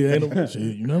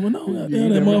 shit, you never know. Goddamn,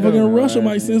 that motherfucker in Russia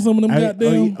might send some of them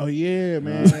goddamn. Oh yeah,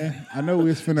 man. I know we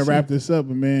was finna wrap this up,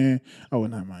 but man. Oh,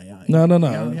 not mine. No. Y'all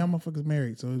motherfuckers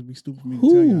married, so it'd be stupid for me to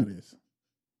tell y'all this.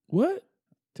 What?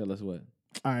 Tell us what.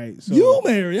 All right, so You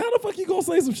married? How the fuck you gonna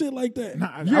say some shit like that?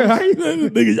 Nah,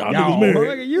 Nigga, y'all niggas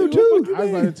married. You too. I was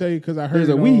about to tell you because I heard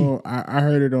I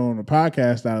heard it on a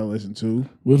podcast I listened to.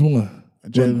 Which one?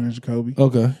 Jalen and Jacoby.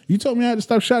 Okay. You told me I had to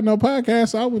stop shouting out podcasts,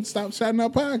 so I would stop shouting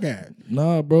out podcasts.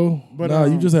 Nah, bro. But,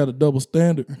 you just had a double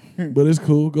standard. But it's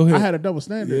cool. Go ahead. I had a double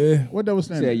standard. Yeah. What double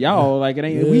standard? Said y'all like it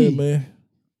ain't yeah, we. man.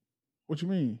 What you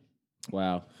mean?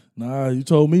 Wow. Nah, you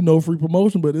told me no free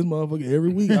promotion, but this motherfucker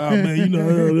every week. Oh man, you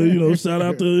know, shout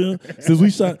out to him. Since we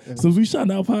shot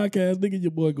our podcast, nigga,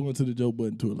 your boy going to the Joe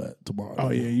Budden tour tomorrow. Oh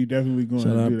yeah, you definitely going.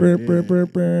 Shout to out, do that.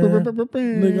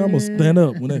 nigga. I'm gonna stand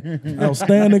up when they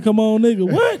outstanding. Come on,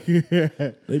 nigga. What?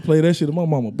 They play that shit at my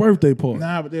mama's birthday party.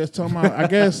 Nah, but they was talking about. I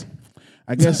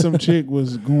guess some chick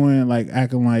was going like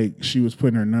acting like she was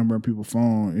putting her number in people's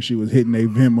phone and she was hitting their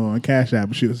Venmo and Cash App,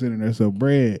 but she was sending her some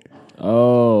bread.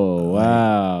 Oh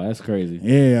wow, that's crazy.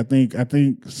 Yeah, I think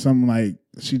something like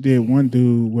she did one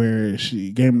dude where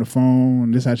she gave him the phone.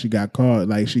 And this is how she got caught.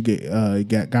 Like she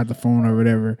got the phone or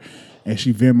whatever, and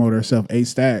she Venmo'd herself 8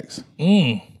 stacks.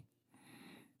 Yeah,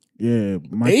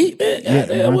 my thing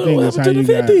is how you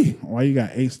got. Why you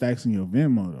got 8 stacks in your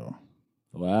Venmo though?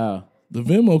 Wow. The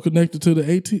Venmo connected to the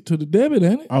debit,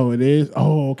 ain't it? Oh, it is.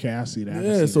 Oh, okay, I see that.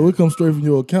 Yeah, so it comes straight from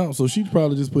your account. So she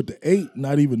probably just put the 8,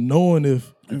 not even knowing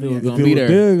if it was gonna be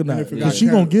there or not. Because she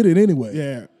gonna get it anyway.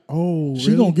 Yeah. Oh,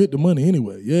 She gonna get the money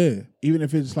anyway. Yeah. even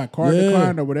if it's like card Yeah.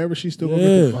 declined or whatever, she's still gonna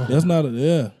Yeah. get the That's not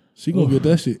a She gonna get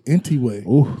that shit anyway.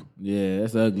 Ooh. Yeah,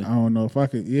 that's ugly. I don't know if I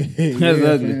could. Yeah, That's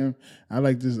ugly. fam. I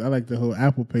like this. I like the whole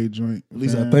Apple Pay joint. At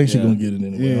least I fam. think she gonna get it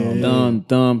anyway. Yeah. I don't know.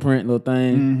 Thumb print little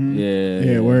thing. Mhm.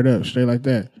 Yeah. Yeah, word up, straight like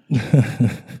that.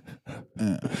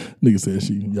 Nigga said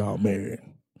y'all married.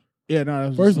 Yeah, no. That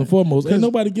was First and foremost, ain't 'cause-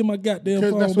 nobody get my goddamn 'cause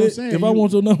phone. that's what I'm Bitch. saying. If I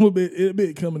want your number, it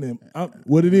be coming in.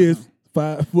 What it is?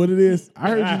 5. What it is? I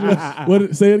heard you just.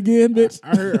 What? Say it again, bitch.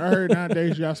 I heard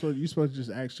nowadays you supposed to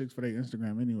just ask chicks for their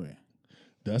Instagram anyway.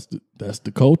 That's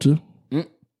the culture.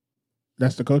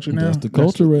 That's the culture now. That's the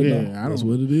culture right yeah, now. I That's don't-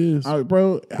 what it is.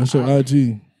 Bro. What's your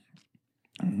IG?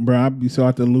 Bro, I'd be so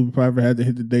out the loop if I ever had to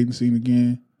hit the dating scene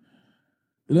again.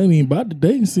 It ain't even about the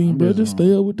dating scene, I'm bro. just Just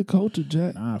stay up with the culture,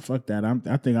 Jack. Nah, fuck that.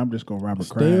 I think I'm just gonna rob a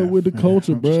Stay up with the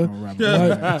culture, I'm just bro. gonna rob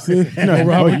a Like, see,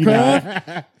 Robert Kraft.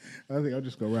 I think I'm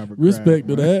just gonna rob a Respect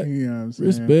to that. You know what I'm saying?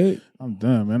 Respect. I'm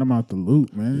done, man. I'm out the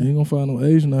loop, You man. ain't gonna find no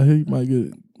Asian out here. You might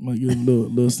get a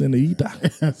little senorita.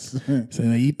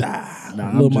 Senorita. Nah,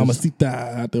 I'm little just- mamacita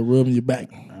out there rubbing your back.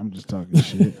 I'm just talking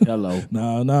shit. Hello.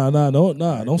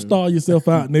 Don't stall yourself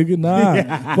out, nigga.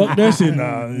 Nah, fuck that shit.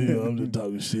 Nah, I'm just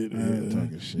talking shit.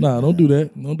 talking shit. Nah, don't do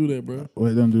that. Don't do that, bro.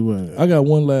 Wait, don't do what? I got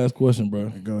one last question, bro.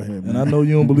 Go ahead, man. And I know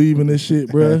you don't believe in this shit,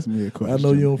 bro. Ask me a question, I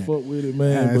know you don't man. fuck with it,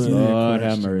 man. Ask But me a Lord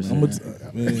have question,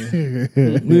 mercy.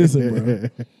 man, listen,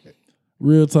 bro.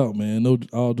 Real talk, man. No,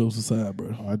 all jokes aside,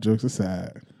 bro. All jokes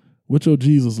aside, What your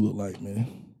Jesus look like, man?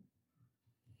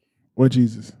 what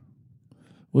Jesus?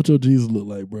 What your Jesus look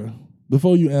like, bro?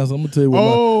 Before you answer, I'm gonna tell you what.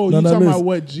 Oh, you talking about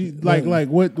listen. what? Like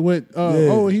what? Yeah.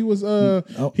 Oh, he was.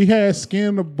 He had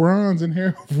skin of bronze and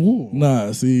hair of wool.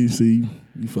 Nah, see,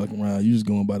 you fucking around. You just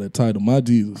going by that title. My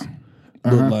Jesus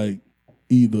look like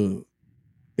either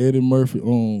Eddie Murphy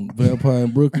on Vampire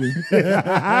in Brooklyn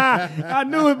I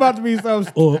knew it was about to be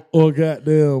something. or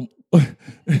goddamn or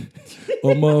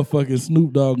motherfucking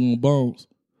Snoop Dogg on Bones.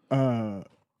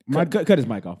 Cut his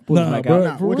mic off. Pull his mic bro.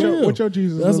 out. For What real. your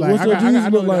Jesus That's- look like? what's your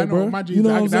Jesus look like, I know bro? my You Jesus.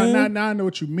 know what I'm saying? Now I know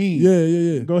what you mean.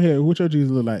 Yeah. Go ahead. What your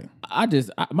Jesus look like?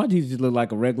 My Jesus just look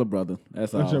like a regular brother.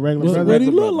 That's all. What's your regular brother? What he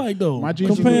Regular look brother. like though? My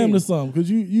Jesus Compare him look- to something,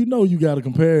 because you know you got a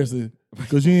comparison,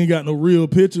 because you ain't got no real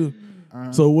picture.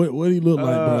 So what he look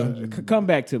like, bro? Come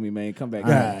back to me, man. Come back.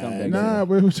 Come back. Nah,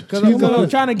 bro. Because I'm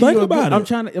trying to give Think you a about good, it.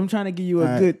 I'm trying to give you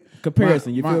a good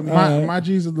comparison. You feel me? My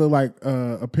Jesus look like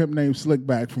a pimp named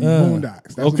Slickback from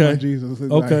Boondocks. That's what okay. my Jesus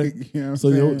look Okay. like. You know what I'm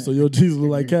So saying? your Jesus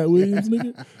look like Cat Williams,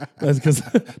 nigga? That's because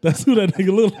that's who that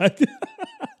nigga look like.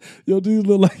 Your Jesus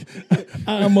look like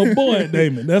I'm a boy,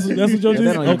 Damon. That's what your that Jesus. don't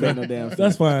even Okay, make no damn sense.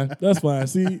 that's fine. That's fine.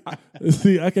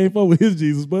 See, I can't fuck with his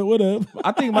Jesus, but whatever.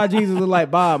 I think my Jesus look like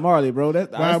Bob Marley, bro.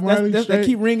 Marley That straight?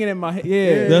 keep ringing in my head.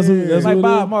 Yeah, That's it's like what it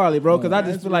Bob is. Marley, bro. Because I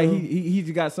just that's feel like real. he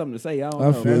just got something to say. I don't I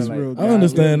know. feel man. it. real Like, I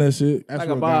understand that shit. That's like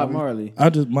real a Bob godly. Marley. I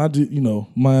just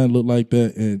mine look like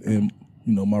that, and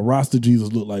my roster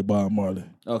Jesus look like Bob Marley.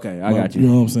 Okay, I got you. You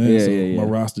know what I'm saying? Yeah, So yeah. my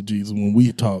roster Jesus, when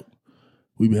we talk,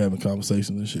 we be having conversations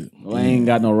and shit. Well, I ain't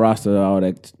got no roster, all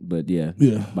that, but yeah.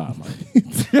 Yeah. Bob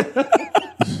Marley.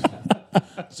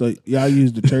 So y'all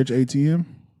use the church ATM?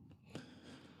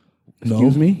 No.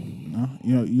 Excuse me?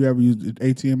 No, you ever use the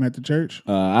ATM at the church?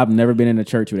 I've never been in a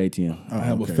church with ATM. I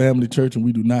have okay. a family church and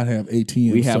we do not have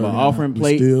ATM. We have an offering We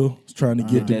plate. still trying to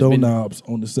get the That's been- doorknobs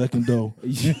on the second door on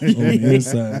the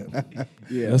inside.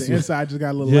 Yeah. That's The what- inside just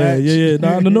got a little yeah, latch. yeah.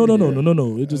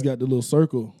 No. It just got the little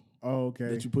circle Oh, okay.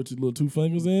 that you put your little 2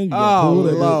 fingers in. You gotta Oh, pull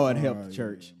that. Lord, help the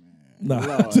church.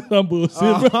 Nah, I'm bullshit,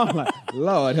 bro. I'm like,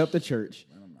 Lord, help the church.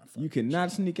 You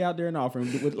cannot sneak out there and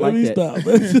offering with Let like me that. stop.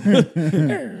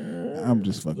 I'm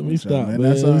just fucking Let me with y'all, stop, man. man.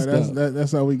 That's all. Let me stop.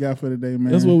 That's all we got for today,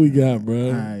 man. That's what we got, bro.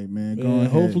 All right, man. Go Man,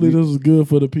 ahead. hopefully this is good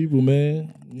for the people,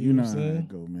 man. You know what how I'm it saying?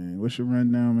 go, man. What's your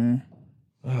rundown,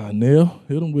 man? Nail,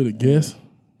 hit them with a guess.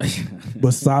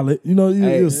 But solid. You know,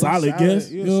 you're a solid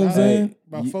guess. You know what I'm saying?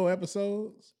 About 4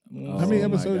 episodes. Oh, How many my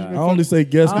episodes you God. I been? only say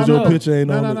guess because I your don't know. picture ain't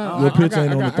on the your picture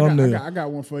ain't on the thumbnail. I got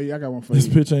one for you. I got one for This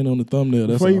you. picture ain't on the thumbnail.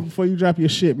 That's all. Before you drop your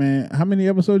shit, man. How many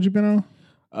episodes you been on?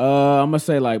 I'm gonna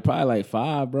say probably like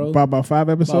 5, bro. About 5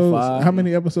 episodes. 5. How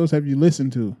many episodes have you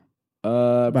listened to?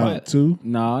 About Probably- 2.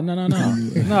 No, not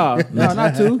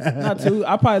 2, not 2.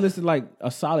 I probably listened like a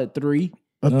solid 3.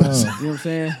 You know what I'm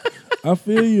saying? I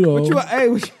feel you though. What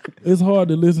you? It's hard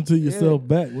to listen to yourself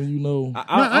back when you know.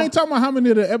 I ain't talking about how many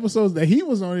of the episodes that he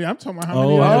was on. I'm talking about how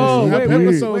many Oh,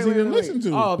 episodes wait, he didn't listen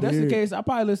to. Oh, if that's the case, I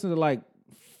probably listened to like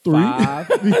 3.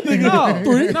 5.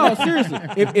 No, seriously.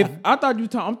 If I thought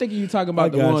I'm thinking you talking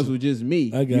about the ones with just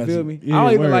me. I got you feel me? Yeah, I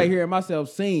don't even word. like hearing myself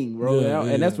sing, bro. Yeah,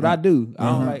 and that's what I do. I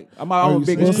don't like. I'm my Oh, own you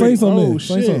biggest Well, sing? say critic. something. Oh,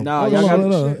 Say shit. something. Nah, Hold y'all on, gotta-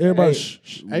 hold on. Everybody, Hey. Hey,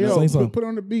 say yo, something. put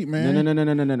on the beat, man.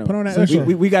 No. Put on that extra.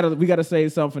 We gotta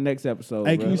save something for next episode.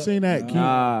 Hey, bro. can you sing that? Can you-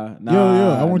 Nah. Yo,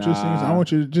 I want you to sing. I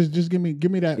want you to just give me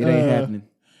that. It ain't happening.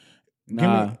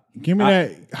 Nah. Give me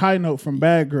that high note from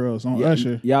Bad Girls on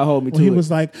Usher. Y'all hold me to When he it.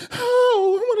 was like,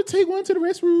 "Oh, I want to take one to the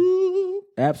restroom."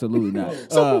 Absolutely not.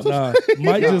 Nah,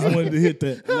 Mike just wanted to hit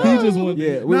that. He just wanted.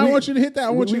 Yeah, Now I want you to hit that. I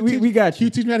want you. To teach, we got Can you. you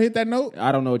teach me how to hit that note?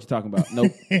 I don't know what you're talking about.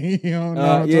 Nope. You don't know what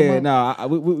I'm talking about?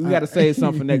 We got to save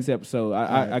something for next episode.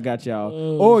 I got y'all.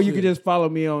 Oh, or you can just follow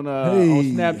me on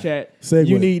Snapchat. Segue.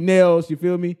 You need nails. You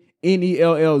feel me?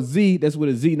 NELLZ. That's with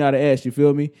a Z, not an S. You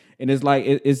feel me? And it's like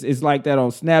it's like that on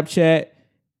Snapchat,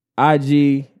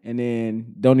 IG, and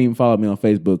then don't even follow me on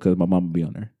Facebook because my mama be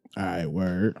on there. All right,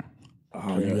 word.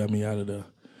 Oh, you got me out of there.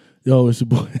 Yo, it's your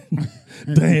boy.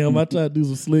 Damn, I tried to do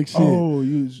some slick shit. Oh,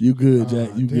 you good, Jack?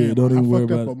 You damn, good? Don't I even worry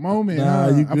fucked up about a it. moment, Nah, huh?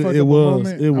 you I good. fucked It up a was,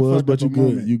 moment. it I was, fucked but up you a good.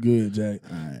 moment. You good, Jack?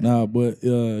 right. Nah, but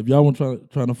if y'all want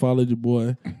trying to follow your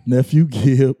boy nephew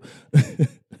Gibb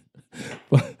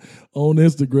on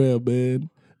Instagram, man.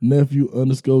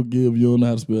 Nephew_Gibb. You don't know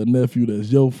how to spell nephew.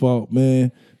 That's your fault,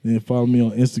 man. Then follow me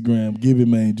on Instagram.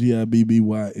 Gibbymane.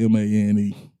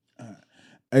 GIBBYMANE.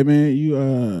 Hey man, you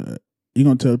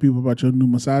gonna tell people about your new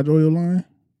massage oil line?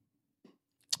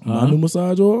 My new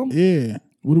massage oil. Yeah.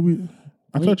 What do we?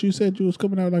 I thought you said you was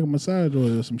coming out like a massage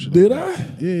oil or some shit. Did like that.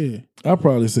 I? Yeah. I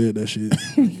probably said that shit.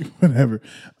 Whatever.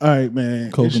 All right,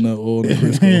 man. Coconut oil and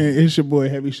Crisco. It's your boy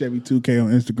Heavy Chevy 2K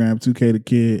on Instagram, 2K the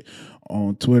Kid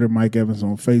on Twitter, Mike Evans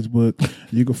on Facebook.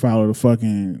 You can follow the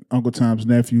fucking Uncle Tom's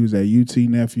Nephews at UT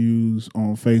Nephews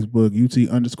on Facebook,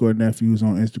 UT_Nephews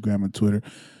on Instagram and Twitter.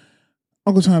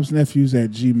 Uncle Tom's Nephews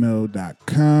at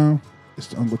gmail.com. It's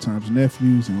the Uncle Tom's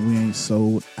Nephews, and we ain't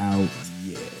sold out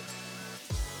yet.